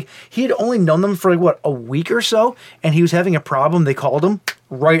he had only known them for like a week or so, and he was having a problem. They called him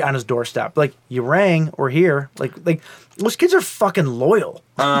right on his doorstep. Like, you rang, we're here. Like Those kids are fucking loyal.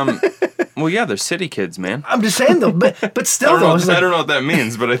 Well, yeah, they're city kids, man. I'm just saying though, but still I don't know what that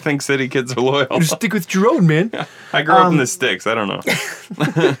means, but I think city kids are loyal. Just stick with your own, man. I grew up in the sticks. I don't know.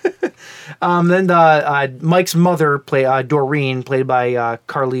 Then Mike's mother, Doreen, played by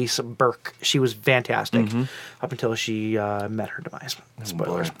Carlise Burke. She was fantastic up until she met her demise.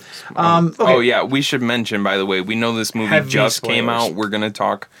 Spoilers. Okay. Oh, yeah. We should mention, by the way, we know this movie Heavy just came spoilers. out. We're going to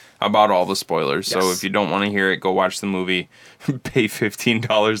talk about all the spoilers. So Yes. if you don't want to hear it, go watch the movie, pay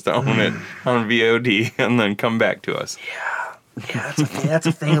 $15 to own it on VOD, and then come back to us. Yeah, that's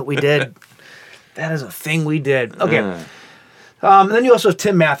a thing that we did. That is a thing we did. Okay. And then you also have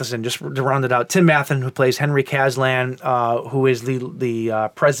Tim Matheson, just to round it out. Tim Matheson, who plays Henry Kaslan, who is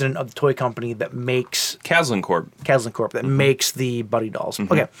the president of the toy company that makes... Kaslan Corp, that makes the Buddy dolls.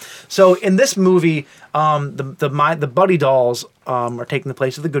 Okay, so in this movie, the Buddy dolls are taking the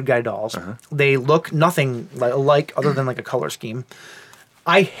place of the good guy dolls. They look nothing like other than like a color scheme.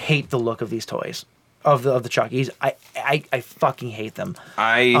 I hate the look of these toys. Of the Chuckies, I fucking hate them.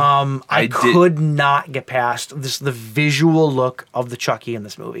 I could not get past the visual look of the Chucky in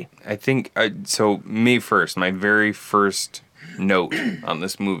this movie. I think so. Me first. My very first note on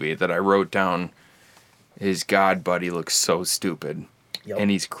this movie that I wrote down is, God, Buddy looks so stupid, and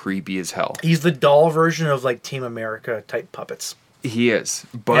he's creepy as hell. He's the doll version of like Team America type puppets. He is,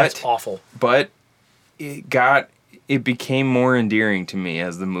 but that's awful. But it became more endearing to me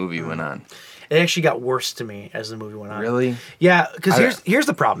as the movie went on. It actually got worse to me as the movie went on. Really? Yeah, because here's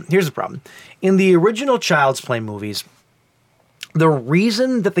the problem. Here's the problem. In the original Child's Play movies, the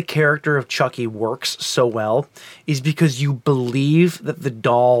reason that the character of Chucky works so well is because you believe that the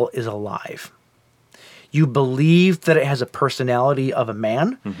doll is alive. You believe that it has a personality of a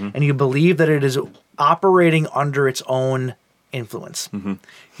man, and you believe that it is operating under its own influence.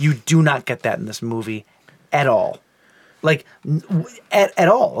 You do not get that in this movie at all. Like, at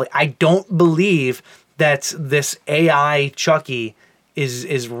all. Like, I don't believe that this AI Chucky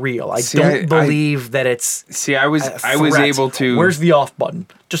is real. I don't believe that it's I was able to... Where's the off button?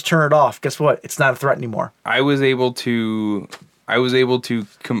 Just turn it off. Guess what? It's not a threat anymore. I was able to... I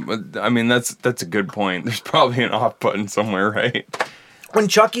mean, that's a good point. There's probably an off button somewhere, right? When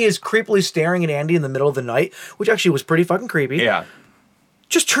Chucky is creepily staring at Andy in the middle of the night, which actually was pretty fucking creepy. Yeah.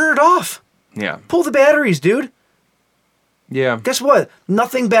 Just turn it off. Yeah. Pull the batteries, dude. Yeah. Guess what?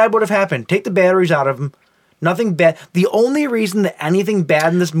 Nothing bad would have happened. Take the batteries out of him. Nothing bad. The only reason that anything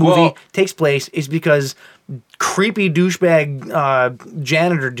bad in this movie takes place is because creepy douchebag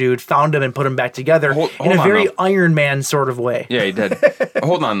janitor dude found him and put him back together in a very Iron Man sort of way. Yeah, he did.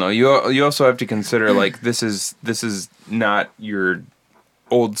 Hold on though. You also have to consider, like, this is not your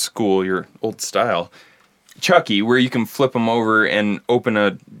old school, your old style Chucky, where you can flip him over and open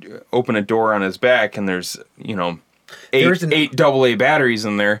a door on his back, and there's eight AA batteries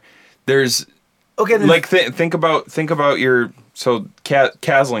in there. There's like think about your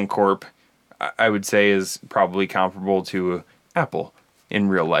Kaslan Corp. I would say is probably comparable to Apple in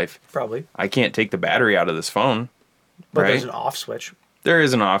real life. Probably. I can't take the battery out of this phone. But right? there's an off switch. There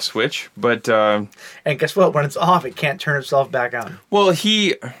is an off switch, but and guess what? When it's off, it can't turn itself back on. Well,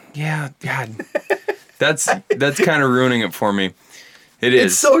 God, that's kind of ruining it for me. It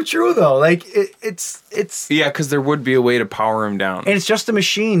is. It's so true though. Like it's. Yeah, because there would be a way to power him down. And it's just a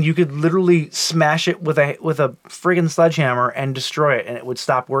machine. You could literally smash it with a friggin' sledgehammer and destroy it, and it would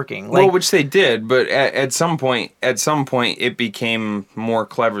stop working. Like, well, which they did, but at some point, it became more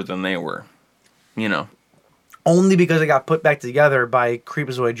clever than they were. You know. Only because it got put back together by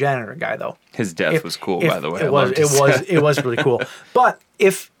Creepazoid janitor guy, though. His death was cool, by the way. It was really cool. But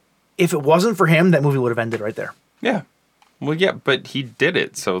if it wasn't for him, that movie would have ended right there. Yeah. Well, yeah, but he did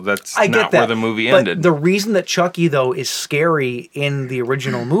it, so that's I not get that. where the movie But ended. the reason that Chucky, though, is scary in the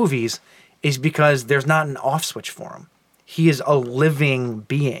original movies is because there's not an off switch for him. He is a living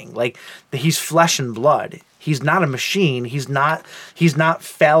being. Like, he's flesh and blood. He's not a machine. He's not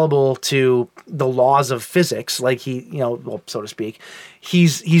fallible to the laws of physics, like so to speak.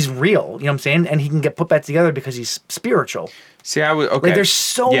 He's real, you know what I'm saying? And he can get put back together because he's spiritual. See, I would okay. Like, there's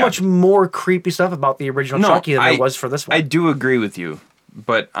so much more creepy stuff about the original Chucky than there was for this one. I do agree with you,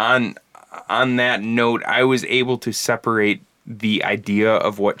 but on that note, I was able to separate the idea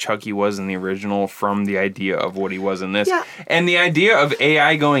of what Chucky was in the original from the idea of what he was in this. Yeah. And the idea of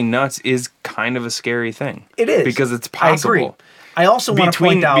AI going nuts is kind of a scary thing. It is. Because it's possible. I agree. I also want to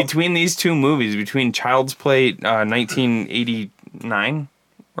point out... Between these two movies, between Child's Play 1989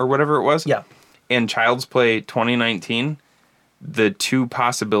 or whatever it was, yeah, and Child's Play 2019, the two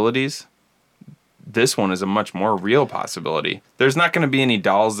possibilities, this one is a much more real possibility. There's not going to be any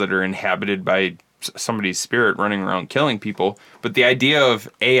dolls that are inhabited by somebody's spirit running around killing people. But the idea of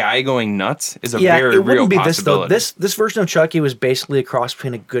AI going nuts is a Yeah, very it real wouldn't be possibility. this though. This version of Chucky was basically a cross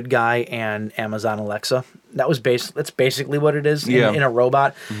between a good guy and Amazon Alexa. That's basically what it is in a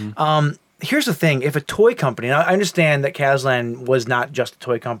robot. Here's the thing: if a toy company, now I understand that Kazlan was not just a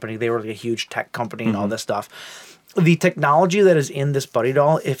toy company; they were like a huge tech company and all this stuff. The technology that is in this buddy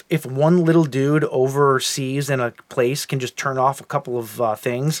doll, if one little dude overseas in a place can just turn off a couple of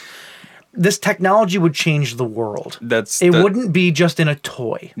things, this technology would change the world. It wouldn't be just in a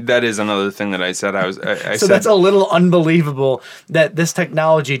toy. That is another thing that I said. I So said, that's a little unbelievable that this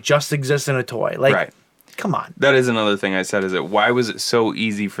technology just exists in a toy. Like, right. Come on. That is another thing I said. Is that why was it so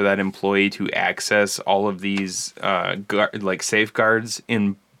easy for that employee to access all of these like safeguards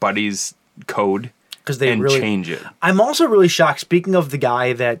in Buddy's code? Because they and really change it. I'm also really shocked. Speaking of the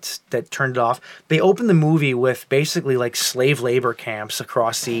guy that turned it off, they opened the movie with basically like slave labor camps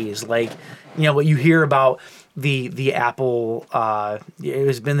across seas. Like, you know what you hear about the Apple. It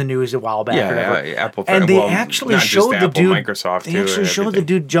has been the news a while back. Yeah, Apple. And they actually showed the dude. Microsoft they too, actually showed the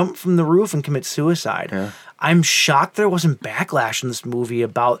dude jump from the roof and commit suicide. Yeah. I'm shocked there wasn't backlash in this movie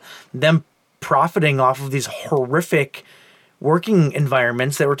about them profiting off of these horrific working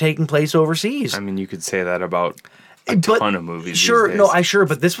environments that were taking place overseas. I mean, you could say that about a ton of movies. Sure, these days.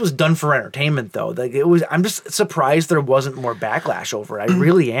 but this was done for entertainment, though. Like it was. I'm just surprised there wasn't more backlash over it. I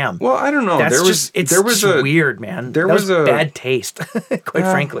really am. Well, I don't know. There was weird, man. That was bad taste, quite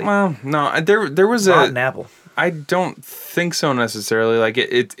frankly. Well, no, there was Rotten apple. I don't think so necessarily. Like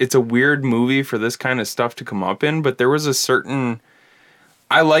it's a weird movie for this kind of stuff to come up in, but there was a certain.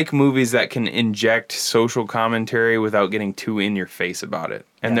 I like movies that can inject social commentary without getting too in your face about it.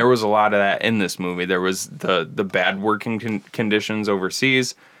 And there was a lot of that in this movie. There was the bad working conditions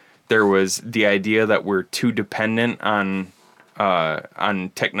overseas. There was the idea that we're too dependent on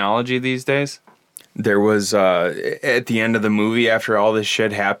technology these days. There was at the end of the movie, after all this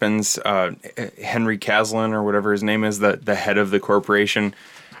shit happens, Henry Kazlan or whatever his name is, the head of the corporation,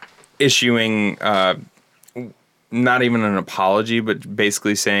 issuing not even an apology, but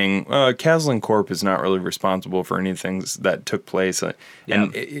basically saying Kazlan Corp is not really responsible for anything that took place, and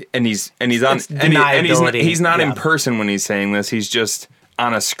he's not in person when he's saying this. He's just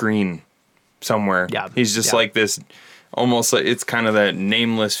on a screen somewhere. Yeah, he's just like this, almost like it's kind of that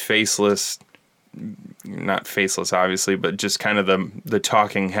nameless, faceless. Not faceless, obviously, but just kind of the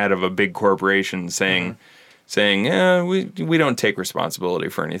talking head of a big corporation saying, yeah, we don't take responsibility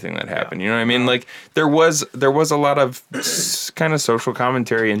for anything that happened. You know what I mean? Like there was a lot of kind of social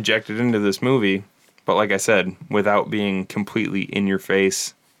commentary injected into this movie, but like I said, without being completely in your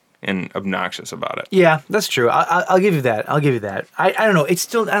face and obnoxious about it. Yeah, that's true. I'll give you that. I don't know. It's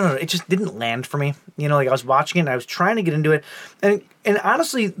still, I don't know. It just didn't land for me. You know, like I was watching it and I was trying to get into it. And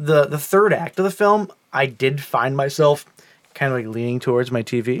honestly, the third act of the film, I did find myself kind of like leaning towards my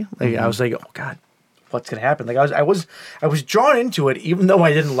TV. Like I was like, oh God, what's going to happen? Like I was drawn into it, even though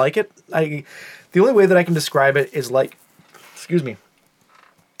I didn't like it. The only way that I can describe it is like, excuse me.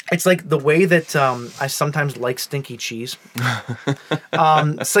 It's like the way that I sometimes like stinky cheese.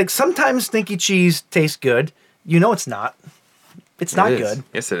 It's like sometimes stinky cheese tastes good. You know it's not. It's not good.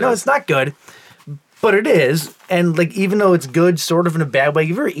 Yes, it is. No, it's not good. But it is. And like even though it's good sort of in a bad way,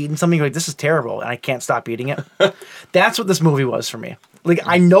 you've ever eaten something like this is terrible and I can't stop eating it? That's what this movie was for me. Like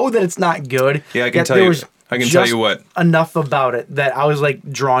I know that it's not good. Yeah, I can tell you. I can tell you what. Enough about it that I was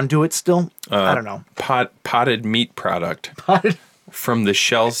like drawn to it still. I don't know. Potted meat product. From the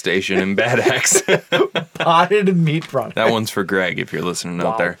Shell station in Bad X. Potted meat product. That one's for Greg if you're listening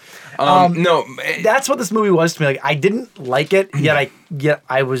out there. No, that's what this movie was to me. Like I didn't like it, yet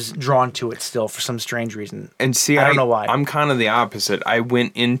I was drawn to it still for some strange reason. And see, I don't know why. I'm kind of the opposite. I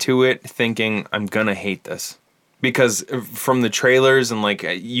went into it thinking I'm gonna hate this. Because from the trailers and like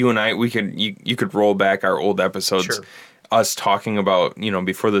you and I, you could roll back our old episodes, sure. Us talking about,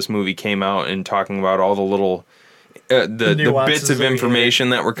 before this movie came out and talking about all the little the bits of information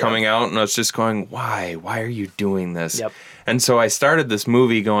that were coming out, and I was just going, why are you doing this? Yep. And so I started this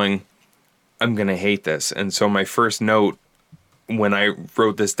movie going, I'm gonna hate this. And so my first note when I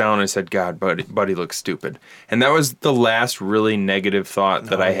wrote this down, I said, God, Buddy looks stupid. And that was the last really negative thought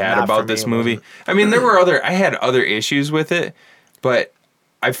that I had about this movie. I mean, I had other issues with it, but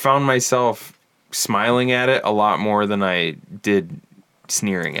I found myself smiling at it a lot more than I did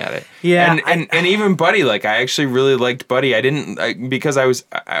sneering at it. Yeah. And even Buddy, like I actually really liked Buddy. Because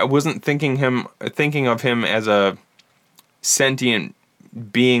I wasn't thinking of him as a sentient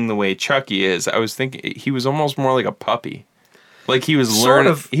being the way Chucky is. I was thinking he was almost more like a puppy. Like he was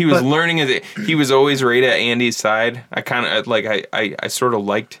learning. He was learning he was always right at Andy's side. I kind of I sort of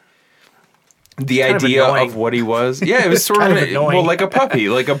liked the kind of idea annoying. of what he was. Yeah, it was sort Kind of of annoying. well, like a puppy.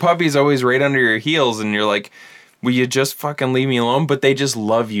 Like a puppy's always right under your heels, and you're like, will you just fucking leave me alone? But they just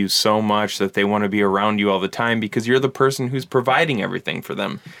love you so much that they want to be around you all the time because you're the person who's providing everything for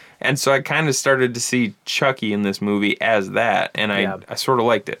them. And so I kind of started to see Chucky in this movie as that, and I sort of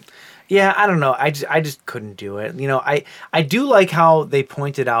liked it. Yeah, I don't know. I just couldn't do it. You know, I do like how they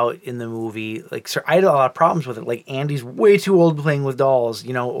pointed out in the movie, like, sir, I had a lot of problems with it. Like, Andy's way too old playing with dolls,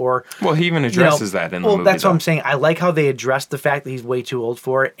 you know, or... Well, he even addresses that in the movie. Well, that's what I'm saying. I like how they addressed the fact that he's way too old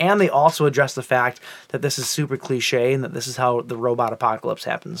for it, and they also address the fact that this is super cliche and that this is how the robot apocalypse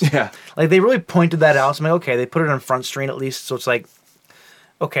happens. Yeah. Like, they really pointed that out. So I'm like, okay, they put it on Front Street at least, so it's like,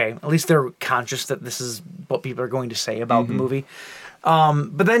 okay, at least they're conscious that this is what people are going to say about the movie.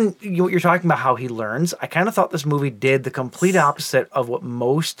 But then you're talking about how he learns. I kind of thought this movie did the complete opposite of what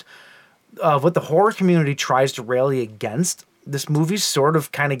what the horror community tries to rally against. This movie sort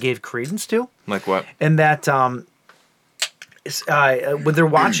of kind of gave credence to. Like what? And that when they're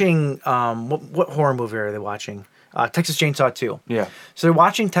watching, what horror movie are they watching? Texas Chainsaw 2. Yeah. So they're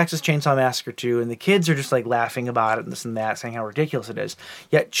watching Texas Chainsaw Massacre 2, and the kids are just like laughing about it and this and that, saying how ridiculous it is.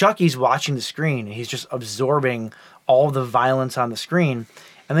 Yet Chucky's watching the screen, and he's just absorbing all the violence on the screen.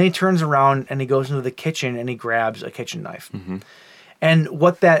 And then he turns around and he goes into the kitchen and he grabs a kitchen knife. Mm-hmm. And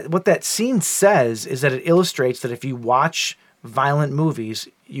what that scene says is that it illustrates that if you watch violent movies,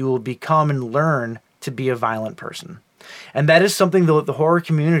 you will become and learn to be a violent person. And that is something that the horror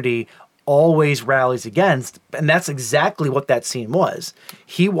community always rallies against, and that's exactly what that scene was.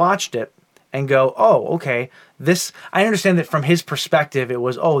 He watched it and go, oh, okay, this, I understand that from his perspective, it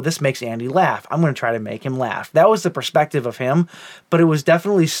was, oh, this makes Andy laugh. I'm going to try to make him laugh. That was the perspective of him, but it was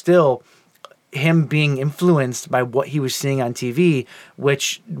definitely still him being influenced by what he was seeing on TV,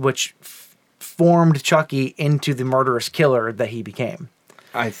 which formed Chucky into the murderous killer that he became.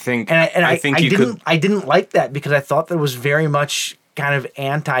 I think, I didn't like that because I thought that was very much kind of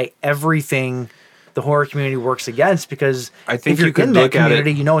anti everything the horror community works against, because I think if you're you could in that look at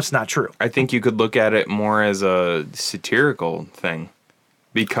community, it, you know it's not true. I think you could look at it more as a satirical thing,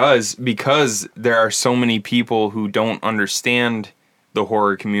 because there are so many people who don't understand the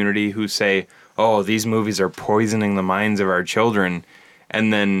horror community who say, oh, these movies are poisoning the minds of our children,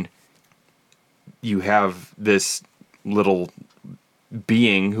 and then you have this little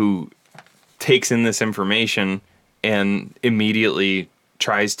being who takes in this information and immediately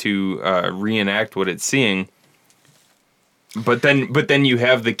tries to reenact what it's seeing. But then you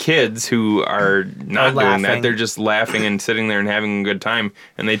have the kids who are not doing that. They're just laughing and sitting there and having a good time.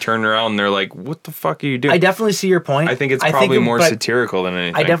 And they turn around and they're like, what the fuck are you doing? I definitely see your point. I think it's probably more satirical than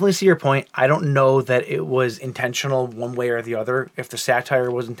anything. I definitely see your point. I don't know that it was intentional one way or the other, if the satire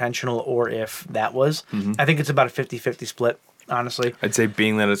was intentional or if that was. Mm-hmm. I think it's about a 50-50 split, honestly. I'd say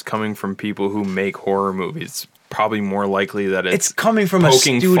being that it's coming from people who make horror movies, probably more likely that it's coming from a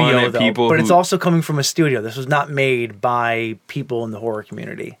studio, though, but it's also coming from a studio. This was not made by people in the horror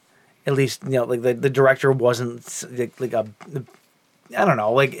community. At least, you know, like the director wasn't like a, I don't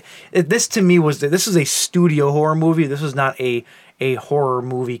know, like this to me was, this is a studio horror movie. This was not a horror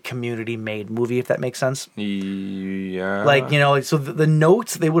movie community made movie, if that makes sense. Yeah. Like, you know, so the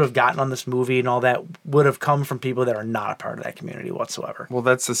notes they would have gotten on this movie and all that would have come from people that are not a part of that community whatsoever. Well,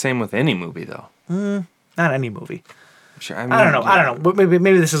 that's the same with any movie, though. Not any movie. Sure, I mean, I don't know.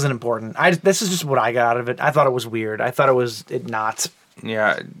 Maybe this isn't important. This is just what I got out of it. I thought it was weird. I thought it was not.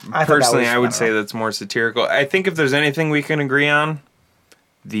 Yeah, personally, I would say that's more satirical. I think if there's anything we can agree on,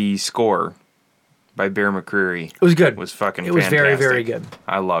 the score by Bear McCreary. It was good. Was fucking It was fantastic. very, very good.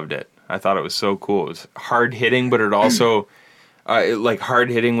 I loved it. I thought it was so cool. It was hard hitting, but it also like hard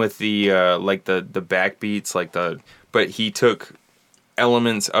hitting with the like the backbeats, but he took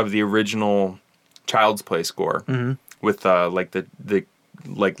elements of the original Child's Play score with like the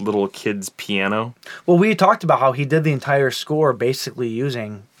like little kids piano. Well, we talked about how he did the entire score basically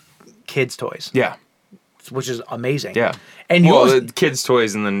using kids' toys. Yeah. Which is amazing. Yeah. And you kids'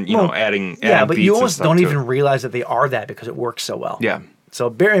 toys, and then adding yeah, but beats you almost don't even it. realize that they are that because it works so well. Yeah. So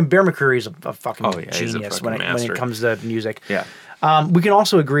Bear McCreary is a fucking he's a genius fucking when it comes to music. Yeah. We can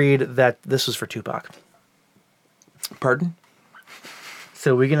also agree that this was for Tupac. Pardon?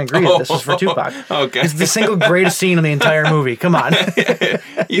 So we can agree that this was for Tupac. Okay. It's the single greatest scene in the entire movie. Come on.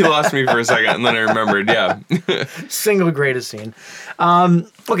 You lost me for a second, and then I remembered. Yeah. Single greatest scene.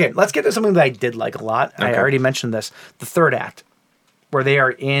 Okay, let's get to something that I did like a lot. Okay. I already mentioned this. The third act, where they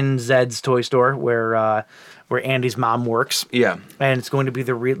are in Zed's toy store, where Andy's mom works. Yeah. And it's going to be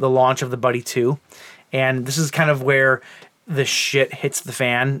the launch of the Buddy 2. And this is kind of where the shit hits the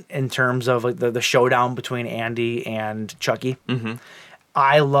fan in terms of like the showdown between Andy and Chucky. Mm-hmm.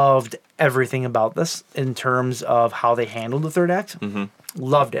 I loved everything about this in terms of how they handled the third act. Mm-hmm.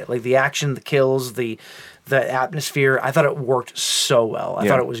 Loved it. Like the action, the kills, the atmosphere. I thought it worked so well. I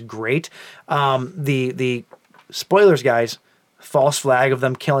thought it was great. The spoilers, guys. False flag of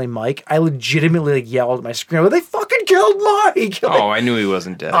them killing Mike. I legitimately like, yelled at my screen. They fucking killed Mike. Oh, I knew he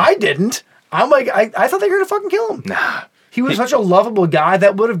wasn't dead. I didn't. I'm like, I thought they were gonna fucking kill him. Nah. He was such a lovable guy.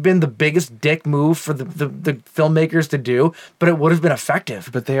 That would have been the biggest dick move for the filmmakers to do, but it would have been effective.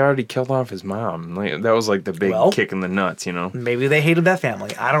 But they already killed off his mom. Like, that was like the big kick in the nuts, you know? Maybe they hated that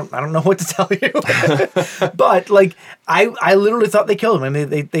family. I don't know what to tell you. But like, I literally thought they killed him. I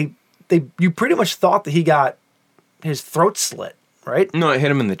mean, they you pretty much thought that he got his throat slit, right? No, it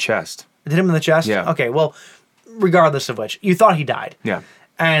hit him in the chest. It hit him in the chest? Yeah. Okay, well, regardless of which, you thought he died. Yeah.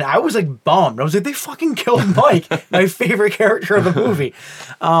 And I was like bummed. I was like, they fucking killed Mike, my favorite character of the movie.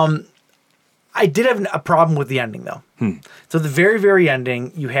 I did have a problem with the ending, though. So the very, very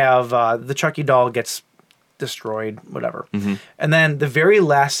ending, you have the Chucky doll gets destroyed, whatever. Mm-hmm. And then the very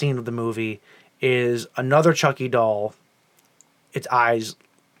last scene of the movie is another Chucky doll, its eyes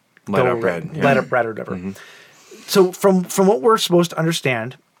Light up red. Light up red or whatever. Mm-hmm. So from what we're supposed to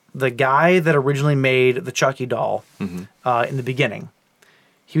understand, the guy that originally made the Chucky doll in the beginning,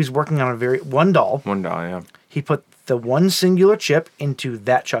 he was working on one doll. One doll, yeah. He put the one singular chip into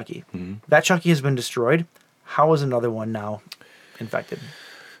that Chucky. Mm-hmm. That Chucky has been destroyed. How is another one now infected?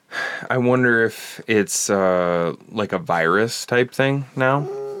 I wonder if it's like a virus type thing now.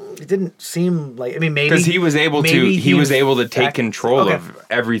 It didn't seem like. I mean, maybe because he was able to take control of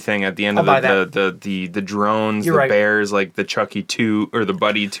everything at the end I'll of the drones, You're the right. bears, like the Chucky 2 or the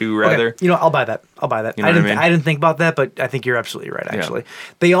Buddy 2 rather. Okay. You know, I'll buy that. You know what I mean? I didn't think about that, but I think you're absolutely right. Actually,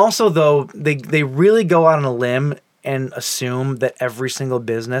 they also though they really go out on a limb and assume that every single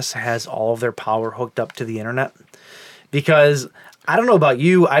business has all of their power hooked up to the internet, because I don't know about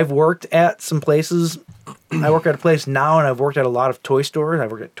you. I've worked at some places. I work at a place now, and I've worked at a lot of toy stores. I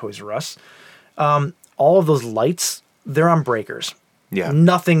work at Toys R Us. All of those lights, they're on breakers. Yeah.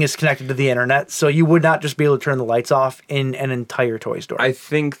 Nothing is connected to the internet, so you would not just be able to turn the lights off in an entire toy store. I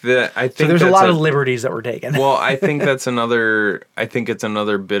think so there's a lot of liberties that were taken. Well, I think it's another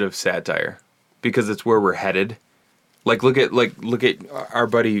bit of satire, because it's where we're headed. Like look at our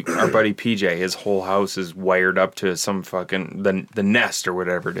buddy PJ. His whole house is wired up to some fucking the Nest or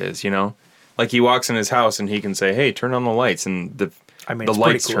whatever it is, you know? Like he walks in his house and he can say, "Hey, turn on the lights," and the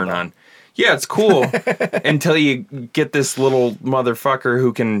lights turn on. Yeah, it's cool until you get this little motherfucker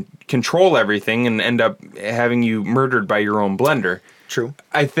who can control everything and end up having you murdered by your own blender. True.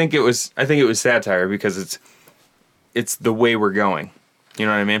 I think it was satire because it's the way we're going. You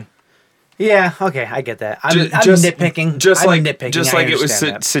know what I mean? Yeah, okay, I get that. I'm nitpicking. Just I'm like nitpicking. Just I like it was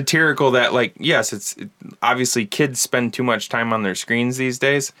understand that. satirical that, like, yes, obviously kids spend too much time on their screens these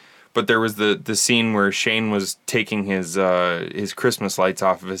days. But there was the scene where Shane was taking his Christmas lights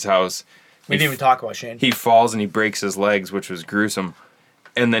off of his house. We didn't even talk about Shane. He falls and he breaks his legs, which was gruesome.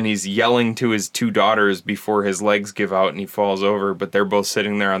 And then he's yelling to his two daughters before his legs give out and he falls over. But they're both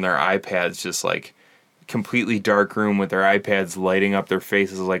sitting there on their iPads, just like completely dark room with their iPads lighting up their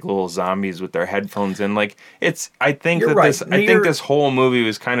faces like little zombies with their headphones in. Like I think this whole movie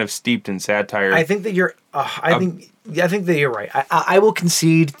was kind of steeped in satire. I think that you're. I think that you're right. I will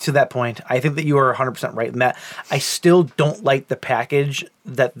concede to that point. I think that you are 100% right in that. I still don't like the package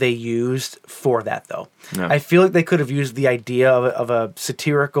that they used for that, though. No. I feel like they could have used the idea of a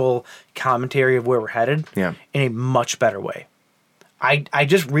satirical commentary of where we're headed in a much better way. I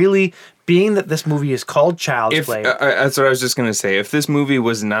just really, being that this movie is called Child's Play. That's what I was just going to say. If this movie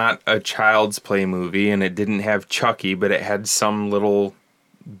was not a Child's Play movie and it didn't have Chucky, but it had some little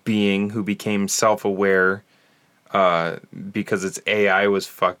being who became self-aware because its AI was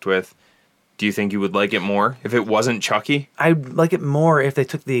fucked with, do you think you would like it more if it wasn't Chucky? I'd like it more if they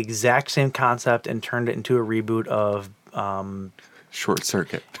took the exact same concept and turned it into a reboot of Short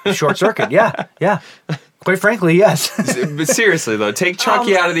Circuit. Short Circuit, yeah. Quite frankly, yes. But seriously, though, take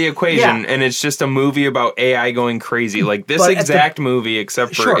Chucky out of the equation, and it's just a movie about AI going crazy. Like this exact movie,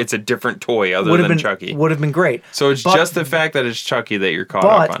 except for it's a different toy other than Chucky. Would have been great. So it's just the fact that it's Chucky that you're caught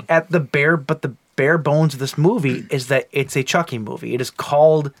up on. But the bare bones of this movie is that it's a Chucky movie. It is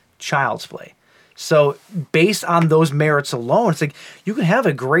called Child's Play. So based on those merits alone, it's like you can have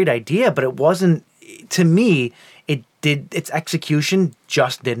a great idea, but it wasn't, to me, its execution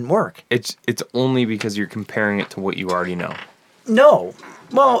just didn't work. It's only because you're comparing it to what you already know. No.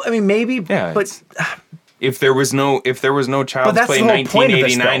 Well, I mean, maybe, but if there was no Child's Play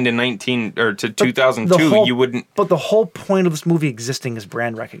 1989 to 2002, you wouldn't. But the whole point of this movie existing is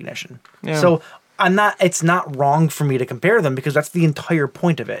brand recognition. Yeah. So It's not wrong for me to compare them because that's the entire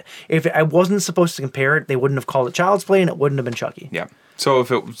point of it. If I wasn't supposed to compare it, they wouldn't have called it Child's Play and it wouldn't have been Chucky. Yeah. So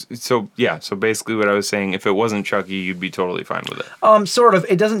so basically what I was saying, if it wasn't Chucky, you'd be totally fine with it. Sort of.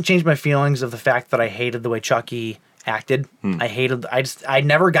 It doesn't change my feelings of the fact that I hated the way Chucky acted. I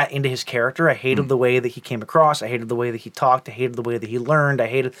never got into his character. I hated the way that he came across. I hated the way that he talked. I hated the way that he learned.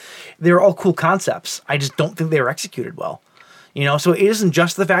 They were all cool concepts. I just don't think they were executed well. You know, so it isn't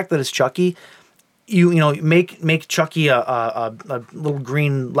just the fact that it's Chucky. You know, make Chucky a little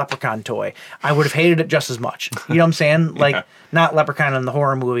green leprechaun toy. I would have hated it just as much. You know what I'm saying? Like not leprechaun in the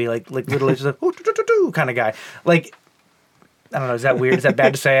horror movie, like literally just a kind of guy. Like, I don't know. Is that weird? Is that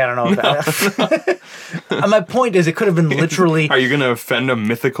bad to say? I don't know. My point is, it could have been literally. Are you going to offend a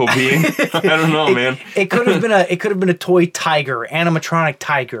mythical being? I don't know, man. It could have been a toy tiger, animatronic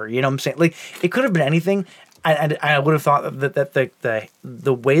tiger. You know what I'm saying? Like, it could have been anything. I would have thought that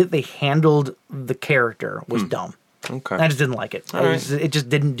the way that they handled the character was dumb. Okay. I just didn't like it. It just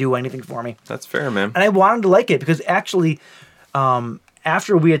didn't do anything for me. That's fair, man. And I wanted to like it because actually,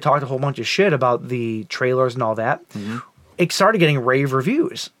 after we had talked a whole bunch of shit about the trailers and all that, it started getting rave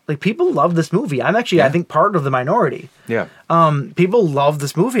reviews. Like, people love this movie. I'm actually, I think, part of the minority. Yeah. People love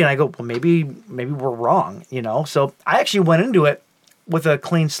this movie, and I go, well, maybe we're wrong, you know? So I actually went into it with a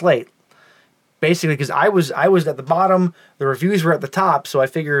clean slate. Basically, because I was at the bottom, the reviews were at the top, so I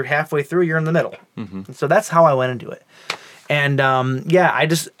figured halfway through you're in the middle. And so that's how I went into it. And I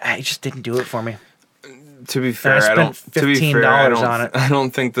just didn't do it for me. To be fair, I spent $15 on it. I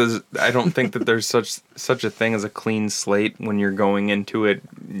don't think that there's such a thing as a clean slate when you're going into it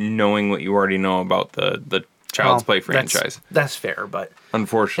knowing what you already know about the Child's Play franchise. That's fair, but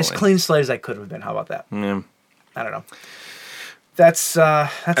unfortunately, as clean slate as I could have been. How about that? Yeah. I don't know. That's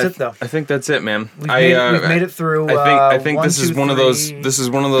it though. I think that's it, man. We've made it through. I think this is one of those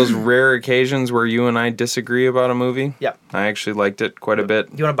rare occasions where you and I disagree about a movie. Yeah. I actually liked it quite a bit.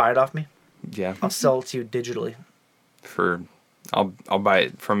 You want to buy it off me? Yeah. I'll sell it to you digitally. I'll buy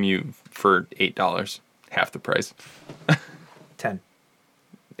it from you for $8, half the price. 10.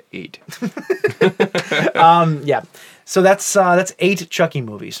 8. Yeah. So that's 8 Chucky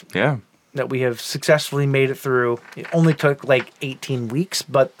movies. Yeah. That we have successfully made it through. It only took like 18 weeks,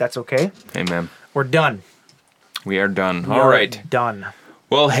 but that's okay. Hey, man. We're done. We are done. All right. Done.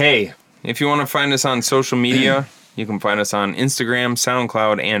 Well, hey, if you want to find us on social media, you can find us on Instagram,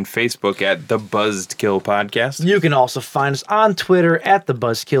 SoundCloud, and Facebook at The Buzzkill Podcast. You can also find us on Twitter at The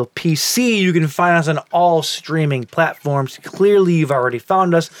Buzzkill PC. You can find us on all streaming platforms. Clearly, you've already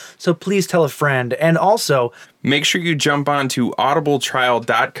found us, so please tell a friend. And also, make sure you jump on to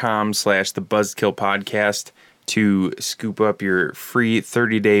audibletrial.com/The Buzzkill Podcast to scoop up your free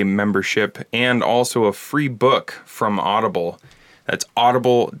 30-day membership and also a free book from Audible. That's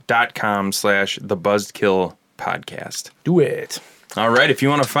audible.com/The Buzzkill Podcast. Do it. All right, if you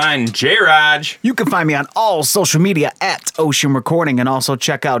want to find J-Raj, you can find me on all social media at Ocean Recording, and also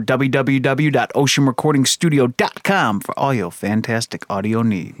check out www.oceanrecordingstudio.com for all your fantastic audio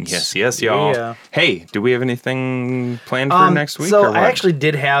needs. Yes, y'all. Yeah. Hey, do we have anything planned for next week? So or what? I actually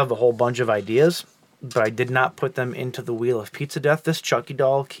did have a whole bunch of ideas, but I did not put them into the Wheel of Pizza Death. This Chucky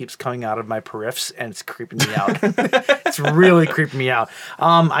doll keeps coming out of my periffs, and it's creeping me out. It's really creeping me out.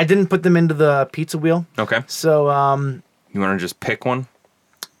 I didn't put them into the pizza wheel. Okay. So, you want to just pick one?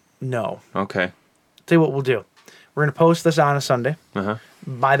 No. Okay. Tell you what we'll do. We're going to post this on a Sunday. Uh-huh.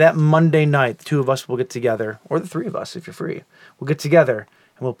 By that Monday night, the two of us will get together, or the three of us if you're free. We'll get together,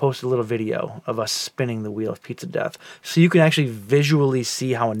 and we'll post a little video of us spinning the Wheel of Pizza Death, so you can actually visually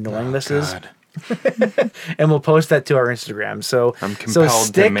see how annoying this is. And we'll post that to our Instagram. So I'm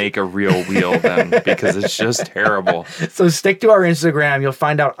compelled to make a real wheel then, because it's just terrible. So stick to our Instagram. You'll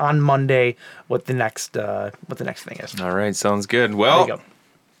find out on Monday what the next thing is. All right, sounds good. Well,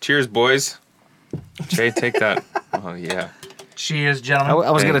 cheers, boys. Jay, take that. Oh yeah. Cheers, gentlemen.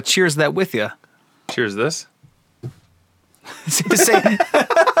 I was gonna cheers that with you. Cheers this.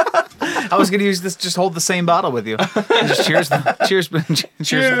 I was gonna use this. Just hold the same bottle with you. Just cheers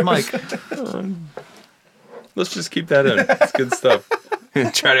with Mike. Let's just keep that in. It's good stuff.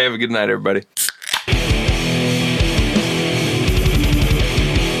 Try to have a good night, everybody.